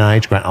get an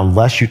NIH grant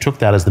unless you took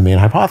that as the main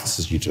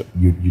hypothesis you did.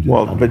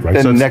 But right?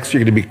 then So next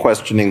you're going to be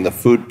questioning the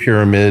food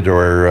pyramid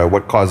or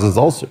what causes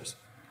ulcers.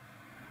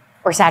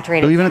 Or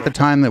saturated. So even at the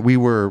time that we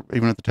were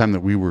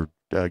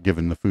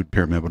given the food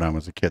pyramid when I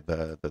was a kid,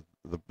 the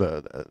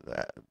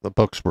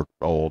books were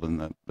old,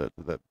 and the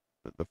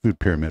food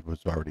pyramid was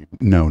already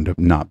known to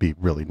not be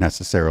really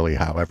necessarily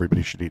how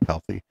everybody should eat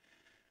healthy.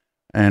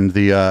 And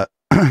the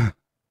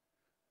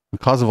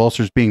cause of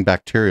ulcers being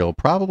bacterial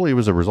probably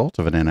was a result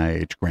of an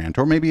NIH grant,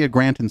 or maybe a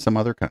grant in some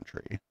other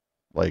country.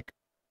 Like,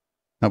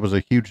 that was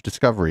a huge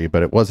discovery,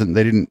 but it wasn't.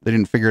 They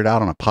didn't figure it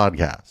out on a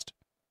podcast.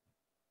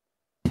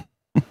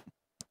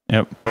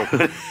 Yep.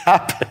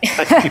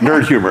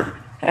 Nerd humor.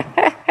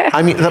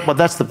 I mean, but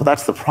that's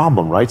the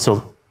problem, right?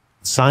 So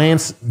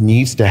science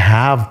needs to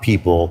have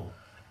people.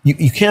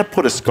 You can't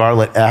put a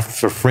scarlet F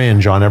for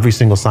fringe on every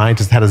single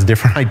scientist that has a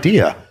different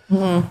idea.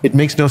 Mm-hmm. It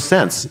makes no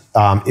sense.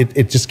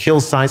 It just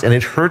kills science, and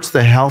it hurts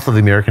the health of the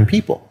American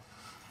people.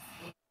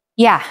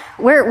 Yeah,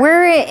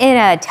 we're in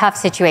a tough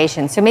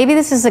situation. So maybe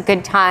this is a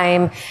good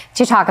time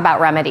to talk about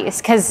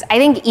remedies, because I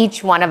think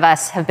each one of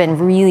us have been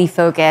really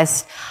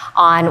focused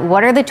on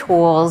what are the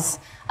tools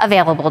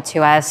available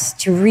to us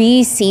to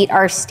reseat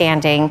our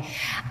standing.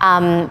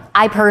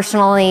 I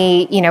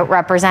personally,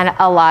 represent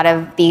a lot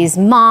of these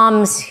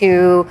moms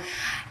who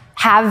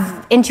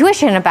have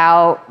intuition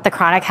about the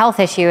chronic health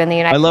issue in the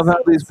United States. I love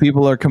how these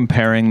people are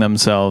comparing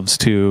themselves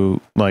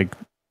to like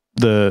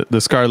the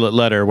Scarlet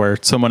Letter, where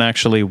someone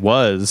actually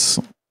was,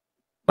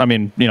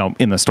 in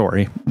the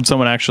story,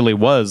 someone actually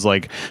was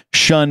like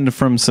shunned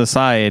from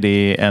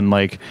society and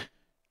like,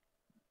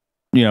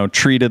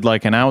 treated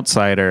like an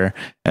outsider.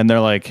 And they're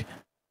like,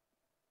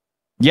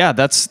 yeah,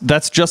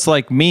 that's just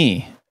like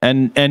me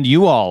and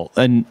you all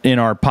in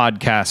our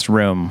podcast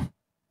room.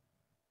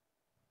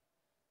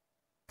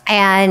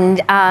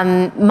 And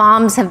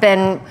moms have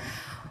been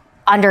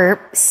under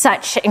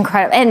such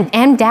incredible,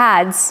 and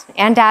dads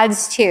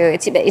too.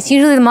 It's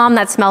usually the mom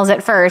that smells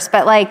it first,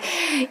 but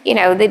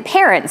the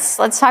parents.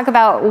 Let's talk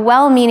about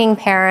well-meaning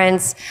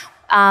parents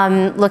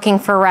looking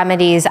for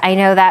remedies. I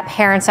know that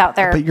parents out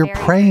there. But you're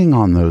preying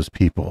on those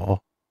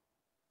people.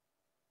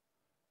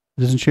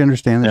 Doesn't she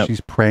understand that Yep.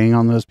 she's preying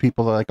on those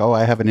people? Like, oh,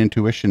 I have an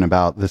intuition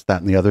about this,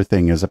 that, and the other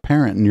thing as a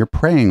parent, and you're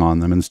preying on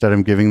them instead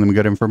of giving them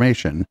good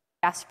information.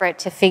 Desperate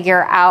to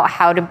figure out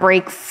how to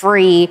break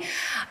free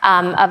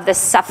of the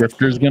suffocating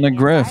Grifter's gonna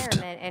grift.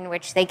 environment in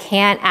which they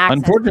can't access.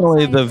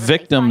 Unfortunately, science the or they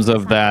victims find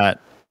of that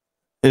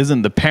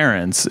isn't the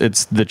parents,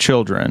 it's the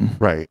children.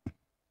 Right.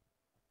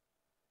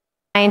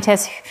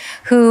 Scientist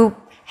who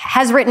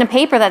has written a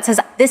paper that says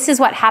this is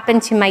what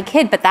happened to my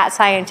kid, but that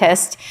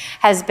scientist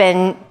has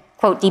been,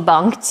 quote,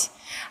 debunked.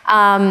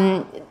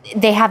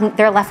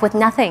 They're left with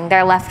nothing.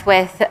 They're left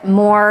with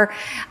more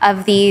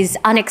of these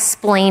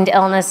unexplained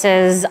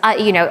illnesses.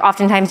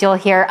 Oftentimes you'll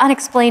hear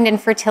unexplained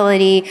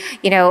infertility,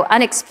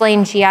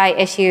 unexplained GI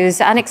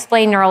issues,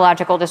 unexplained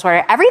neurological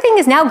disorder. Everything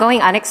is now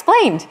going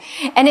unexplained.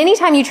 And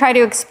anytime you try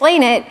to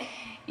explain it,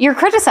 you're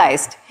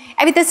criticized.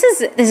 I mean, this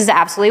is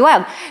absolutely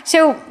wild.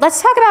 So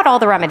let's talk about all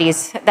the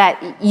remedies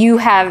that you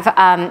have.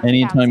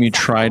 Anytime you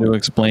try to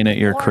explain it,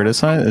 you're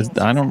criticized.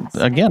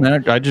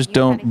 I just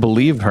don't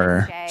believe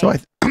her. So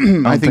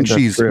I think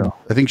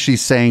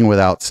she's saying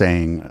without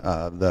saying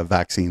the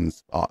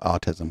vaccines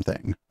autism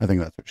thing. I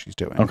think that's what she's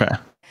doing. Okay.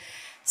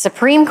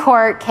 Supreme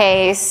Court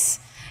case.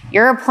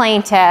 You're a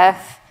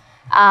plaintiff.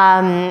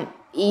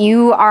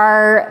 You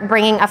are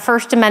bringing a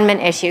First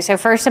Amendment issue. So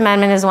First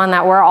Amendment is one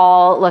that we're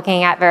all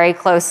looking at very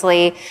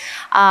closely.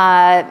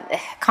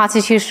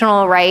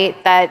 Constitutional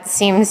right that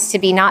seems to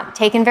be not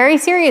taken very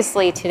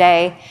seriously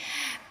today.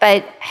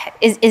 But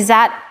is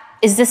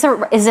this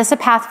a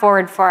path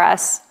forward for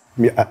us?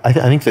 Yeah, I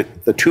think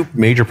that the two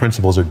major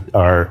principles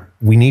are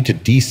we need to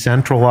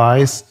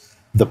decentralize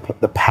the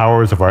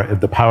powers of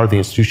the power of the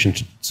institution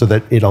so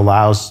that it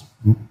allows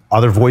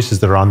other voices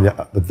that are on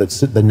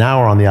that now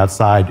are on the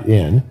outside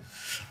in.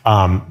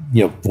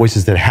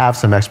 Voices that have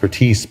some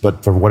expertise,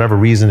 but for whatever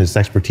reason, it's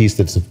expertise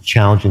that's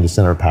challenging the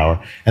center of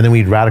power. And then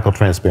we need radical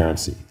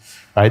transparency,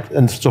 right?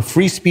 And so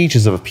free speech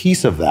is a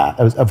piece of that,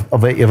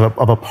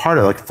 of a part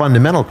of, like,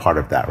 fundamental part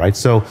of that, right?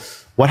 So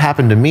what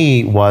happened to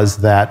me was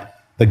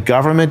that the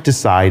government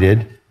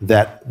decided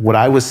that what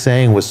I was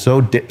saying was so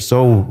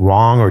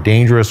wrong or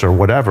dangerous or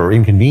whatever,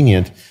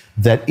 inconvenient,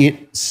 that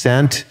it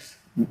sent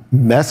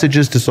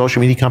messages to social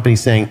media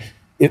companies saying,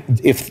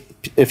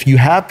 if you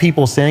have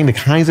people saying the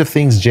kinds of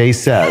things Jay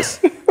says,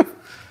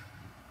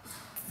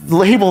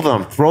 label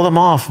them, throw them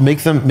off,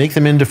 make them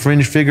into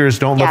fringe figures.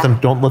 Don't let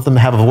them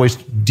have a voice.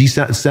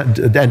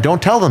 And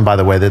don't tell them, by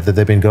the way, that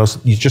they've been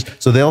ghosted.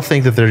 So they'll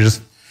think that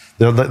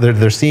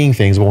they're seeing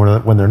things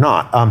when they're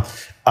not.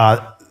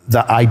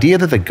 The idea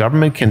that the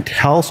government can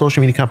tell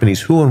social media companies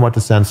who and what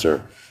to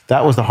censor,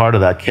 that was the heart of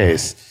that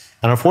case.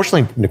 And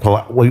unfortunately,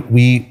 Nicole,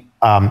 we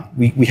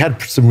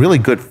had some really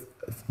good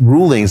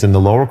rulings in the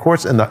lower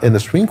courts and in the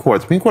Supreme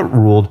Court. The Supreme Court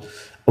ruled,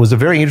 it was a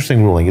very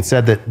interesting ruling. It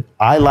said that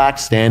I lacked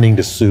standing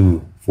to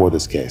sue for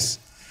this case,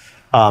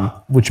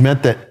 which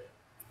meant that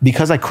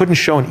because I couldn't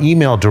show an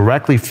email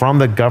directly from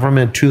the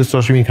government to the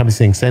social media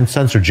company saying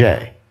censor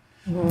Jay,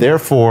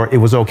 therefore it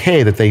was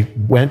okay that they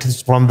went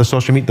from the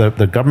social media,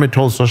 the government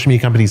told the social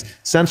media companies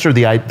censor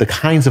the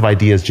kinds of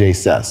ideas Jay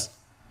says.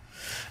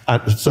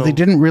 So they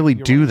didn't really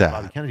do that.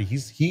 Bobby Kennedy,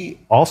 he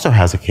also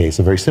has a case,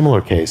 a very similar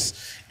case,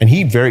 and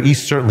he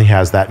certainly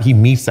has that. He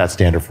meets that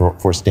standard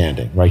for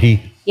standing, right?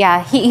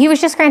 He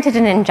was just granted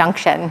an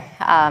injunction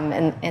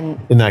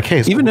in that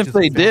case. Even if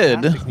they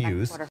did,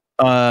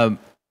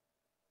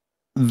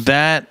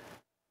 that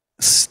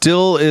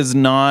still is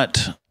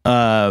not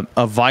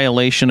a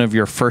violation of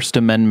your First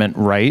Amendment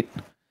right,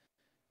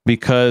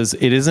 because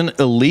it isn't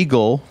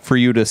illegal for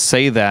you to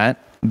say that.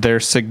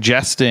 They're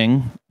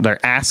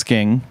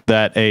asking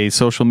that a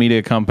social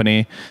media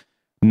company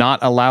not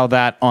allow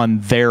that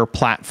on their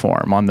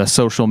platform, on the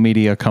social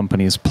media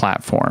company's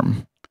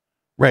platform.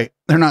 Right.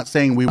 They're not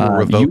saying we will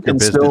revoke your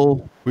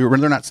business.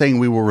 They're not saying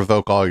we will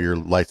revoke all your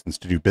license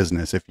to do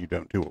business if you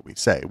don't do what we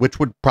say, which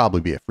would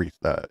probably be a free.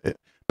 But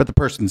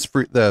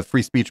the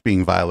free speech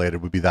being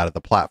violated would be that of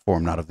the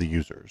platform, not of the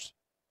users.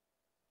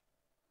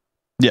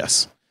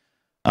 Yes.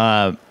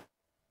 And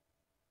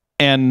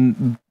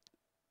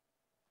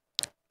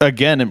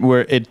again,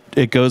 where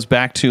it goes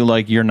back to,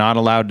 like, you're not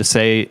allowed to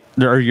say,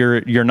 or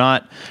you're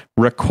not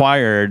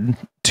required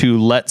to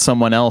let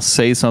someone else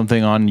say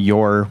something on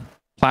your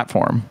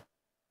platform.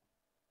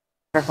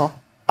 Wonderful.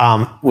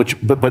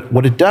 But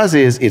what it does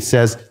is it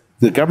says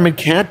the government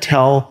can't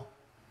tell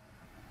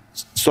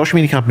social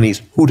media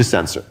companies who to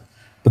censor,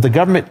 but the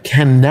government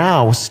can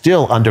now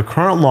still, under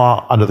current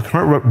law, under the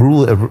current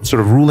ruling of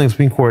the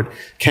Supreme Court,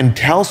 can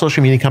tell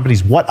social media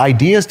companies what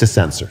ideas to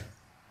censor,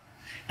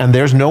 and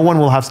no one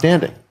will have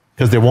standing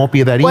because there won't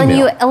be that email. When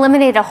you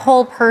eliminate a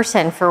whole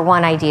person for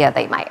one idea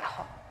they might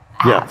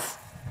have.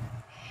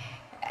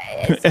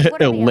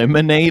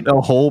 Eliminate a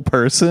whole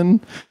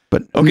person?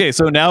 But okay,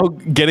 so now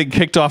getting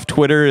kicked off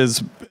Twitter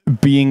is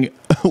being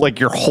like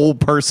your whole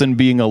person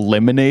being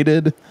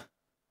eliminated?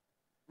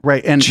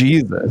 Right. And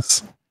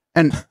Jesus.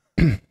 And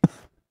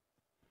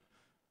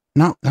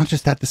not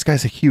just that, this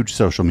guy's a huge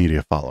social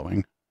media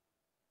following.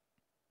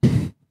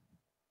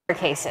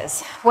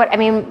 Cases.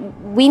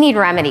 We need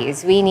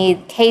remedies. We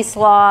need case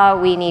law.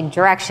 We need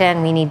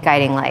direction. We need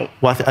guiding light.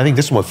 Well, I think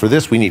for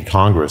this we need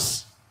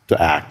Congress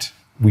to act.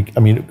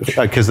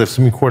 Because the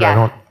Supreme Court,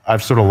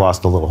 I've sort of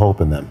lost a little hope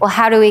in them. Well,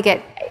 how do we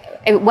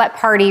what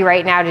party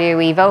right now do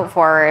we vote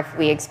for if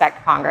we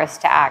expect Congress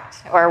to act,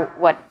 or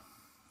what?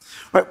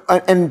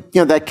 And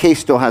that case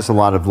still has a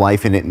lot of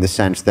life in it, in the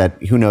sense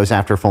that who knows,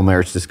 after full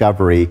merits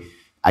discovery,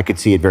 I could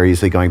see it very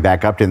easily going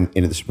back up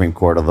into the Supreme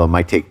Court, although it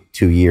might take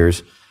 2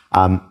 years.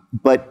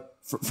 But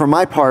for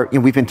my part,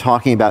 we've been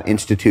talking about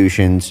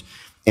institutions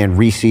and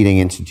reseating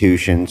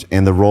institutions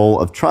and the role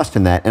of trust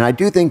in that. And I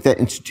do think that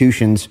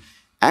institutions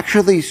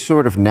actually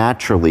sort of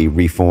naturally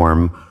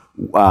reform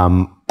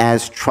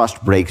as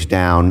trust breaks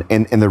down,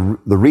 and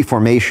the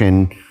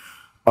reformation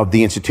of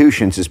the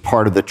institutions is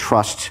part of the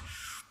trust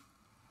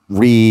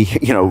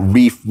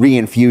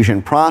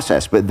reinfusion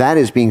process. But that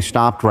is being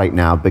stopped right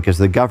now because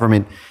the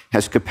government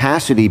has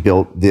capacity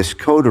built this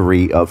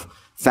coterie of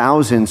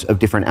thousands of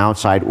different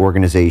outside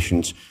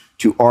organizations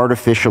to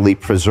artificially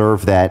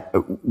preserve that,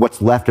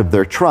 what's left of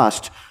their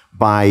trust,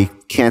 by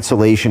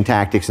cancellation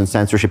tactics and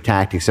censorship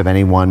tactics of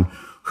anyone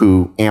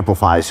who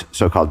amplifies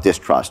so-called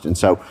distrust. And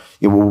so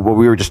what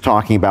we were just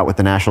talking about with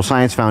the National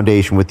Science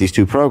Foundation, with these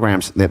two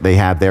programs that they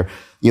have there,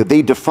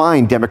 they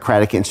define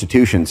democratic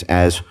institutions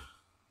as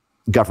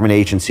government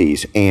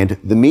agencies, and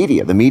the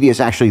media. The media is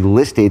actually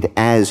listed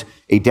as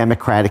a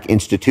democratic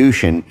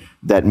institution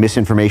that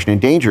misinformation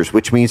endangers,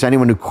 which means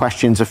anyone who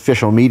questions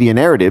official media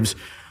narratives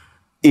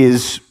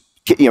is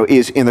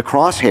in the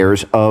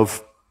crosshairs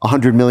of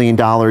 $100 million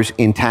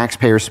in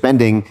taxpayer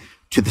spending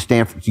to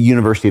the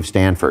University of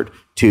Stanford,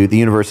 to the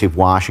University of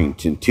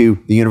Washington, to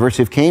the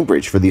University of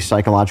Cambridge for these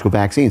psychological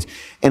vaccines.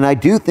 And I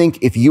do think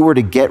if you were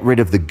to get rid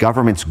of the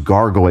government's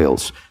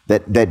gargoyles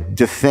that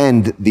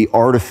defend the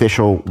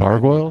artificial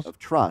gargoyles of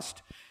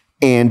trust,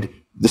 and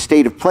the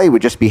state of play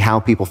would just be how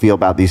people feel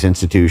about these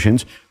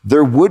institutions,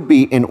 there would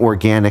be an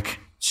organic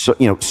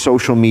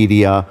social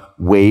media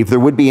wave. There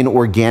would be an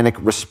organic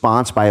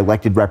response by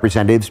elected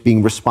representatives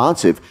being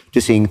responsive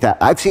to seeing that.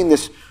 I've seen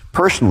this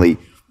personally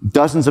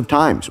dozens of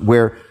times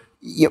where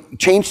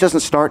change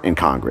doesn't start in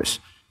Congress.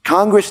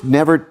 Congress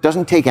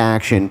doesn't take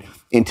action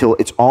until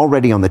it's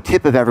already on the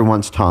tip of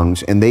everyone's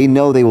tongues, and they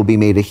know they will be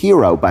made a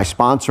hero by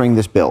sponsoring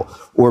this bill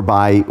or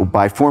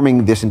by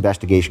forming this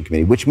investigation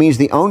committee, which means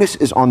the onus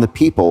is on the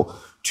people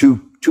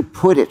to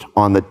put it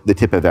on the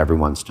tip of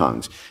everyone's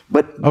tongues.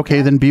 But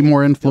okay, then be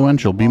more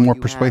influential, be more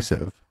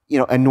persuasive.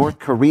 A North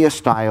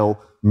Korea-style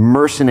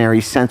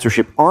mercenary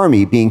censorship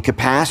army being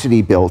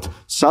capacity built,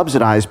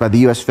 subsidized by the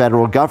U.S.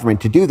 federal government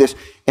to do this.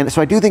 And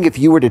so I do think if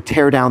you were to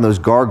tear down those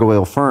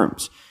gargoyle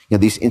firms,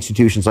 these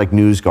institutions like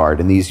NewsGuard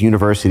and these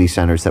university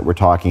centers that we're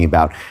talking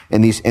about,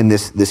 and this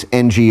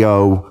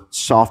NGO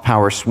soft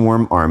power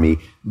swarm army,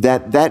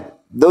 that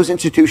those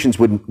institutions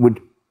would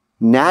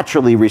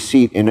naturally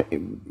reseat. If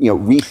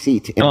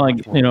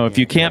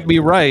you can't be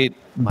right,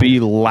 be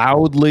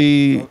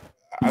loudly,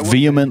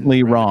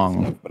 vehemently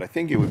wrong. But I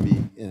think it would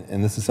be,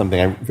 and this is something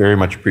I very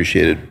much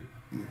appreciated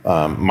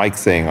Mike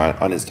saying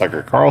on his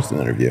Tucker Carlson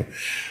interview.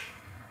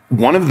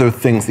 One of the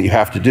things that you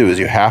have to do is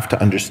you have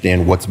to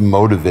understand what's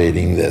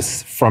motivating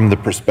this from the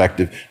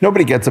perspective.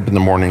 Nobody gets up in the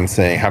morning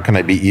saying, how can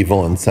I be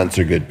evil and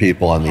censor good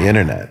people on the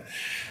internet?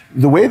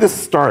 The way this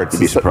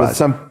starts is with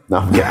some... No,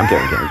 I'm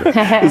kidding.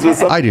 is with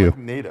something I do. like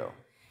NATO.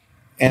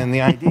 And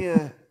the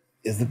idea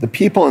is that the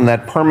people in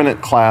that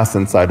permanent class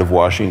inside of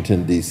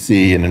Washington,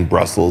 D.C. and in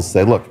Brussels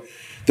say, look,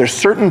 there's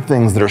certain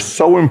things that are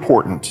so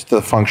important to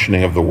the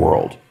functioning of the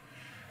world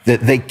that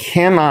they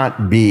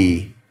cannot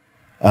be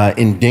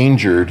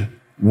endangered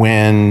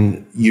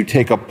when you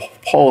take a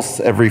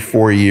pulse every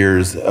 4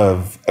 years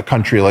of a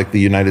country like the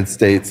United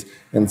States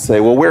and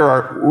say, well,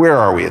 where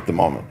are we at the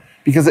moment?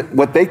 Because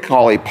what they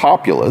call a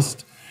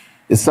populist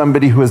is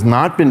somebody who has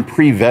not been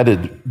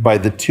pre-vetted by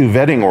the two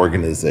vetting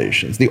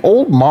organizations. The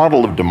old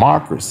model of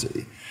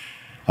democracy,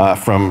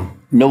 from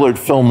Millard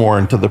Fillmore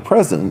into the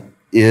present,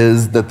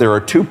 is that there are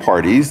two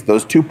parties.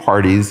 Those two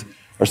parties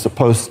are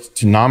supposed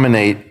to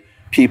nominate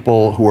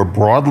people who are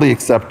broadly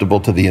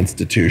acceptable to the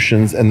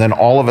institutions, and then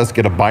all of us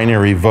get a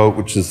binary vote,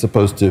 which is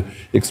supposed to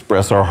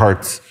express our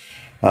hearts'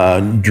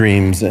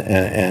 dreams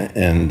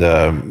and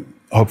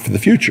hope for the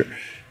future.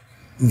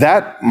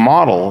 That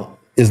model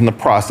is in the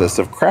process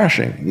of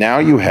crashing. Now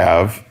you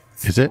have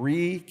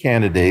three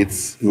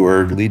candidates who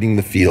are leading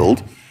the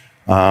field,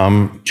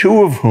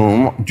 two of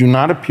whom do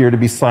not appear to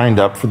be signed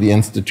up for the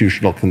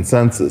institutional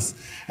consensus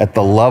at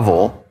the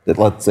level that,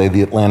 let's say,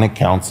 the Atlantic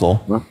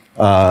Council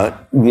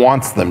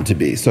wants them to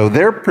be. So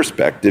their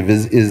perspective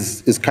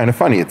is kind of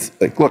funny. It's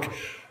like, look,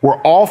 we're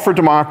all for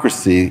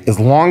democracy as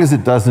long as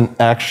it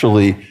doesn't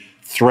actually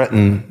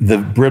threaten the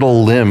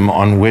brittle limb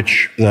on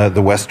which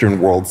the Western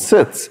world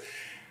sits.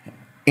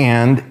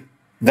 And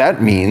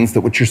that means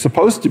that what you're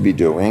supposed to be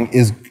doing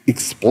is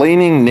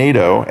explaining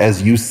NATO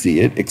as you see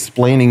it,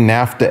 explaining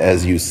NAFTA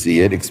as you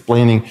see it,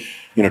 explaining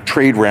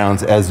trade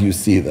rounds as you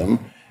see them,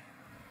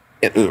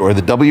 or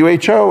the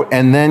WHO,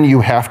 and then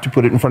you have to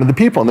put it in front of the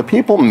people. And the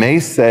people may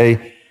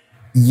say,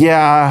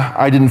 yeah,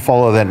 I didn't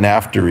follow that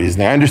NAFTA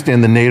reasoning. I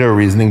understand the NATO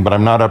reasoning, but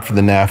I'm not up for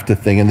the NAFTA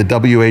thing, and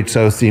the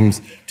WHO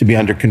seems to be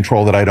under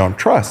control that I don't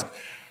trust.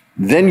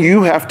 Then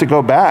you have to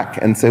go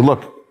back and say,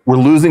 look, we're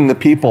losing the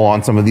people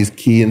on some of these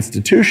key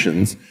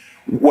institutions.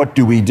 What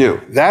do we do?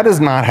 That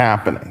is not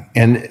happening.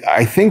 And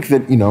I think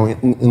that,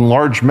 in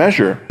large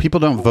measure, people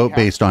don't vote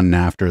based on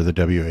NAFTA or the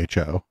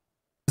WHO.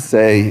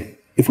 Say,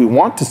 if we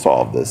want to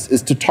solve this,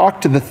 is to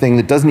talk to the thing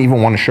that doesn't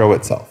even want to show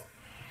itself.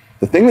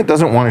 The thing that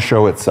doesn't want to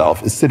show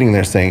itself is sitting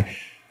there saying,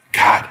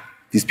 God,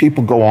 these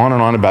people go on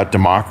and on about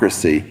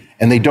democracy,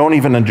 and they don't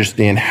even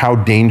understand how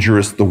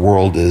dangerous the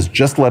world is.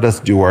 Just let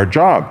us do our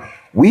job.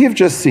 We have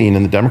just seen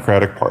in the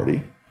Democratic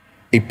Party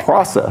a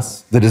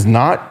process that is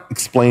not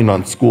explained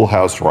on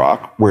Schoolhouse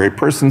Rock, where a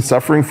person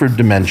suffering from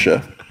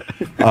dementia,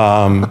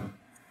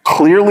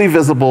 clearly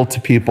visible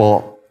to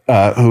people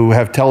who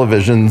have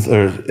televisions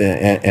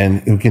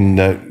and who can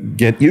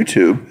get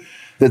YouTube,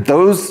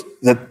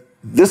 that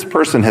this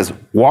person has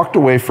walked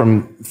away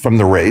from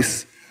the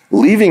race,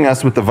 leaving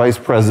us with the vice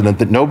president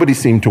that nobody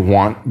seemed to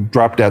want,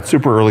 dropped out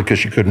super early because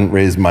she couldn't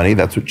raise money.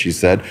 That's what she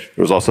said. There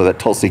was also that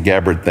Tulsi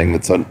Gabbard thing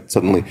that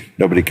suddenly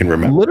nobody can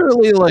remember.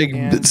 Literally, like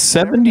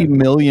 70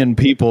 million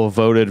people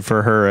voted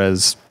for her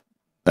as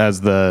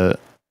the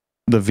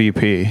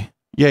VP.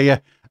 Yeah.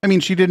 I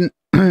mean, she didn't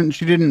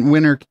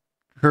win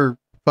her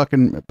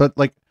fucking. But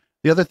like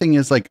the other thing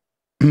is, like,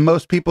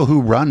 most people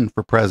who run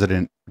for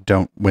president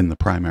don't win the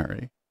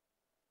primary.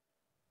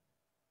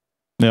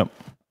 Yep.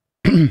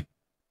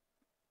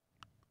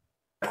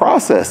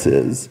 Process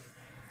is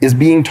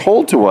being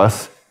told to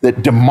us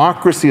that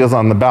democracy is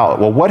on the ballot.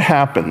 Well, what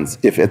happens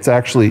if it's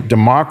actually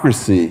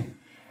democracy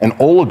and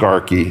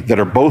oligarchy that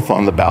are both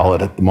on the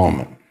ballot at the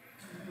moment?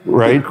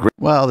 Right?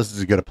 Well, this is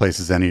as good a place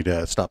as any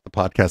to stop the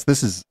podcast.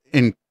 This is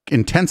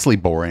intensely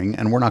boring,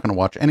 and we're not going to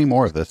watch any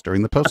more of this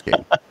during the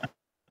postgame.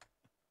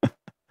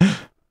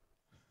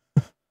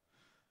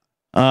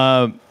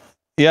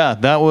 Yeah,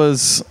 that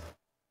was.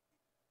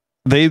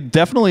 They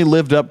definitely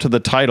lived up to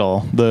the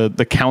title,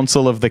 the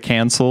Council of the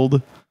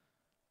Canceled.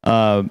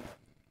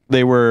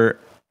 They were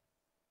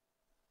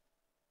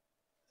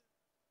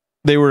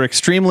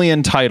extremely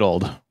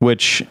entitled,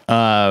 which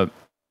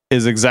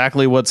is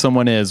exactly what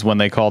someone is when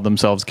they call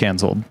themselves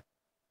canceled.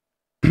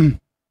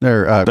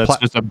 That's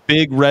just a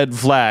big red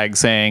flag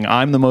saying,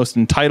 I'm the most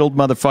entitled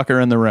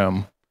motherfucker in the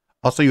room.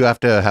 Also, you have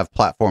to have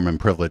platform and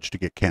privilege to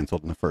get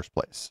canceled in the first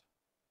place.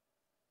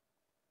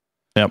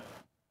 Yep.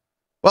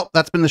 Well,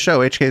 that's been the show.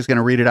 HK is going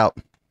to read it out.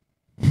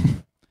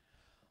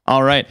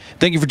 All right.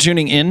 Thank you for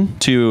tuning in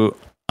to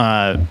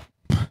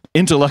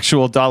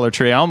Intellectual Dollar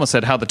Tree. I almost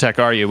said How the Tech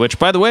Are You, which,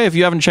 by the way, if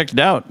you haven't checked it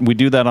out, we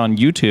do that on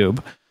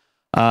YouTube.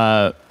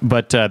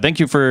 But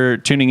thank you for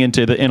tuning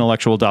into the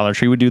Intellectual Dollar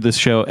Tree. We do this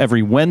show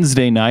every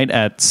Wednesday night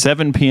at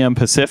 7 p.m.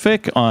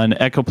 Pacific on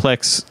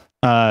Echoplex.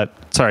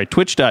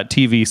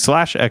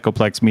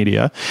 Twitch.tv/Echoplex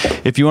Media.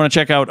 If you want to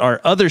check out our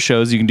other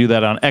shows, you can do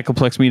that on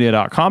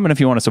echoplexmedia.com. And if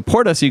you want to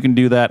support us, you can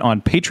do that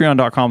on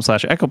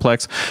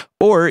patreon.com/Echoplex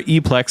or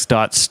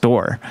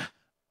eplex.store.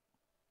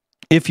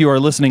 If you are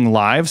listening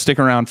live, stick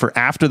around for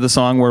after the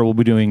song, where we'll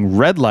be doing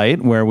Red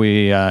Light, where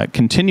we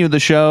continue the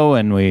show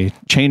and we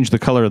change the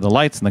color of the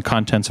lights and the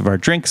contents of our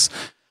drinks.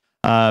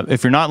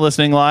 If you're not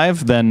listening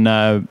live, then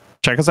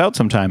check us out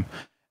sometime.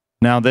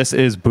 Now, this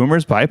is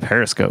Boomers by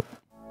Periscope.